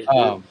 Big, dude.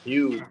 Um,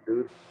 Huge,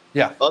 dude.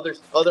 yeah,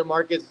 Other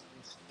markets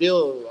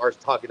still are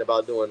talking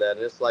about doing that,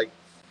 and it's like,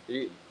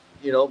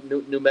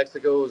 New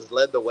Mexico has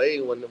led the way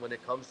when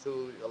it comes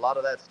to a lot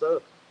of that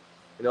stuff.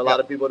 A yeah, lot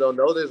of people don't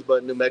know this,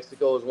 but New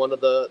Mexico is one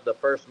of the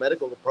first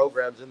medical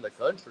programs in the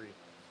country.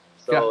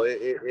 yeah. So it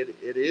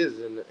is,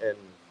 and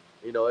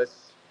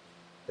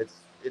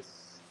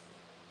it's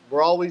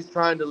we're always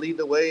trying to lead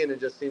the way, and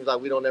it just seems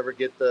like we don't ever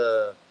get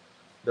the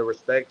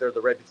respect or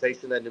the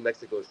reputation that New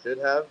Mexico should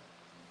have.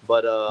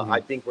 But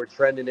I Mhm. think we're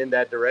trending in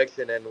that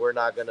direction, and we're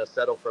not going to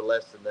settle for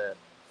less than that.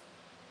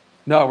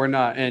 No, we're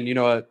not. And you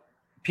know what?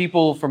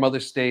 People from other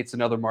states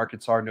and other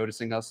markets are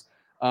noticing us.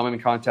 I'm in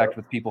Yep. contact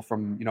with people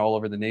from all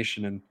over the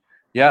nation, and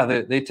yeah,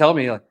 they tell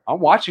me like, I'm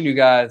watching you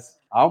guys.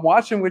 I'm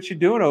watching what you're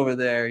doing over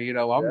there. I'm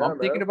Yeah,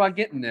 thinking man. about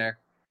getting there.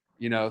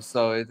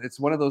 So it's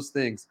one of those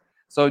things.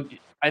 So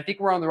I think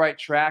we're on the right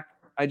track.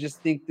 I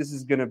just think this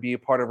is going to be a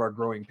part of our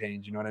growing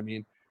pains. You know what I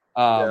mean?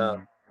 Yeah.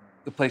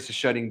 The place is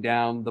shutting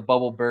down. The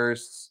bubble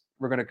bursts.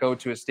 We're going to go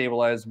to a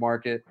stabilized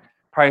market.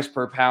 Price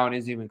per pound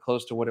is even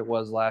close to what it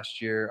was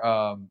last year.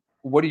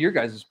 What are your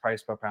guys'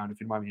 price per pound,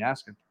 if you don't mind me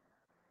asking?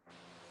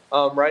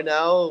 Right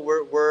now,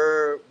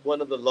 we're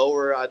one of the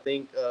lower, I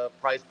think,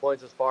 price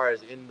points as far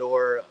as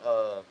indoor.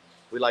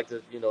 We like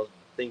to,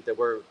 think that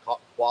we're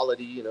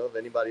quality. If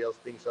anybody else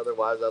thinks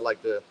otherwise, I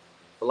like to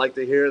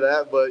hear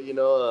that. But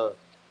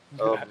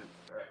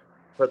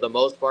for the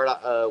most part,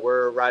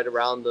 we're right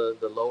around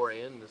the lower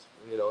end.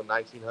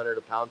 1,900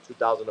 a pound,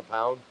 2,000 a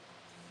pound.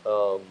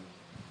 Um,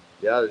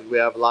 yeah, we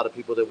have a lot of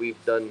people that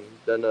we've done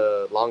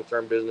a long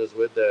term business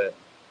with that,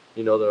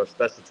 that are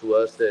special to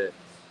us. That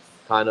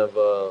kind of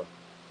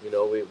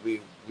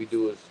we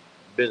do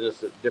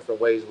business different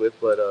ways with.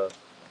 But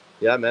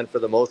yeah, man, for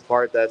the most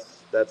part,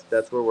 that's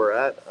where we're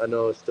at. I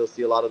know I still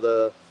see a lot of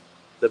the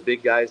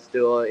big guys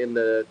still in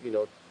the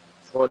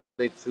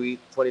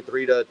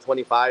 23 to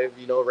 25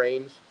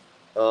 range,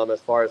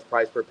 as far as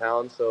price per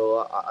pound.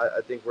 So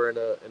I think we're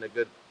in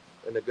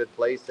a good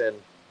place, and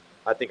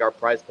I think our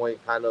price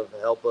point kind of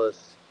help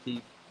us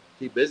keep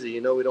busy.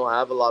 We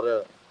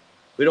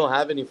don't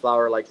have any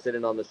flour like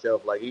sitting on the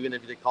shelf. Like, even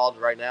if they called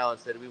right now and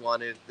said we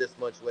wanted this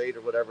much weight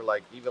or whatever,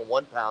 like even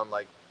 1 pound,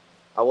 like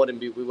we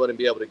wouldn't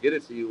be able to get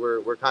it to you.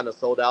 We're kind of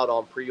sold out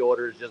on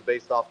pre-orders just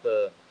based off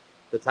the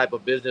type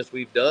of business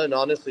we've done.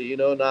 Honestly,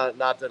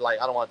 not to,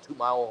 like, I don't want to toot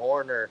my own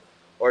horn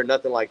or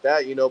nothing like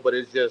that, but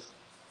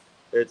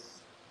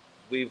it's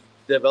we've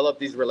developed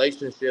these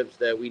relationships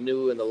that we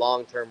knew in the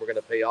long term were going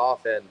to pay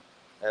off, and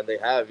they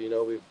have.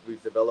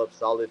 We've developed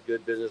solid,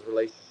 good business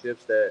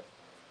relationships that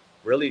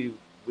really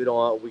we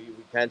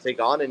can't take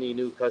on any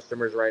new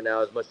customers right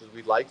now as much as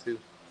we'd like to.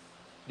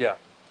 Yeah,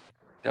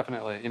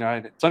 definitely.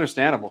 And it's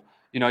understandable.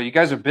 You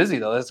guys are busy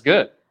though. That's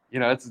good.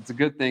 It's a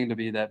good thing to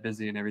be that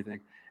busy and everything.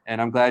 And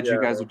I'm glad you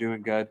Yeah, guys are man.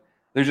 doing good.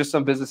 There's just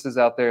some businesses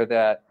out there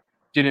that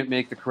didn't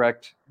make the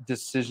correct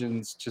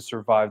decisions to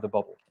survive the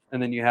bubble.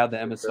 And then you have the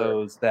For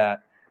sure. MSOs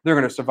that they're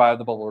going to survive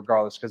the bubble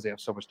regardless because they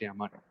have so much damn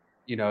money.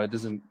 It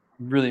doesn't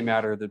really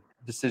matter the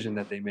decision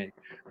that they make.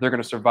 They're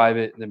going to survive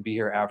it and then be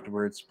here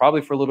afterwards,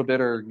 probably for a little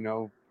bit or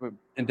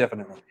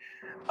indefinitely.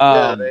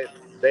 Yeah, Um,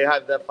 they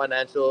have the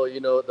financial,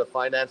 the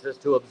finances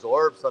to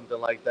absorb something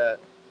like that,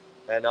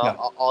 and yeah,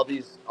 all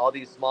these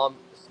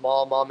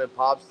small mom and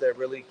pops that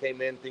really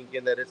came in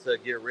thinking that it's a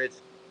get rich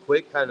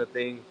quick kind of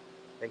thing,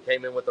 and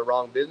came in with the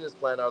wrong business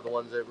plan are the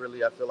ones that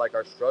really, I feel like,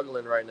 are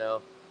struggling right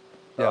now.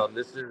 yeah,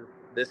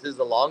 This is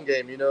the long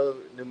game,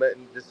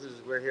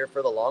 we're here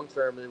for the long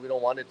term, and we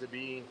don't want it to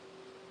be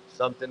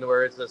something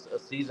where it's a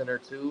season or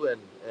two,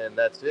 and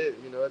that's it.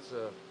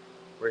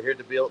 We're here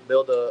to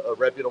build a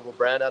reputable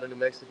brand out of New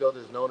Mexico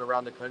that's known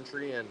around the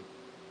country, and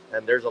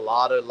there's a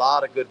lot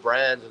of good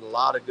brands and a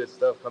lot of good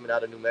stuff coming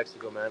out of New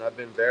Mexico, man. I've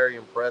been very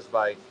impressed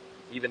by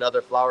even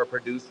other flower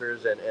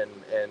producers and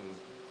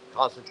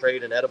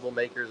concentrate and edible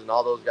makers and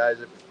all those guys.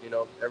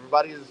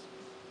 Everybody.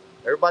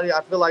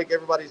 I feel like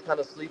everybody's kind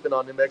of sleeping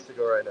on New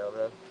Mexico right now,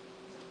 man.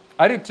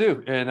 I do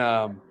too. And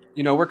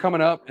we're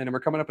coming up, and we're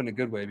coming up in a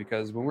good way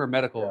because when we were Yeah,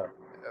 medical,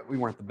 we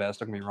weren't the best.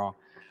 Don't get me wrong,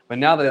 but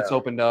now that it's yeah,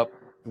 opened up,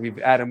 we've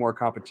added more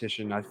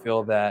competition. I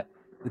feel that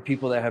the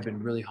people that have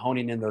been really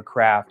honing in their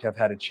craft have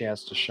had a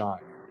chance to shine,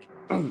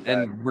 fact.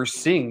 and we're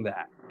seeing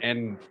that.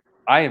 And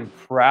I am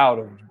proud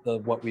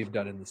of what we've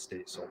done in the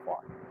state so far.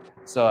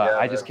 So Yeah,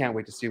 I man. just can't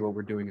wait to see what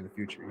we're doing in the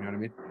future. You know what I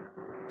mean?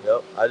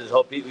 Yep. I just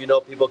hope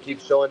people keep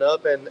showing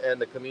up, and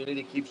the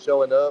community keeps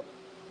showing up.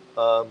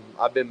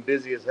 I've been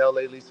busy as hell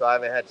lately, so I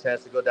haven't had a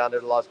chance to go down there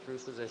to Las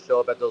Cruces and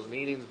show up at those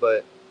meetings.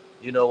 But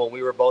when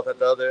we were both at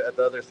the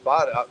other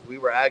spot,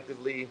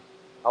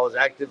 I was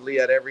actively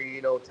at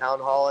every town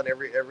hall and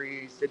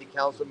every city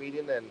council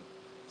meeting and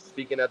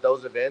speaking at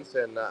those events.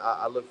 And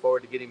I look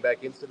forward to getting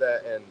back into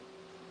that. And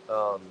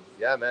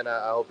yeah, man,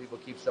 I hope people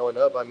keep showing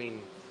up. I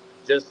mean,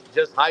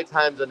 just High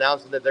Times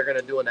announcing that they're going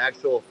to do an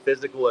actual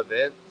physical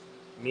event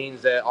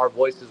means that our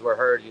voices were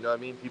heard. You know what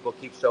I mean? People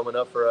keep showing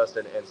up for us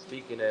and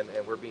speaking, and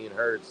we're being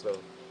heard. So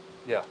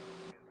Yeah.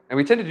 And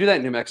we tend to do that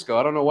in New Mexico.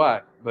 I don't know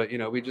why, but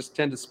we just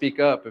tend to speak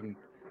up, and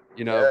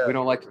yeah, we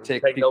don't like to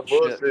take take no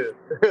people's shit. bullshit.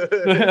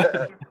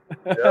 but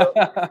Yeah,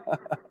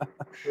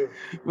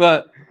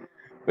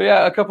 but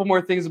yeah, a couple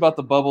more things about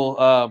the bubble.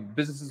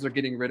 Businesses are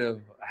getting rid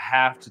of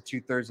half to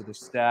 2/3 of their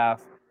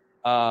staff.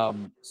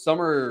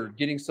 Some are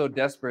getting so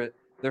desperate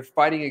they're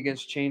fighting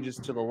against changes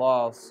to the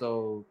law,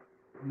 so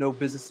no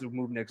businesses will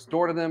move next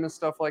door to them and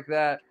stuff like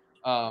that.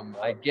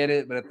 I get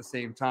it, but at the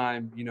same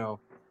time,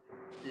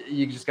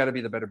 you just got to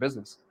be the better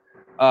business.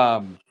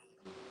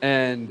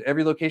 And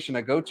every location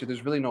I go to,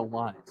 there's really no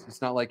lines.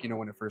 It's not like,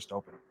 when it first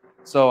opened.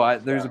 So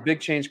there's a big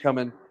change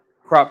coming.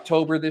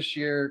 Croptober this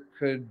year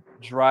could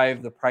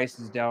drive the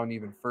prices down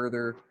even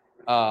further,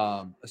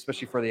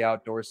 especially for the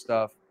outdoor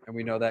stuff. And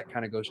we know that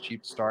kind of goes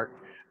cheap to start.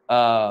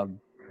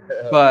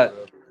 But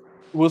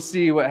we'll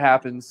see what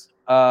happens.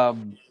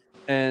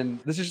 And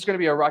this is just going to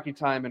be a rocky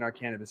time in our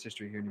cannabis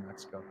history here in New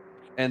Mexico.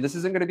 And this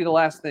isn't going to be the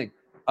last thing.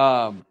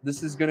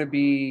 This is going to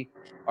be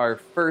our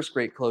first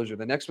great closure.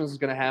 The next one is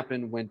going to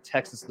happen when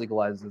Texas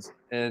legalizes.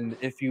 And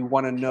if you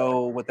want to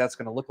know what that's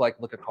going to look like,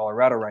 look at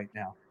Colorado right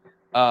now.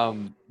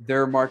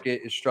 Their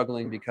market is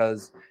struggling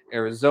because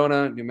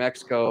Arizona, New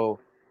Mexico,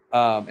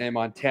 and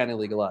Montana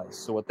legalized.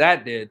 So what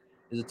that did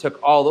is it took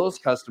all those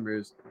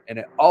customers and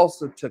it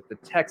also took the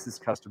Texas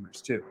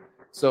customers too.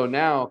 So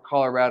now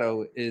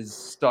Colorado is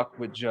stuck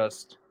with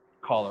just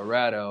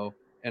Colorado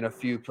and a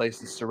few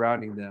places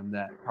surrounding them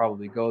that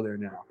probably go there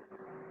now.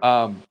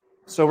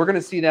 So we're going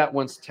to see that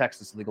once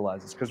Texas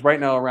legalizes, because right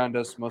now around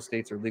us, most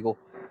states are legal,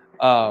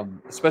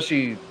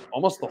 especially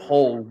almost the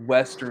whole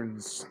western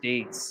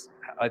states.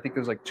 I think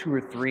there's like 2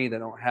 or 3 that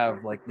don't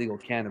have like legal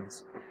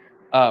cannabis.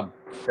 So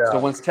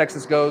once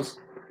Texas goes,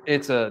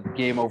 it's a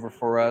game over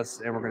for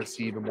us, and we're going to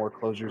see even more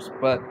closures.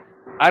 But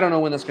I don't know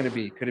when that's going to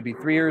be. Could it be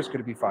 3 years?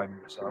 Could it be 5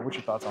 years? What's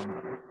your thoughts on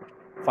that?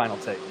 Final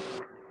take.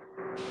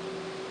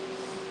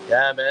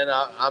 Yeah, man.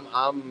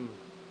 I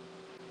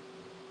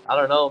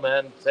don't know,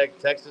 man.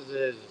 Texas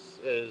is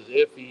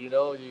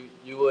iffy.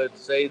 You would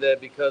say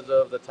that because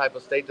of the type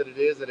of state that it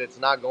is, that it's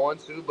not going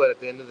to. But at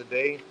the end of the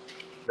day,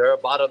 they're a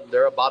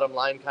bottom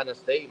line kind of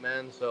state,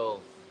 man.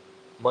 So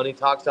money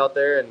talks out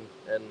there, and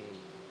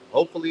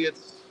hopefully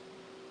it's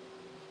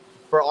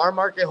for our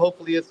market.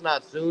 Hopefully it's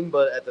not soon,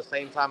 but at the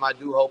same time, I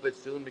do hope it's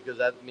soon, because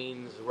that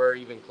means we're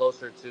even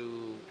closer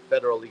to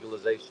federal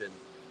legalization.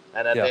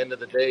 And at the end of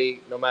the day,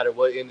 no matter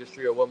what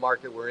industry or what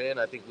market we're in,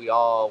 I think we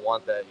all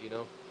want that,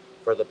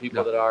 for the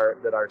people that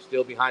are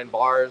still behind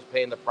bars,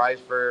 paying the price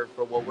for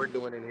what we're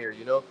doing in here,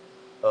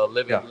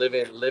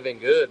 living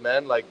good,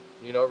 man. Like,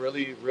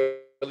 really,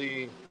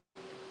 really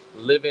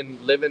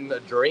living a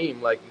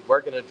dream, like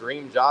working a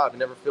dream job. It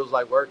never feels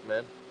like work,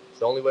 man. It's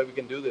the only way we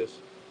can do this.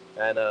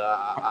 And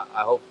I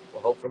hope,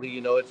 hopefully,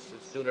 it's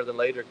sooner than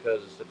later,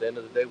 because at the end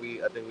of the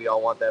day, I think we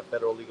all want that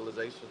federal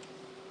legalization.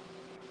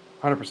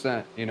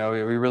 100%. We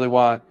really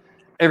want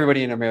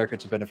everybody in America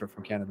to benefit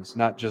from cannabis,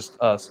 not just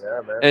us.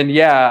 Yeah, man. And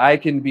I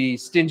can be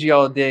stingy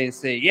all day and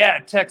say, yeah,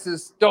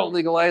 Texas, don't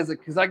legalize it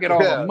because I get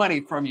all the money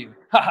from you.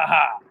 Ha ha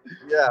ha.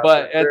 Yeah.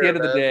 But at the end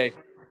of the day,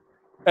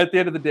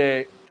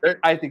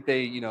 I think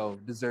they,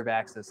 deserve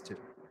access to.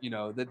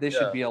 That they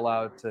should be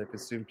allowed to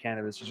consume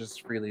cannabis just as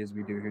freely as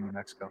we do here in New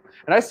Mexico.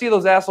 And I see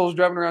those assholes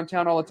driving around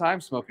town all the time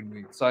smoking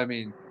weed. So I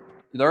mean,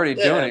 they're already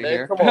doing it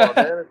here. Come on,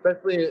 man.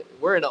 Especially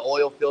we're in an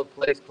oil field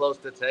place close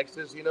to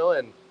Texas,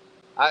 and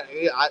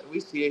we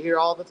see it here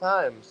all the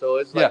time. So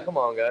it's like, come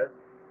on, guys.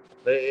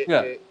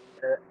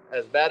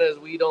 As bad as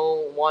we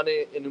don't want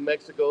it in New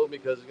Mexico,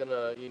 because it's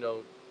gonna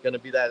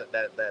be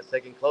that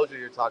second closure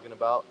you're talking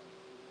about.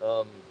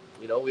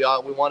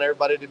 We want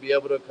everybody to be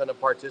able to kind of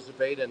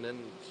participate, and then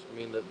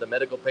the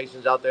medical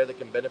patients out there that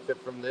can benefit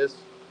from this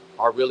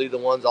are really the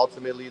ones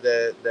ultimately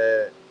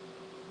that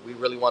we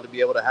really want to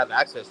be able to have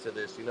access to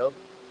this.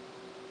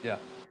 Yeah,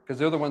 because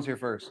they're the ones here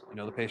first.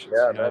 The patients.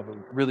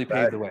 Really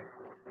paved the way.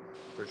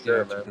 For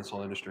sure, man. With this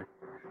whole industry.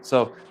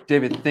 So,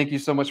 David, thank you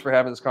so much for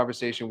having this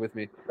conversation with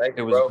me.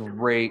 It was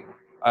great.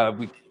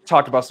 We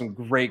talked about some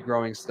great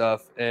growing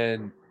stuff,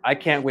 and I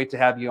can't wait to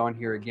have you on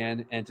here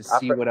again and to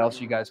see what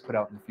else you guys put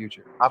out in the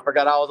future. I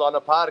forgot I was on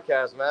the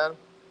podcast, man.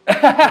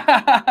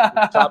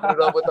 Chopping it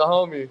up with the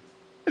homie.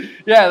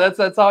 Yeah,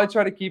 that's how I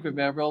try to keep it,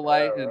 man. Real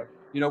light, and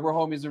we're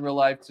homies in real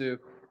life too.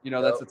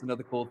 That's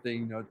another cool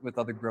thing, with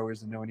other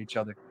growers and knowing each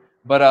other.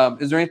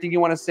 But is there anything you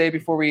want to say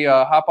before we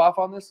hop off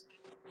on this?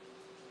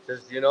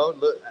 Just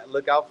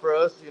look out for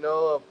us.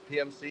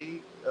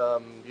 PMC.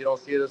 You don't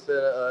see us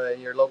in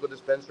your local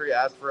dispensary,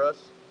 ask for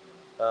us.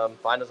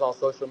 Find us on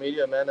social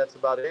media, man. That's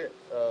about it.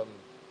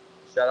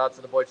 Shout out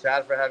to the boy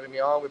Chad for having me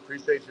on. We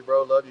appreciate you,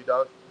 bro. Love you,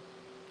 dog.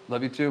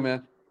 Love you too,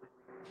 man.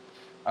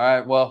 All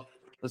right, well,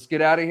 let's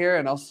get out of here,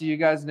 and I'll see you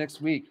guys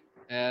next week.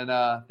 And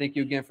thank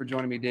you again for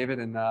joining me, David,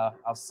 and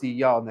I'll see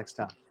y'all next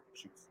time.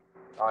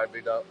 All right,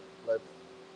 big dog.